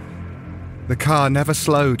one. The car never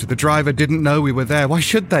slowed. The driver didn't know we were there. Why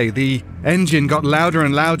should they? The engine got louder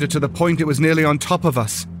and louder to the point it was nearly on top of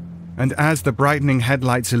us. And as the brightening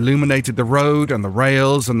headlights illuminated the road and the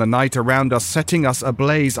rails and the night around us, setting us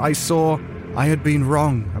ablaze, I saw I had been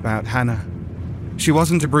wrong about Hannah. She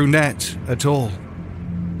wasn't a brunette at all.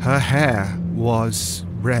 Her hair was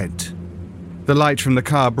red. The light from the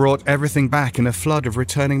car brought everything back in a flood of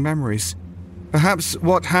returning memories. Perhaps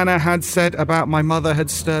what Hannah had said about my mother had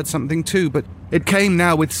stirred something too, but it came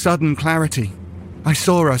now with sudden clarity. I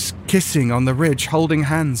saw us kissing on the ridge, holding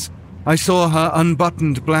hands. I saw her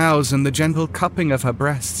unbuttoned blouse and the gentle cupping of her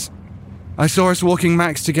breasts. I saw us walking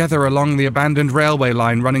Max together along the abandoned railway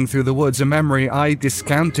line running through the woods, a memory I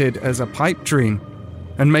discounted as a pipe dream,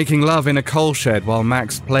 and making love in a coal shed while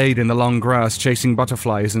Max played in the long grass chasing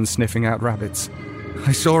butterflies and sniffing out rabbits.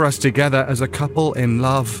 I saw us together as a couple in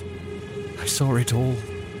love. I saw it all.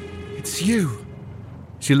 It's you.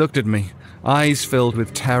 She looked at me, eyes filled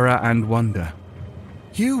with terror and wonder.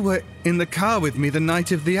 You were in the car with me the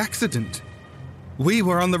night of the accident. We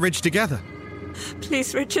were on the ridge together.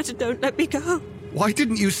 Please, Richard, don't let me go. Why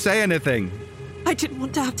didn't you say anything? I didn't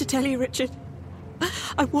want to have to tell you, Richard.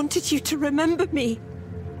 I wanted you to remember me.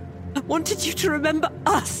 I wanted you to remember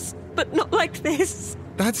us, but not like this.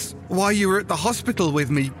 That's why you were at the hospital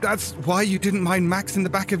with me. That's why you didn't mind Max in the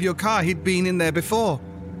back of your car. He'd been in there before.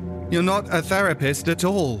 You're not a therapist at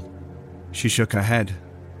all. She shook her head.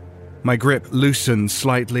 My grip loosened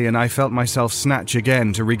slightly and I felt myself snatch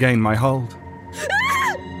again to regain my hold.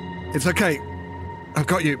 It's okay. I've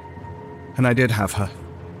got you. And I did have her.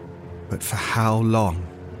 But for how long?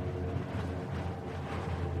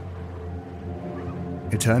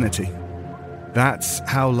 eternity. That's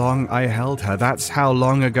how long I held her. That's how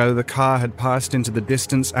long ago the car had passed into the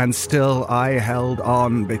distance, and still I held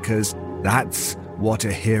on because that's what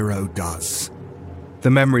a hero does. The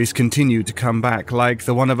memories continued to come back, like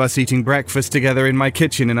the one of us eating breakfast together in my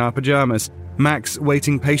kitchen in our pajamas, Max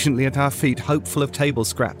waiting patiently at our feet, hopeful of table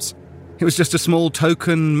scraps. It was just a small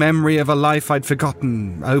token memory of a life I'd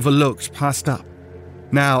forgotten, overlooked, passed up.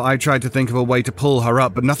 Now, I tried to think of a way to pull her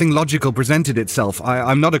up, but nothing logical presented itself.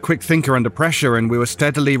 I'm not a quick thinker under pressure, and we were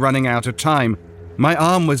steadily running out of time. My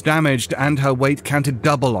arm was damaged, and her weight counted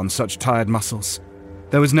double on such tired muscles.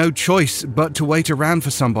 There was no choice but to wait around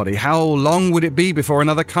for somebody. How long would it be before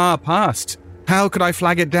another car passed? How could I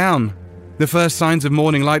flag it down? The first signs of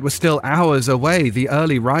morning light were still hours away. The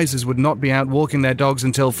early risers would not be out walking their dogs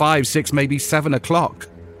until 5, 6, maybe 7 o'clock.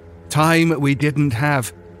 Time we didn't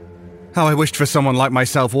have. How I wished for someone like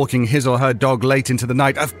myself walking his or her dog late into the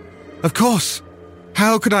night. Of course!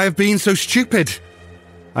 How could I have been so stupid?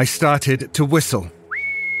 I started to whistle.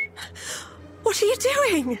 What are you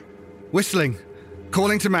doing? Whistling.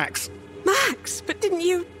 Calling to Max. Max, but didn't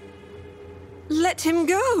you let him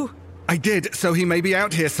go? I did, so he may be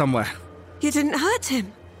out here somewhere. You didn't hurt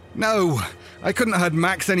him? No, I couldn't hurt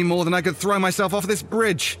Max any more than I could throw myself off this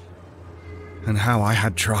bridge. And how I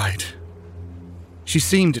had tried. She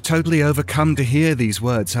seemed totally overcome to hear these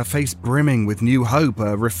words, her face brimming with new hope,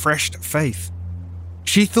 a refreshed faith.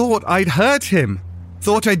 She thought I'd hurt him,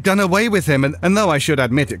 thought I'd done away with him, and though I should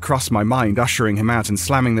admit it crossed my mind, ushering him out and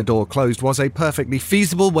slamming the door closed was a perfectly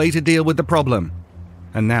feasible way to deal with the problem.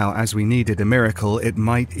 And now, as we needed a miracle, it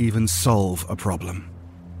might even solve a problem.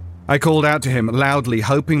 I called out to him loudly,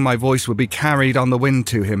 hoping my voice would be carried on the wind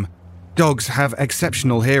to him. Dogs have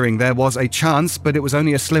exceptional hearing. There was a chance, but it was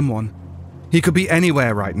only a slim one. He could be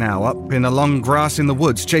anywhere right now, up in the long grass in the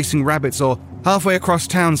woods, chasing rabbits, or halfway across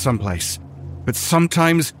town someplace. But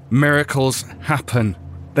sometimes miracles happen.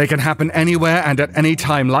 They can happen anywhere and at any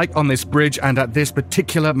time, like on this bridge and at this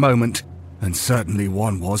particular moment. And certainly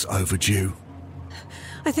one was overdue.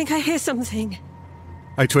 I think I hear something.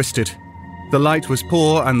 I twisted. The light was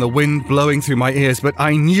poor and the wind blowing through my ears, but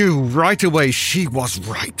I knew right away she was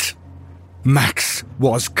right. Max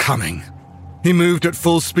was coming. He moved at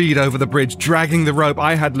full speed over the bridge, dragging the rope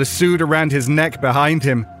I had lassoed around his neck behind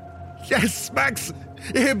him. Yes, Max!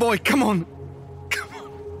 Here, boy, come on! Come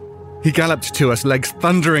on! He galloped to us, legs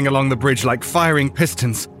thundering along the bridge like firing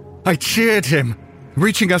pistons. I cheered him.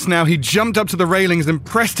 Reaching us now, he jumped up to the railings and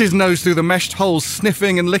pressed his nose through the meshed holes,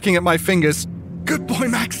 sniffing and licking at my fingers. Good boy,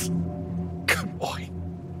 Max! Good boy.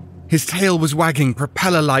 His tail was wagging,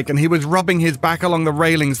 propeller-like, and he was rubbing his back along the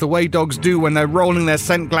railings the way dogs do when they're rolling their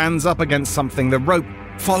scent glands up against something, the rope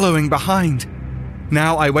following behind.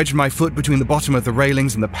 Now I wedged my foot between the bottom of the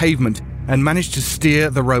railings and the pavement and managed to steer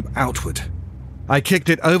the rope outward. I kicked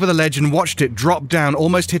it over the ledge and watched it drop down,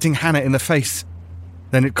 almost hitting Hannah in the face.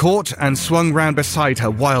 Then it caught and swung round beside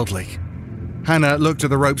her wildly. Hannah looked at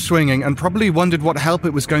the rope swinging and probably wondered what help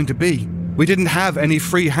it was going to be. We didn't have any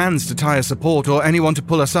free hands to tie a support or anyone to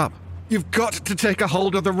pull us up. You've got to take a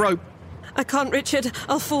hold of the rope. I can't, Richard.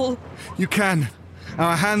 I'll fall. You can.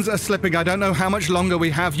 Our hands are slipping. I don't know how much longer we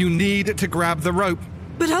have. You need to grab the rope.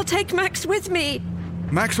 But I'll take Max with me.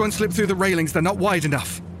 Max won't slip through the railings. They're not wide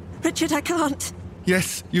enough. Richard, I can't.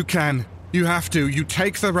 Yes, you can. You have to. You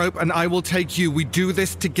take the rope and I will take you. We do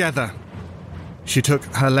this together. She took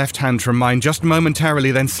her left hand from mine just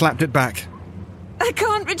momentarily, then slapped it back. I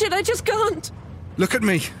can't, Richard. I just can't. Look at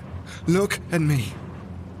me. Look at me.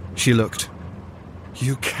 She looked.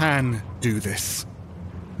 You can do this.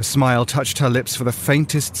 A smile touched her lips for the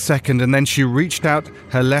faintest second, and then she reached out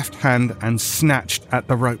her left hand and snatched at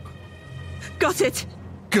the rope. Got it.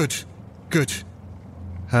 Good. Good.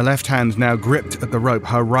 Her left hand now gripped at the rope,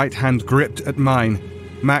 her right hand gripped at mine.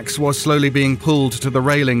 Max was slowly being pulled to the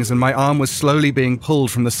railings, and my arm was slowly being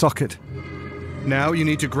pulled from the socket. Now you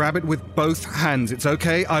need to grab it with both hands. It's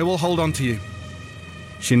okay, I will hold on to you.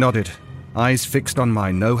 She nodded, eyes fixed on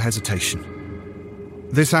mine, no hesitation.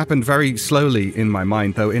 This happened very slowly in my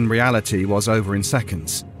mind, though in reality was over in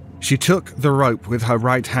seconds. She took the rope with her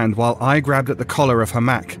right hand while I grabbed at the collar of her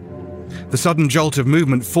Mac. The sudden jolt of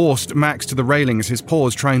movement forced Max to the railings, his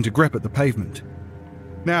paws trying to grip at the pavement.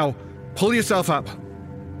 Now, pull yourself up.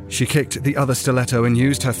 She kicked the other stiletto and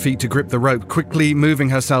used her feet to grip the rope, quickly moving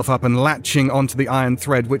herself up and latching onto the iron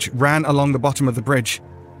thread which ran along the bottom of the bridge.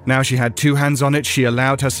 Now she had two hands on it, she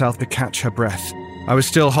allowed herself to catch her breath. I was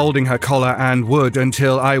still holding her collar and would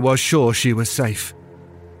until I was sure she was safe.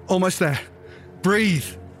 Almost there. Breathe.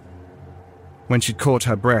 When she'd caught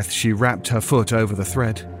her breath, she wrapped her foot over the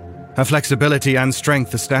thread. Her flexibility and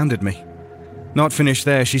strength astounded me. Not finished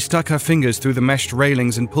there, she stuck her fingers through the meshed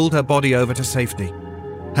railings and pulled her body over to safety.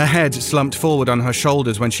 Her head slumped forward on her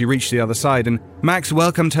shoulders when she reached the other side, and Max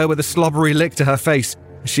welcomed her with a slobbery lick to her face.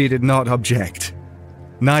 She did not object.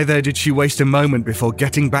 Neither did she waste a moment before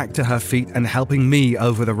getting back to her feet and helping me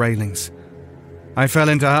over the railings. I fell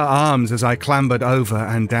into her arms as I clambered over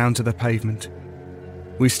and down to the pavement.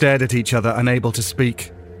 We stared at each other, unable to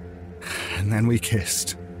speak, and then we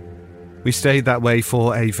kissed. We stayed that way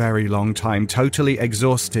for a very long time, totally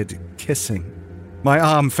exhausted, kissing. My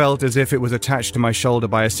arm felt as if it was attached to my shoulder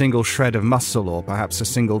by a single shred of muscle or perhaps a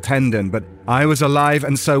single tendon, but I was alive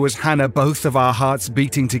and so was Hannah, both of our hearts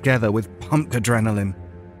beating together with pumped adrenaline.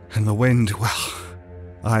 And the wind, well,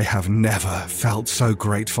 I have never felt so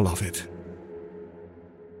grateful of it.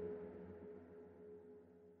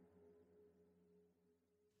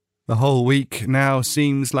 The whole week now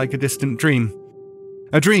seems like a distant dream.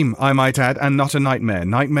 A dream, I might add, and not a nightmare.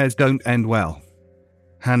 Nightmares don't end well.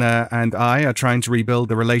 Hannah and I are trying to rebuild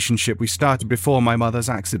the relationship we started before my mother's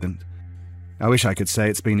accident. I wish I could say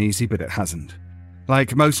it's been easy, but it hasn't.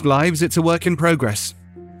 Like most lives, it's a work in progress.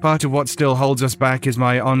 Part of what still holds us back is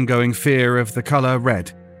my ongoing fear of the colour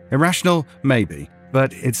red. Irrational? Maybe,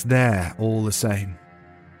 but it's there all the same.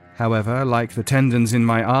 However, like the tendons in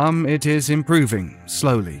my arm, it is improving,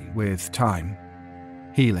 slowly, with time.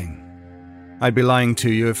 Healing. I'd be lying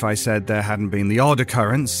to you if I said there hadn't been the odd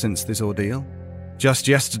occurrence since this ordeal. Just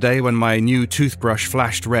yesterday, when my new toothbrush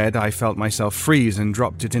flashed red, I felt myself freeze and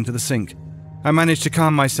dropped it into the sink. I managed to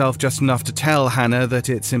calm myself just enough to tell Hannah that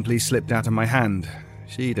it simply slipped out of my hand.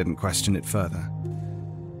 She didn't question it further.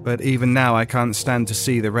 But even now I can't stand to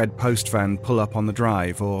see the red post van pull up on the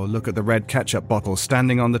drive or look at the red ketchup bottle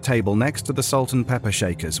standing on the table next to the salt and pepper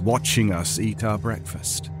shakers, watching us eat our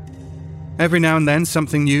breakfast. Every now and then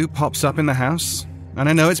something new pops up in the house, and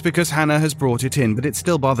I know it's because Hannah has brought it in, but it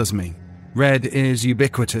still bothers me. Red is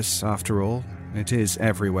ubiquitous, after all. It is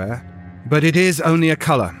everywhere. But it is only a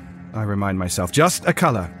colour, I remind myself, just a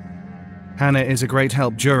colour. Hannah is a great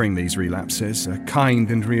help during these relapses, a kind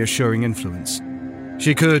and reassuring influence.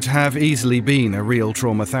 She could have easily been a real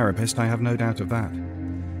trauma therapist, I have no doubt of that.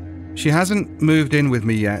 She hasn't moved in with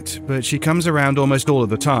me yet, but she comes around almost all of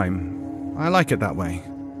the time. I like it that way.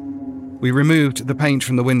 We removed the paint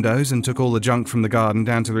from the windows and took all the junk from the garden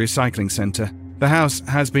down to the recycling centre. The house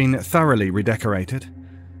has been thoroughly redecorated.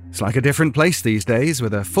 It's like a different place these days,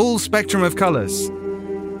 with a full spectrum of colours.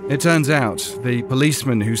 It turns out the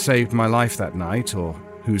policeman who saved my life that night, or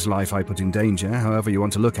whose life I put in danger, however you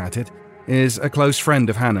want to look at it, is a close friend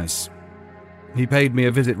of Hannah's. He paid me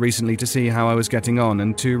a visit recently to see how I was getting on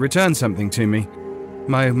and to return something to me,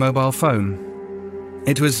 my mobile phone.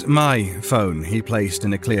 It was my phone he placed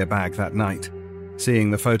in a clear bag that night.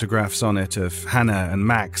 Seeing the photographs on it of Hannah and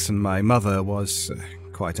Max and my mother was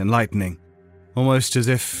quite enlightening, almost as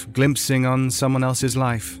if glimpsing on someone else's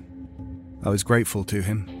life. I was grateful to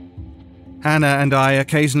him. Hannah and I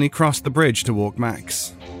occasionally crossed the bridge to walk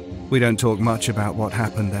Max. We don't talk much about what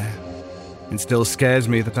happened there. It still scares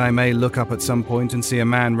me that I may look up at some point and see a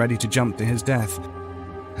man ready to jump to his death.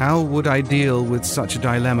 How would I deal with such a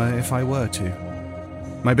dilemma if I were to?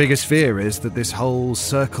 My biggest fear is that this whole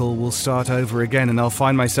circle will start over again and I'll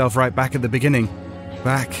find myself right back at the beginning.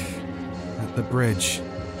 Back at the bridge.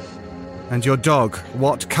 And your dog,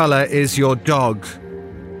 what colour is your dog?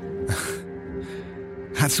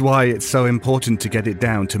 That's why it's so important to get it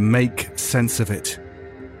down, to make sense of it.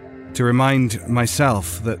 To remind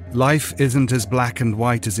myself that life isn't as black and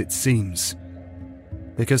white as it seems.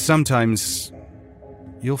 Because sometimes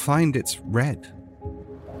you'll find it's red.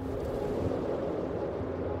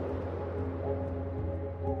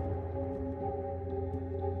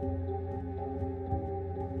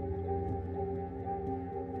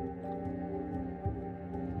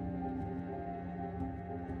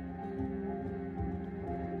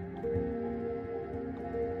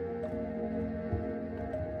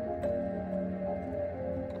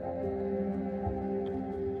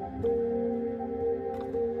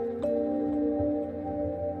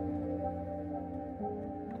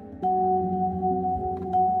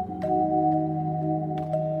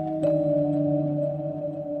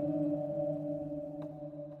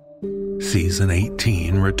 Season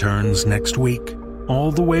 18 returns next week,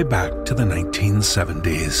 all the way back to the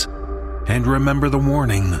 1970s. And remember the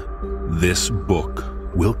warning, this book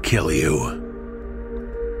will kill you.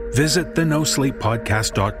 Visit the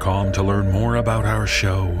NoSleepPodcast.com to learn more about our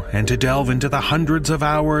show and to delve into the hundreds of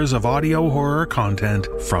hours of audio horror content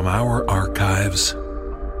from our archives.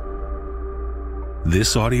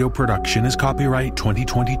 This audio production is copyright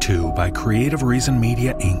 2022 by Creative Reason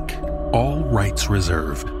Media Inc., all rights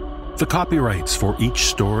reserved. The copyrights for each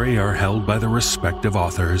story are held by the respective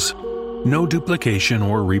authors. No duplication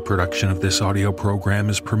or reproduction of this audio program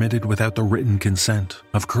is permitted without the written consent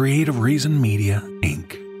of Creative Reason Media,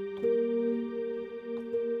 Inc.